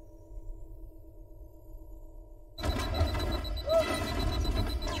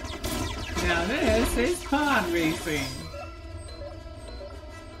 Now this is pod racing.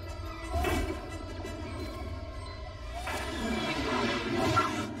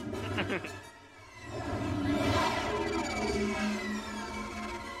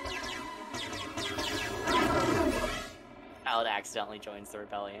 Cloud accidentally joins the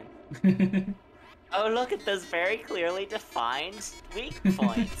rebellion. Oh, look at those very clearly defined weak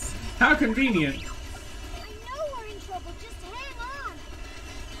points. How convenient. I know we're in trouble, just hang on.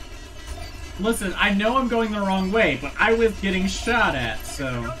 Listen, I know I'm going the wrong way, but I was getting shot at,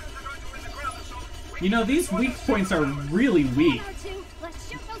 so... You know, these weak points are really weak.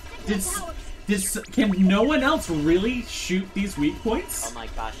 Can no one else really shoot these weak points? Oh my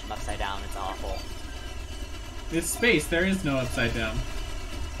gosh, I'm upside down, it's awful. It's space, there is no upside down.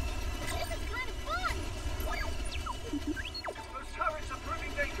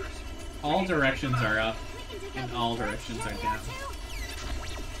 All directions are up, and all directions are down.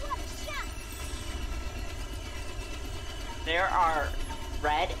 There are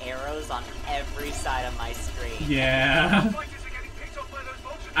red arrows on every side of my screen. Yeah.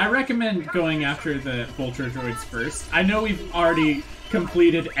 I recommend going after the vulture droids first. I know we've already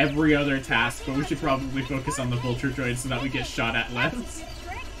completed every other task, but we should probably focus on the vulture droids so that we get shot at less.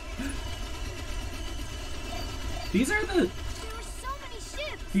 These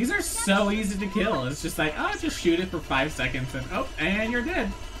are so easy to kill. It's just like, oh, just shoot it for 5 seconds and oh, and you're dead.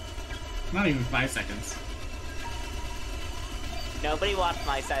 Not even 5 seconds. Nobody watched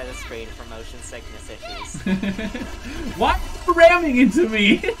my side of the screen for motion sickness issues. Why are you ramming into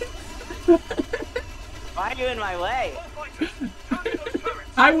me? Why are you in my way?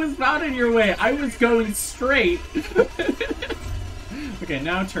 I was not in your way. I was going straight. Okay,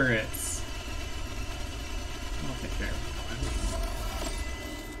 now turrets. I'll take care of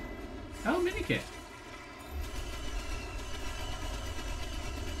that one. Oh, minikit.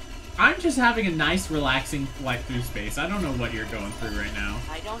 I'm just having a nice, relaxing flight through space. I don't know what you're going through right now.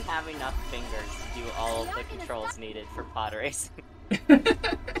 I don't have enough fingers to do all of the controls needed for pod racing. Just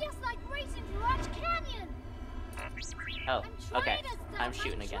like racing through Arch Canyon. Oh, okay. I'm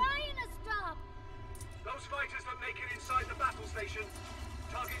shooting again. Those fighters that make it inside the battle station,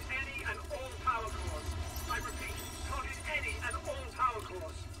 target any and all power cores. I repeat, target any and all power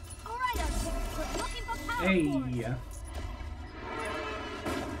cores. All right, we're looking for power Hey. cores.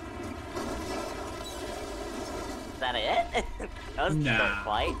 Is that it? That was a short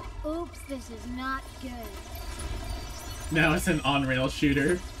flight. Oops, this is not good. Now it's an on-rail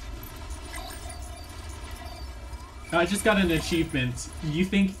shooter. I just got an achievement. You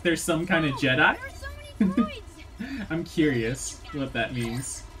think there's some kind of Jedi? I'm curious what that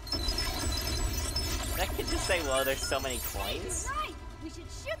means. That could just say, well, there's so many coins. Right. We should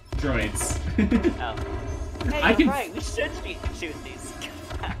shoot Droids. Oh. Hey, I can... right. We should shoot these.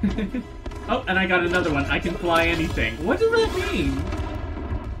 Oh, and I got another one. I can fly anything. What does that mean?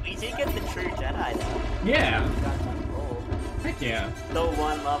 We did get the true Jedi, though. Yeah. We got that gold. Heck yeah. The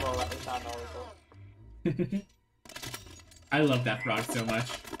one level that we found all the gold. I love that frog so much.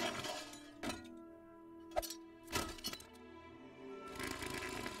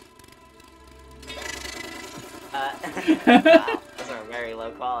 Wow, those are very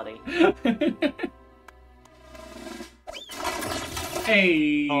low quality.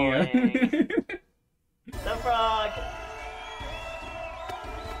 Hey! The frog!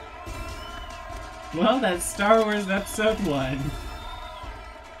 Well, that's Star Wars Episode 1.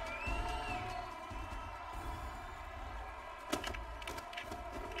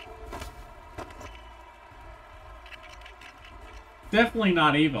 Definitely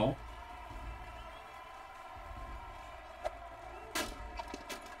not evil.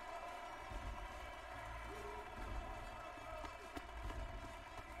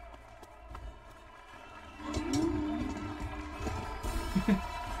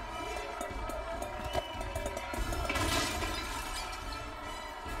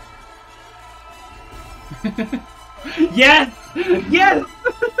 Yes! Yes!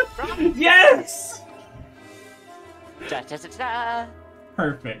 Yes! Da, da, da, da.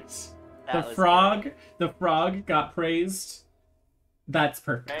 Perfect. That The was frog got praised. That's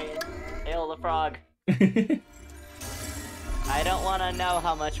perfect. great. Hail the frog. I don't want to know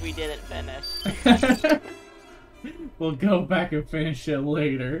how much we didn't finish. We'll go back and finish it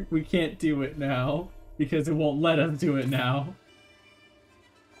later. We can't do it now because it won't let us do it now.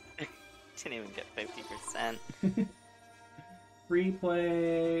 Didn't even get 50%.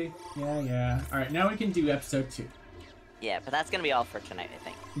 Replay. Yeah. Alright, now we can do episode 2. Yeah, but that's gonna be all for tonight, I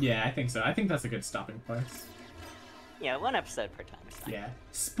think. Yeah, I think so. I think that's a good stopping place. Yeah, 1 episode per time is fine. Yeah.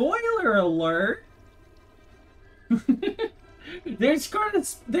 Spoiler alert! There's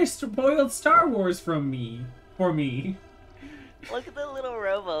spoiled Star Wars for me. Look at the little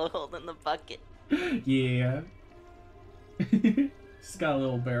robo holding the bucket. Yeah. She's got a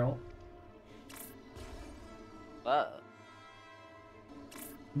little barrel. Whoa.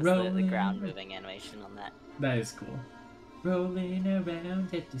 The ground moving animation on that. That is cool. Rolling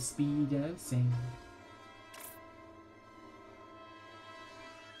around at the speed of sound.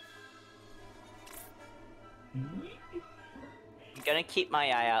 I'm gonna keep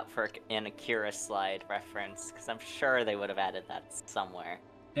my eye out for an Akira slide reference, because I'm sure they would have added that somewhere.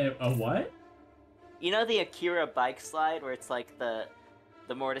 A what? You know the Akira bike slide, where it's like the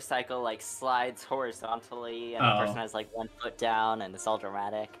motorcycle like slides horizontally, and the person has like 1 foot down, and it's all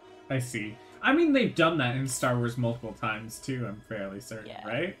dramatic? I see. I mean, they've done that in Star Wars multiple times too, I'm fairly certain,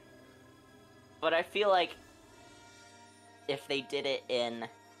 right? But I feel like if they did it in...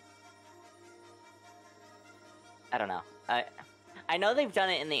 I don't know. I know they've done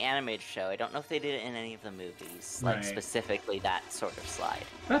it in the animated show. I don't know if they did it in any of the movies, like specifically that sort of slide.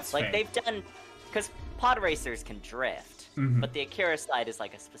 That's like fair. They've done, because pod racers can drift, but the Akira slide is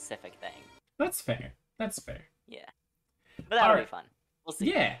like a specific thing. That's fair. That's fair. Yeah, but that'll be fun. We'll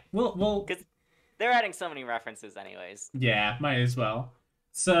see. Yeah, we'll because they're adding so many references, anyways. Yeah, might as well.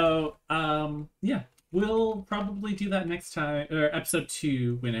 So, yeah, we'll probably do that next time, or episode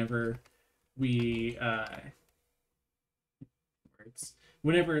 2, whenever we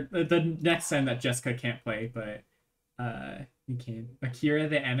whenever the next time that Jessica can't play, but you can. Akira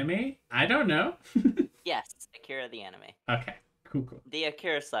the anime? I don't know. Yes, Akira the anime. Okay, cool. The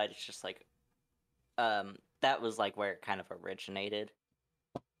Akira slide is just like, that was like where it kind of originated.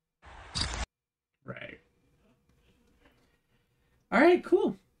 Right. Alright,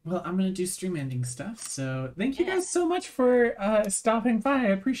 cool. Well, I'm gonna do stream ending stuff, so thank you guys so much for stopping by. I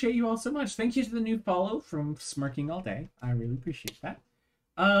appreciate you all so much. Thank you to the new follow from Smirking All Day. I really appreciate that.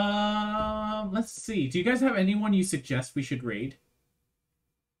 Let's see. Do you guys have anyone you suggest we should raid?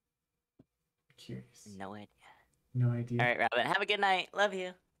 Curious. No idea. No idea. Alright, Robin, have a good night. Love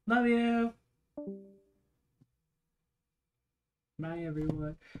you. Love you. Bye,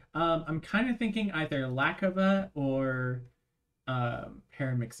 everyone. I'm kind of thinking either Lakava or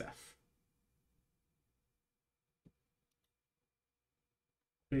Paramix F.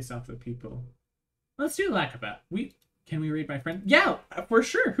 Based off the people. Let's do Lakava. Can we read my friend? Yeah, for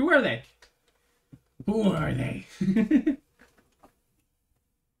sure. Who are they? Who are they?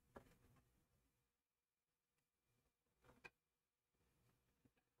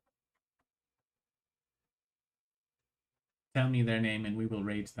 Tell me their name and we will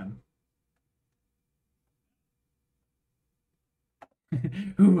raid them.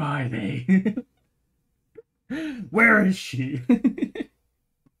 Who are they? Where is she?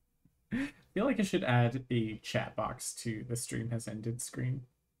 I feel like I should add a chat box to the stream has ended screen.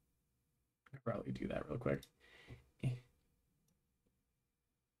 I'll probably do that real quick.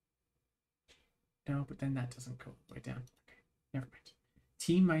 No, but then that doesn't go all the way down. Okay, never mind.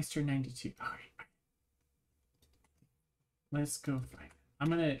 Team Meister 92. All right. Let's go find it. I'm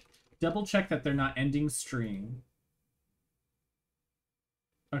gonna double check that they're not ending stream.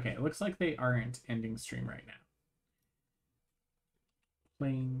 Okay, it looks like they aren't ending stream right now.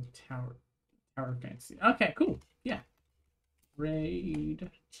 Playing Tower Fantasy. Okay, cool. Yeah. Raid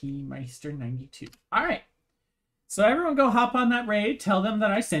Team Meister 92. Alright. So everyone go hop on that raid. Tell them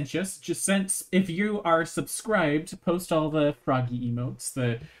that I sent you. If you are subscribed, post all the froggy emotes,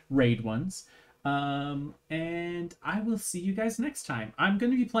 the raid ones. And I will see you guys next time. I'm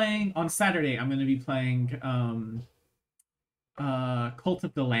going to be playing on Saturday. I'm going to be playing Cult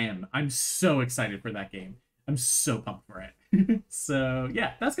of the Lamb. I'm so excited for that game. I'm so pumped for it. So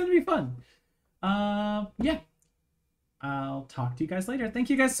yeah, that's going to be fun. Yeah. I'll talk to you guys later.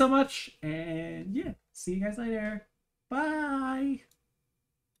 Thank you guys so much. And yeah, see you guys later. Bye.